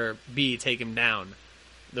B, take him down.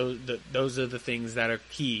 Those are the things that are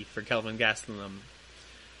key for Kelvin Gastelum.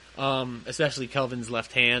 Especially Kelvin's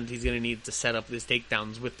left hand. He's going to need to set up his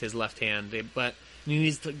takedowns with his left hand, but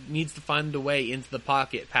he needs to find a way into the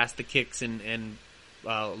pocket past the kicks and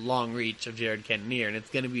long reach of Jared Cannonier, and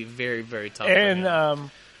it's going to be very, very tough.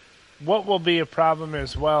 And what will be a problem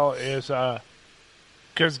as well is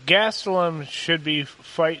because Gastelum should be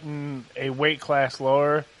fighting a weight class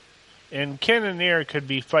lower, and Cannonier could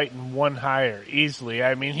be fighting one higher easily.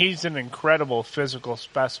 I mean, he's an incredible physical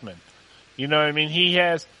specimen. You know what I mean? He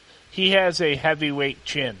has a heavyweight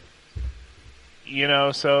chin.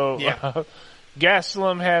 So yeah.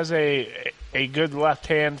 Gastelum has a good left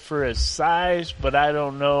hand for his size, but I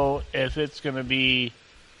don't know if it's going to be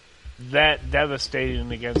that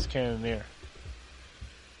devastating against Cannonier.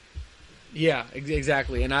 Yeah,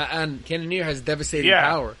 exactly. And Cannonier has devastating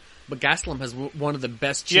power, but Gastelum has one of the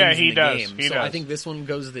best chins in the game. He so does. I think this one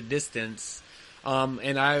goes the distance.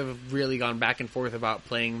 And I've really gone back and forth about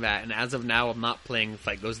playing that. And as of now, I'm not playing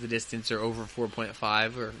Fight Goes the Distance or over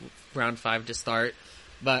 4.5 or round 5 to start.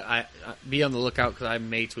 But I be on the lookout because I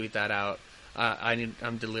may tweet that out.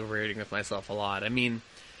 I'm deliberating with myself a lot. I mean,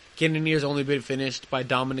 Cannonier's only been finished by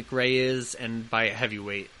Dominic Reyes and by a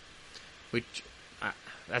heavyweight, which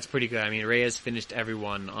that's pretty good. I mean, Reyes finished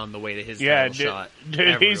everyone on the way to his title shot.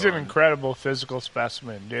 Dude, he's an incredible physical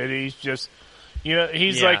specimen, dude. He's just,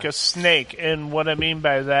 he's like a snake, and what I mean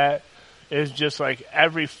by that is just like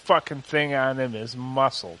every fucking thing on him is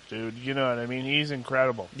muscle, dude. You know what I mean? He's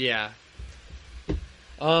incredible. Yeah.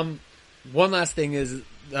 One last thing is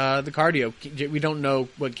the cardio. We don't know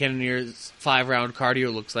what Cannonier's 5-round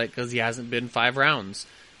cardio looks like because he hasn't been 5 rounds.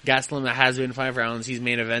 Gastelum has been 5 rounds. He's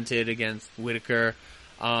main evented against Whitaker,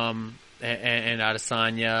 and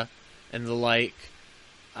Adesanya and the like.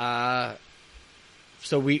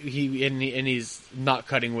 So he's not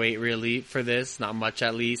cutting weight really for this, not much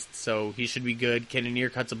at least. So he should be good.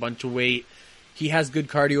 Cannonier cuts a bunch of weight. He has good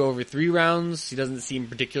cardio over 3 rounds. He doesn't seem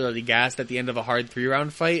particularly gassed at the end of a hard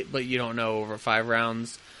 3-round fight, but you don't know over 5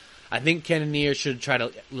 rounds. I think Cannonier should try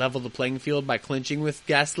to level the playing field by clinching with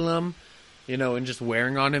Gastelum, and just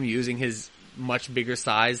wearing on him, using his much bigger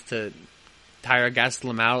size to tire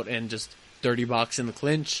Gastelum out and just dirty box in the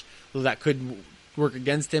clinch. Though that could work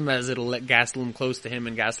against him, as it'll let Gastelum close to him,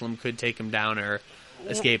 and Gastelum could take him down or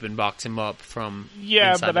escape and box him up from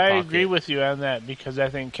inside but the I pocket. agree with you on that because I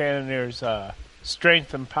think Cannonier's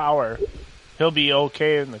strength and power, he'll be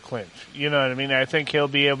okay in the clinch. You know what I mean? I think he'll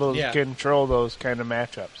be able to control those kind of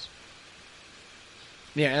matchups.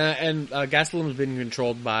 Yeah, and Gastelum's been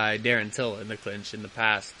controlled by Darren Till in the clinch in the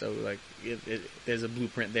past, so there's a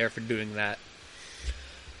blueprint there for doing that.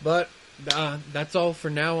 But that's all for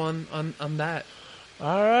now on that.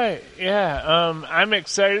 All right, yeah. I'm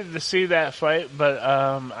excited to see that fight, but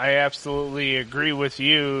I absolutely agree with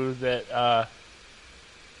you that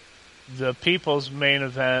the people's main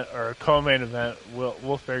event or co-main event,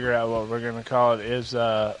 we'll figure out what we're going to call it, is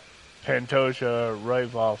Pantoja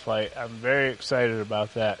Royval fight. I'm very excited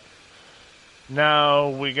about that. Now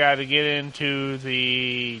we got to get into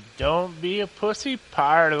the Don't Be a Pussy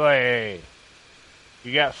parlay.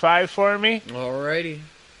 You got 5 for me? Alrighty.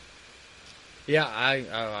 Yeah,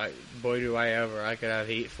 I boy do I ever. I could have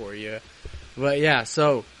 8 for you. But yeah,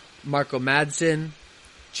 so Marco Madsen,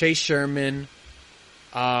 Chase Sherman,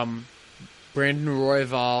 Brandon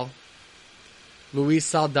Royval, Luis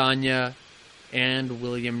Saldana, and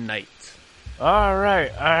William Knight. All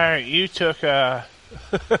right. You took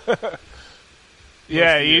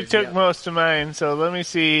you took most of mine. So let me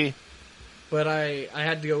see. But I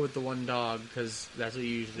had to go with the one dog because that's what you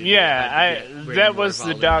usually do. Yeah, that was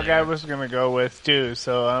the dog I was going to go with too.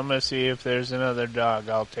 So I'm going to see if there's another dog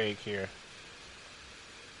I'll take here.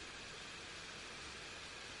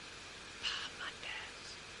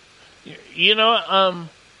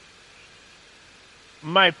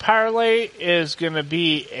 My parlay is going to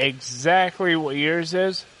be exactly what yours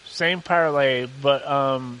is. Same parlay, but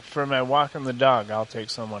for my walking the dog, I'll take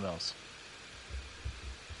someone else.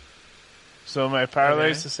 So my parlay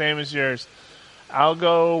is the same as yours. I'll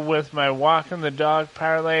go with my walking the dog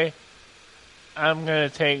parlay. I'm going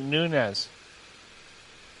to take Nunes.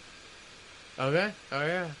 Okay. Oh,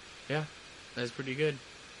 yeah. Yeah. That's pretty good.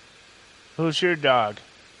 Who's your dog?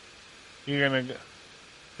 You're going to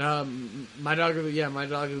go. My dog of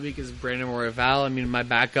the week is Brandon Royval. I mean, my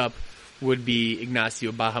backup would be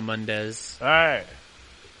Ignacio Bahamondes. All right.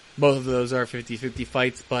 Both of those are 50-50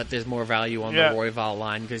 fights, but there's more value on the Royval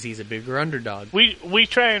line because he's a bigger underdog. We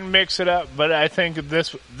try and mix it up, but I think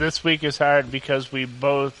this week is hard because we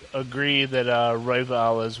both agree that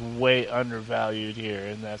Royval is way undervalued here,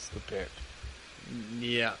 and that's the pick.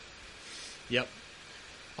 Yeah. Yep.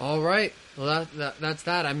 All right. Well, that's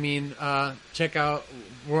that. I mean, check out.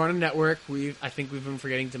 We're on a network. I think we've been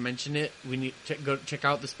forgetting to mention it. We need to go check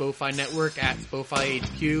out the SpoFi network at SpoFi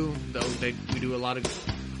HQ. We do a lot of.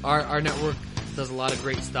 Our network does a lot of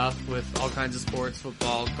great stuff with all kinds of sports,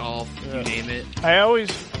 football, golf, you name it. I always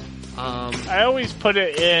put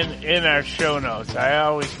it in our show notes. I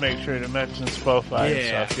always make sure to mention SpoFi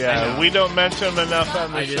and stuff. Yeah, we don't mention them enough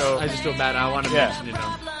on the show. I just feel bad. I want to mention it.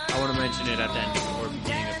 I want to mention it at the end or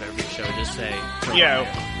beginning of every show. Just say.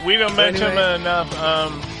 We don't mention them enough.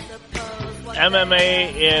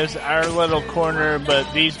 MMA is our little corner,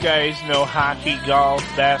 but these guys know hockey, golf,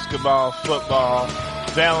 basketball, football.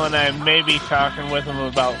 Val and I may be talking with them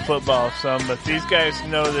about football some, but these guys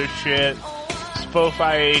know their shit.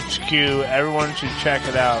 FoFi HQ. Everyone should check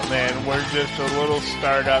it out, man. We're just a little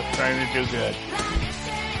startup trying to do good.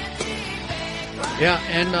 Yeah,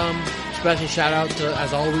 and special shout out to,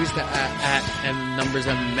 as always, to at and Numbers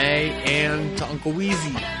MMA and to Uncle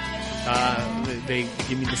Weezy. They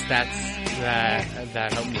give me the stats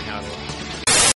that help me out a lot.